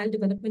Women and Child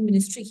Development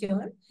Ministry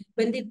here,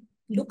 when they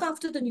look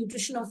after the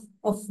nutrition of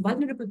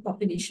vulnerable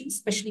populations,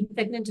 especially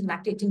pregnant and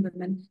lactating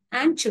women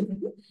and children,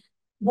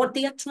 what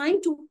they are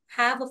trying to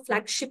have a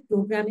flagship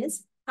program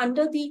is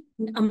under the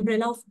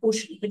umbrella of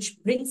Ocean, which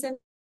brings in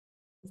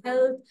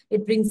health,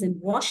 it brings in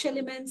WASH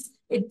elements,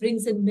 it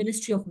brings in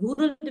Ministry of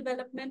Rural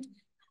Development,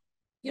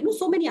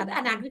 so many other,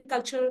 and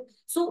agriculture,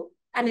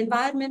 and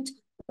environment.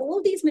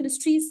 All these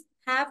ministries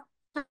have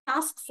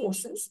task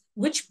forces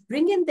which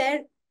bring in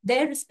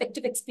their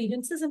respective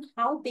experiences and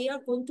how they are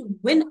going to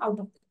win out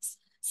of this.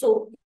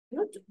 So,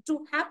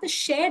 to have the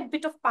shared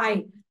bit of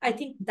pie, I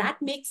think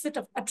that makes it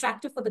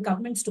attractive for the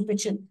governments to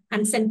pitch in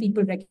and send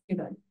people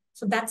regularly.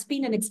 So that's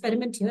been an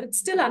experiment here. It's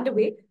still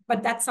underway,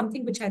 but that's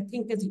something which I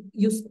think is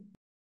useful.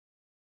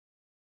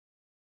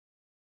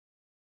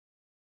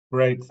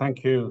 Great,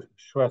 thank you,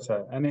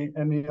 Shweta.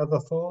 Any other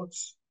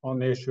thoughts on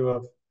the issue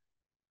of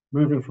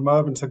moving from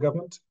urban to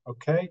government?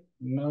 Okay,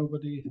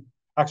 nobody.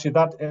 Actually,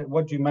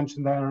 what you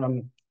mentioned there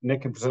on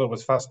Nick in Brazil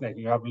was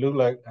fascinating. You have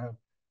Lula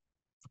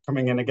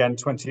coming in again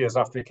 20 years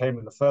after he came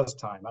in the first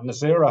time. And the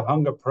Zero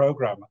Hunger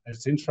program,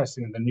 it's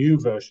interesting in the new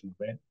version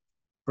of it,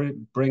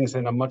 brings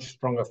in a much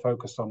stronger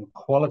focus on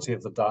quality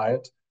of the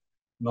diet,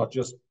 not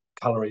just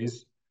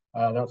calories.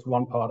 That's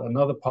one part.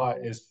 Another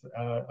part is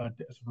a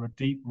sort of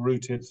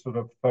deep-rooted sort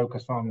of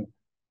focus on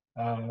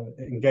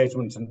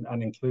engagement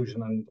and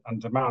inclusion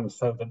and demand,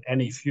 so that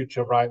any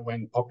future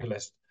right-wing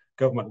populist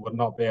government would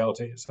not be able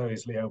to so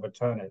easily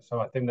overturn it. So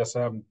I think there's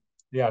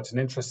yeah, it's an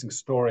interesting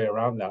story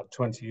around that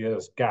 20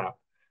 years gap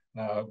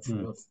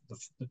from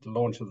the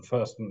launch of the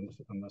first and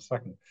the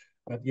second.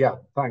 But yeah,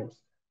 thanks.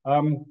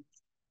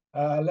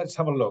 Let's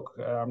have a look.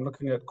 I'm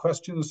looking at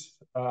questions.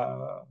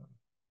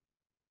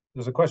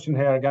 There's a question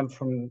here again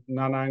from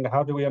Nanang.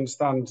 How do we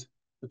understand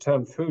the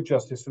term food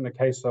justice in the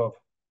case of,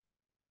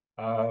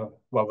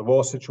 well, the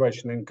war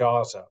situation in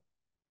Gaza?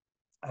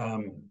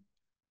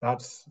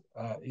 That's,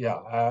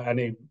 yeah,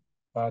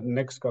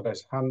 Nick's got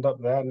his hand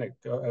up there. Nick,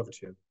 over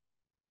to you.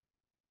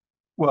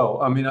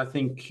 Well, I mean, I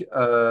think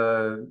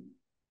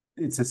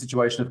it's a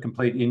situation of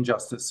complete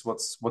injustice.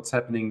 What's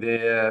happening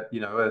there?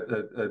 You know,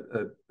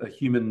 a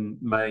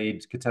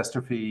human-made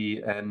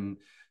catastrophe and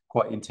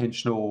quite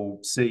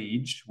intentional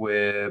siege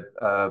where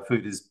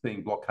food is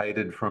being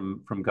blockaded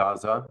from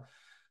Gaza.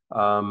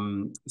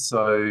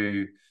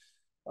 So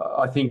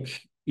I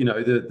think, you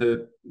know,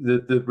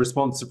 the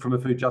response from a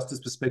food justice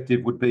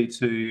perspective would be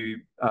to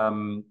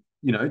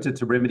you know,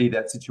 to remedy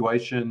that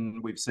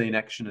situation. We've seen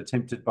action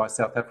attempted by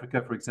South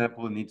Africa, for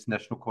example, in the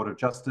International Court of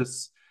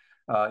Justice,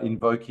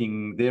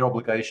 invoking their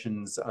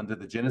obligations under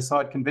the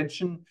Genocide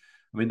Convention.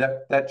 I mean,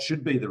 that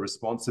should be the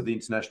response of the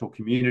international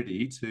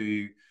community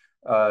to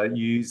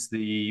use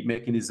the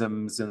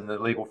mechanisms and the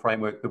legal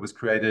framework that was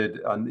created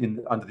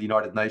under the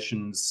United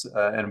Nations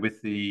and with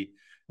the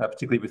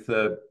particularly with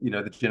the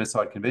the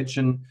Genocide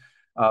Convention.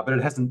 But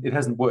it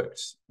hasn't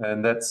worked,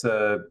 and that's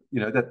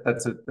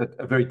that's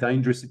a very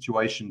dangerous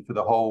situation for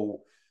the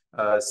whole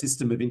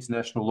system of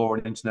international law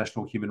and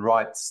international human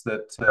rights.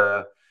 That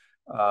that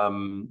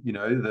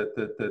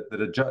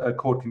a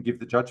court can give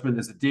the judgment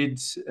as it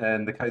did,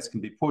 and the case can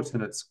be put,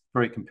 and it's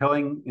very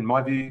compelling in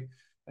my view,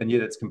 and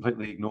yet it's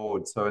completely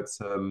ignored. So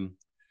it's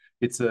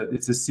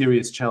a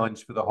serious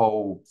challenge for the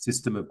whole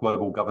system of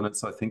global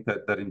governance. I think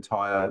that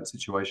entire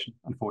situation,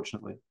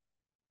 unfortunately.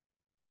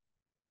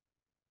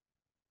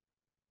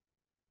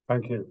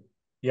 Thank you.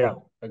 Yeah,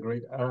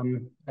 agreed.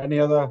 Any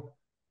other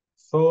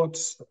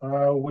thoughts?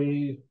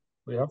 We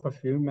have a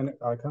few minutes.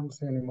 I can't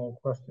see any more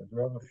questions.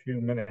 We have a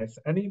few minutes.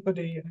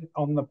 Anybody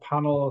on the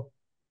panel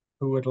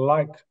who would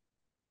like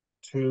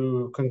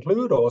to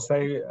conclude or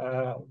say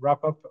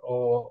wrap up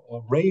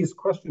or raise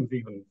questions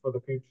even for the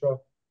future?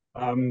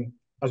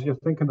 As you're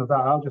thinking of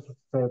that, I'll just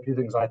say a few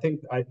things. I think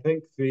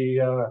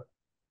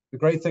the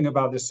great thing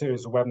about this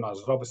series of webinars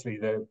is obviously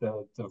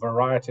the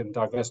variety and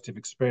diversity of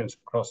experience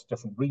across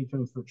different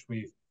regions, which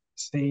we've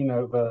seen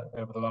over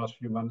the last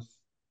few months,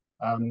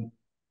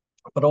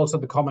 but also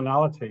the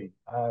commonality.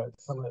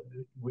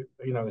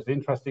 It's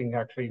interesting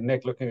actually,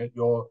 Nick, looking at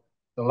the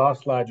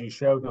last slide you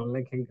showed and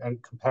linking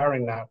and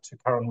comparing that to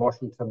Karen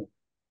Washington,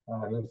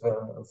 who's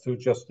a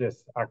food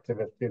justice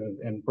activist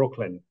in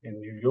Brooklyn, in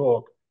New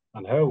York,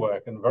 and her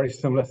work, and very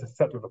similar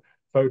set of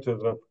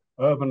photos of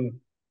urban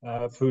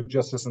food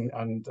justice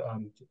and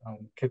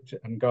kitchen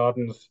and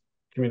gardens,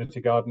 community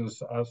gardens.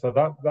 So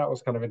that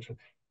was kind of interesting.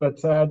 But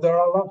there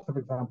are lots of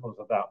examples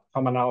of that,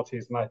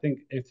 commonalities. And I think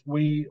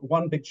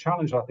one big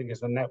challenge, I think, is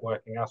the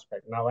networking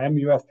aspect. Now,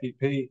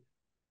 MUFPP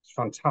is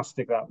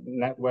fantastic, that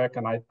network,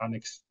 and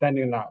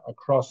extending that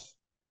across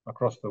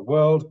the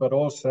world, but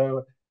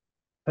also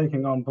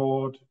taking on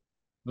board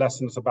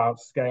lessons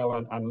about scale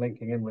and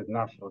linking in with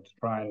national to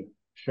try and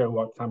show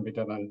what can be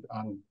done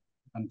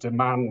and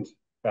demand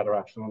better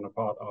action on the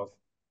part of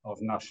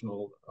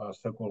national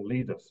so-called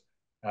leaders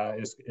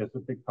is a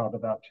big part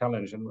of that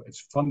challenge, and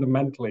it's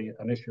fundamentally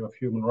an issue of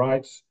human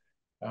rights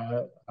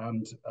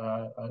and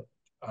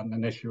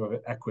an issue of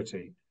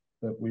equity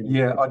that we.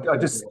 Yeah, I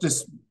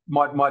just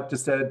might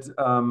just add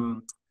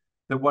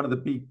that one of the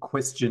big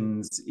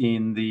questions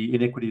in the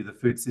inequity of the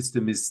food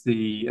system is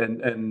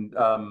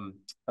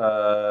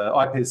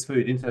IPES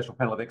Food, International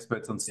Panel of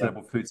Experts on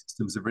Sustainable Food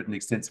Systems, have written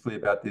extensively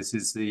about this,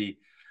 is the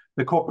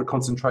corporate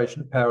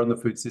concentration of power in the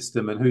food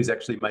system and who's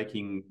actually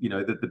making,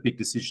 the big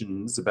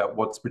decisions about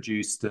what's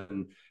produced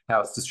and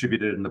how it's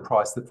distributed and the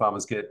price that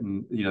farmers get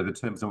and, the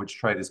terms on which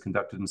trade is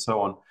conducted and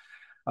so on.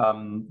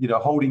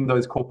 Holding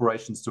those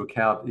corporations to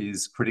account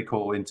is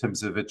critical in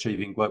terms of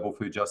achieving global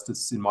food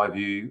justice, in my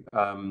view.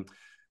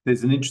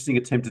 There's an interesting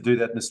attempt to do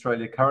that in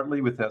Australia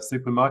currently with our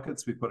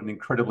supermarkets. We've got an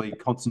incredibly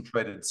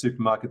concentrated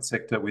supermarket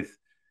sector with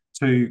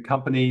two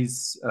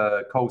companies,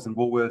 Coles and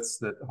Woolworths,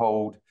 that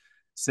hold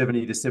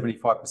 70 to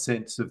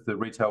 75% of the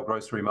retail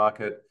grocery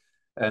market,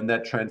 and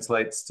that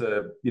translates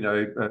to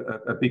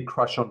a big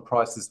crush on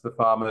prices for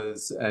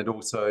farmers and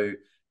also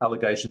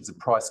allegations of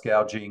price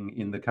gouging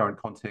in the current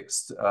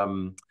context,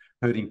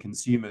 hurting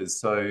consumers.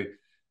 So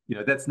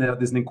there's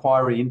an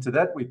inquiry into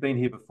that. We've been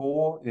here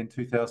before in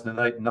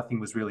 2008 and nothing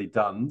was really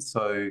done,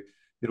 so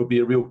it'll be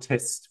a real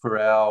test for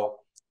our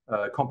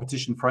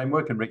competition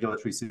framework and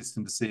regulatory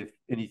system to see if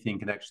anything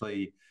can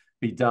actually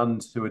be done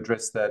to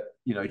address that,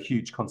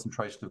 huge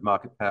concentration of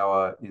market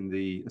power in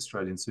the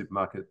Australian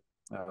supermarket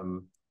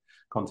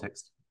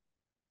context.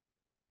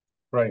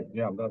 Right.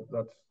 Yeah,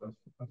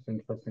 that's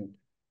interesting.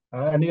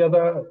 Any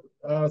other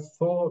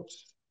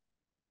thoughts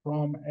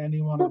from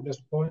anyone at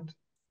this point?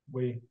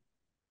 Did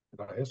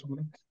I hear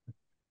something?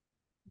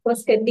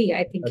 Was Kendi,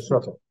 I think.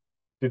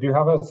 Did you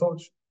have a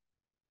thought?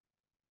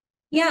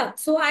 Yeah,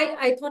 so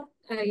I thought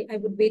I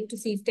would wait to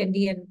see if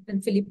Tendi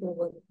and Filippo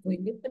were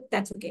doing it, but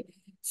that's okay.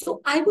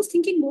 So I was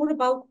thinking more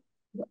about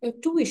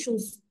two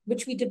issues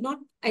which we did not,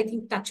 I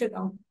think, touch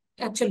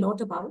a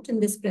lot about in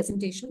this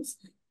presentations,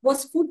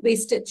 was food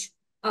wastage.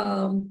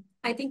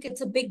 I think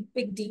it's a big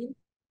deal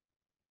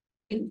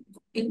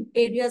in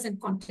areas and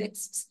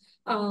contexts,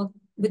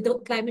 with the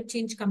climate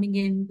change coming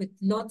in, with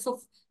lots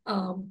of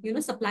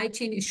supply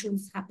chain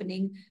issues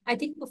happening. I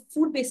think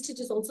food wastage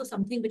is also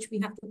something which we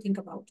have to think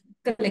about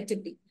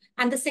collectively.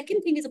 And the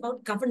second thing is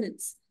about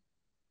governance.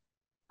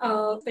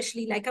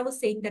 Especially, like I was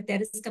saying, that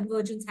there is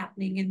convergence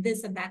happening and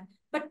this and that.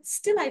 But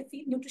still, I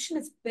feel nutrition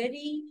is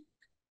very,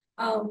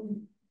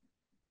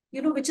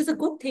 which is a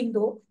good thing,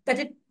 though, that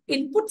it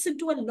inputs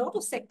into a lot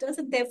of sectors,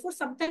 and therefore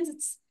sometimes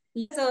it's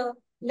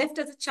left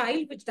as a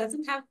child which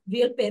doesn't have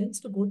real parents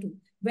to go to.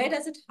 Where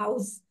does it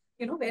house?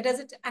 Where does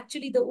it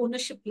actually, the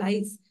ownership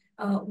lies,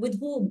 with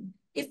whom?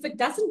 If it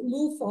doesn't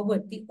move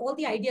forward, all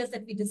the ideas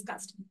that we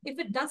discussed, if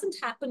it doesn't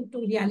happen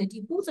to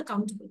reality, who's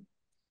accountable?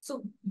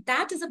 So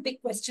that is a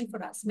big question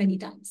for us many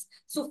times.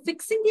 So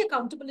fixing the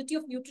accountability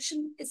of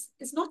nutrition is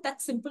not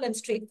that simple and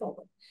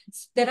straightforward.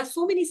 There are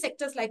so many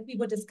sectors like we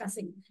were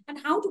discussing. And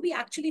how do we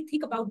actually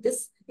think about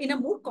this in a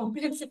more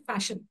comprehensive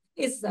fashion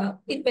is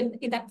in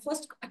that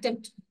first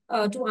attempt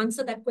to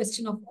answer that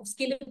question of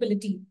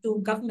scalability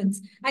to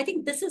governments. I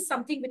think this is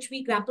something which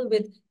we grapple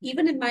with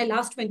even in my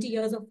last 20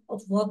 years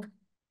of work.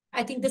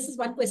 I think this is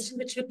one question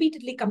which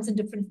repeatedly comes in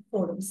different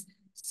forums.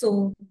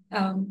 So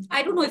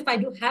I don't know if I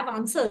do have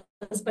answers,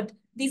 but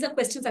these are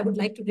questions I would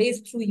like to raise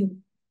through you,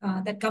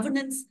 that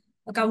governance,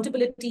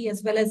 accountability,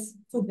 as well as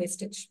food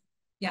wastage.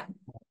 Yeah.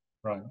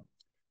 Right.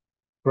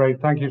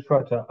 Great. Thank you,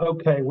 Shweta.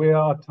 Okay,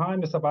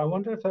 time is up. I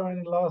wonder if there are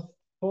any last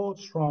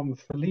thoughts from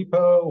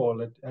Filippo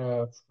or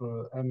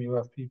for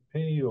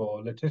MUFPP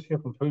or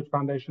Leticia from Food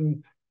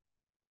Foundation.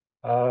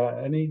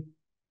 Any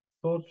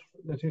thoughts,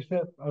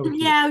 Leticia?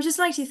 Yeah, I would just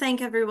like to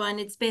thank everyone.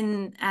 It's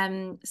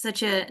been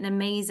such an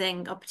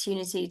amazing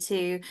opportunity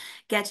to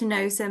get to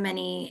know so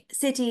many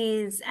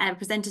cities and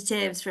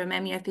representatives from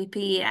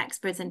MUFPP,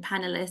 experts and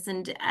panelists.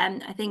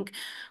 And I think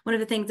one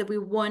of the things that we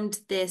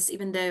want this,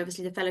 even though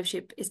obviously the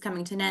fellowship is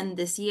coming to an end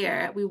this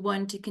year, we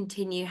want to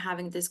continue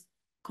having this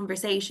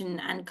conversation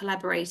and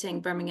collaborating.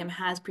 Birmingham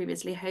has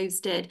previously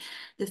hosted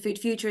the Food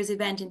Futures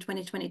event in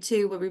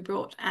 2022, where we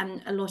brought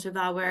a lot of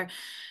our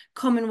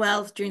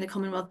Commonwealth, during the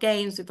Commonwealth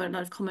Games, we've got a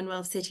lot of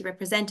Commonwealth city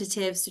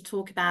representatives to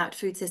talk about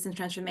food system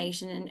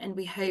transformation, and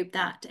we hope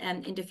that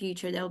in the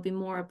future there will be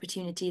more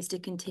opportunities to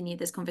continue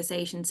this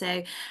conversation.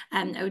 So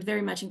I would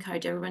very much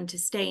encourage everyone to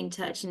stay in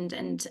touch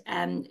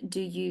and do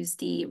use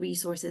the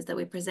resources that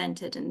we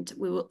presented, and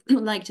we would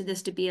like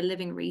this to be a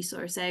living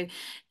resource. So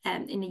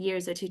in a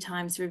year's or two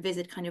times to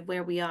revisit kind of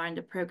where we are and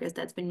the progress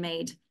that's been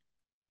made.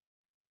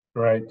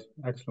 Great,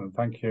 excellent,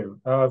 thank you.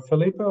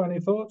 Filippo, any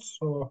thoughts?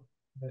 Or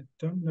I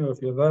don't know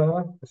if you're there.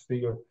 I see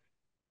you.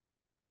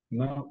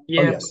 No.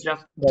 Yes,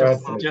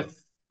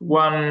 just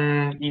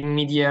one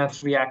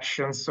immediate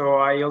reaction. So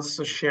I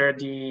also share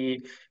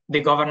the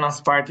governance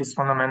part is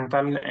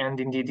fundamental, and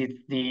indeed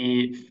it's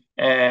the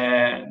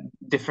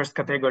first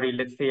category,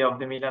 let's say, of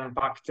the Milan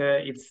Pact.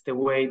 It's the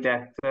way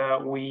that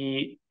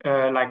we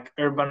like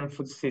urban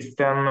food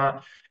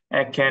system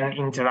can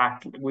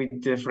interact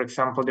with, for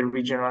example, the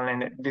regional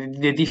and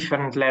the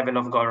different level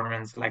of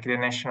governments, like the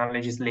national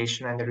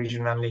legislation and the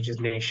regional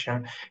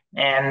legislation.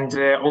 And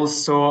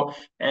also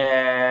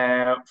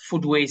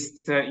food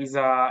waste is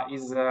a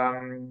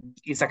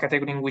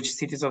category in which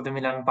cities of the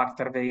Milan Pact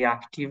are very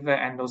active,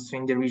 and also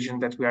in the region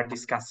that we are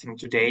discussing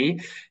today.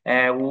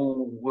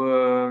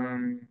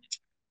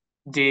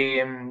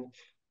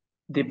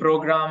 The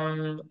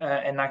program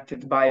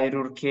enacted by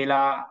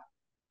Rurkela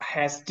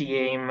has the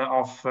aim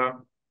of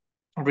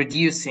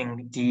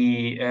reducing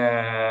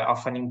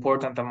of an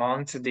important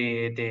amount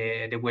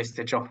the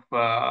wastage of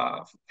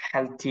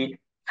healthy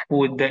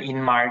food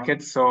in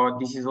markets. So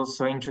this is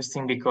also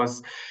interesting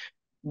because,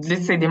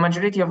 let's say, the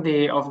majority of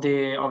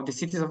the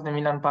cities of the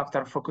Milan Pact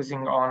are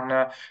focusing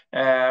on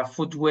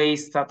food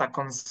waste at a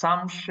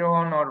consumption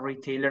or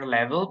retailer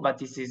level, but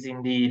this is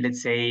in the,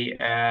 let's say,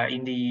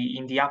 in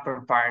the upper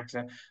part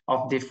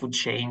of the food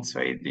chain. So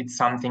it's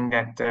something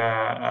that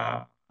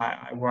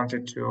I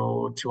wanted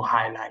to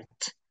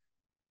highlight.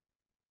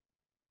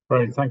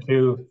 Great, thank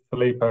you,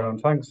 Filippo,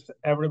 and thanks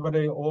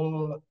everybody,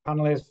 all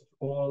panelists,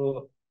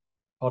 all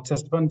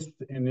participants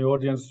in the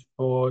audience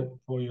for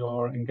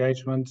your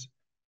engagement.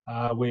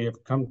 We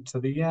have come to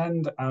the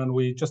end,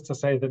 and just to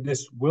say that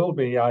this will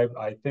be,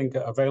 I think,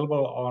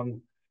 available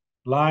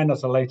online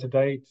at a later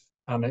date.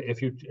 And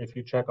if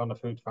you check on the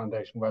Food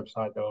Foundation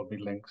website, there will be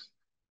links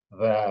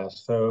there.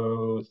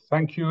 So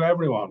thank you,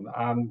 everyone.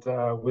 And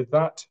with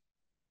that,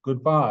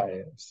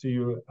 goodbye. See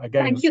you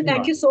again.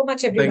 Thank you so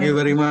much, everyone. Thank you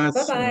very much.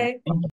 Bye-bye.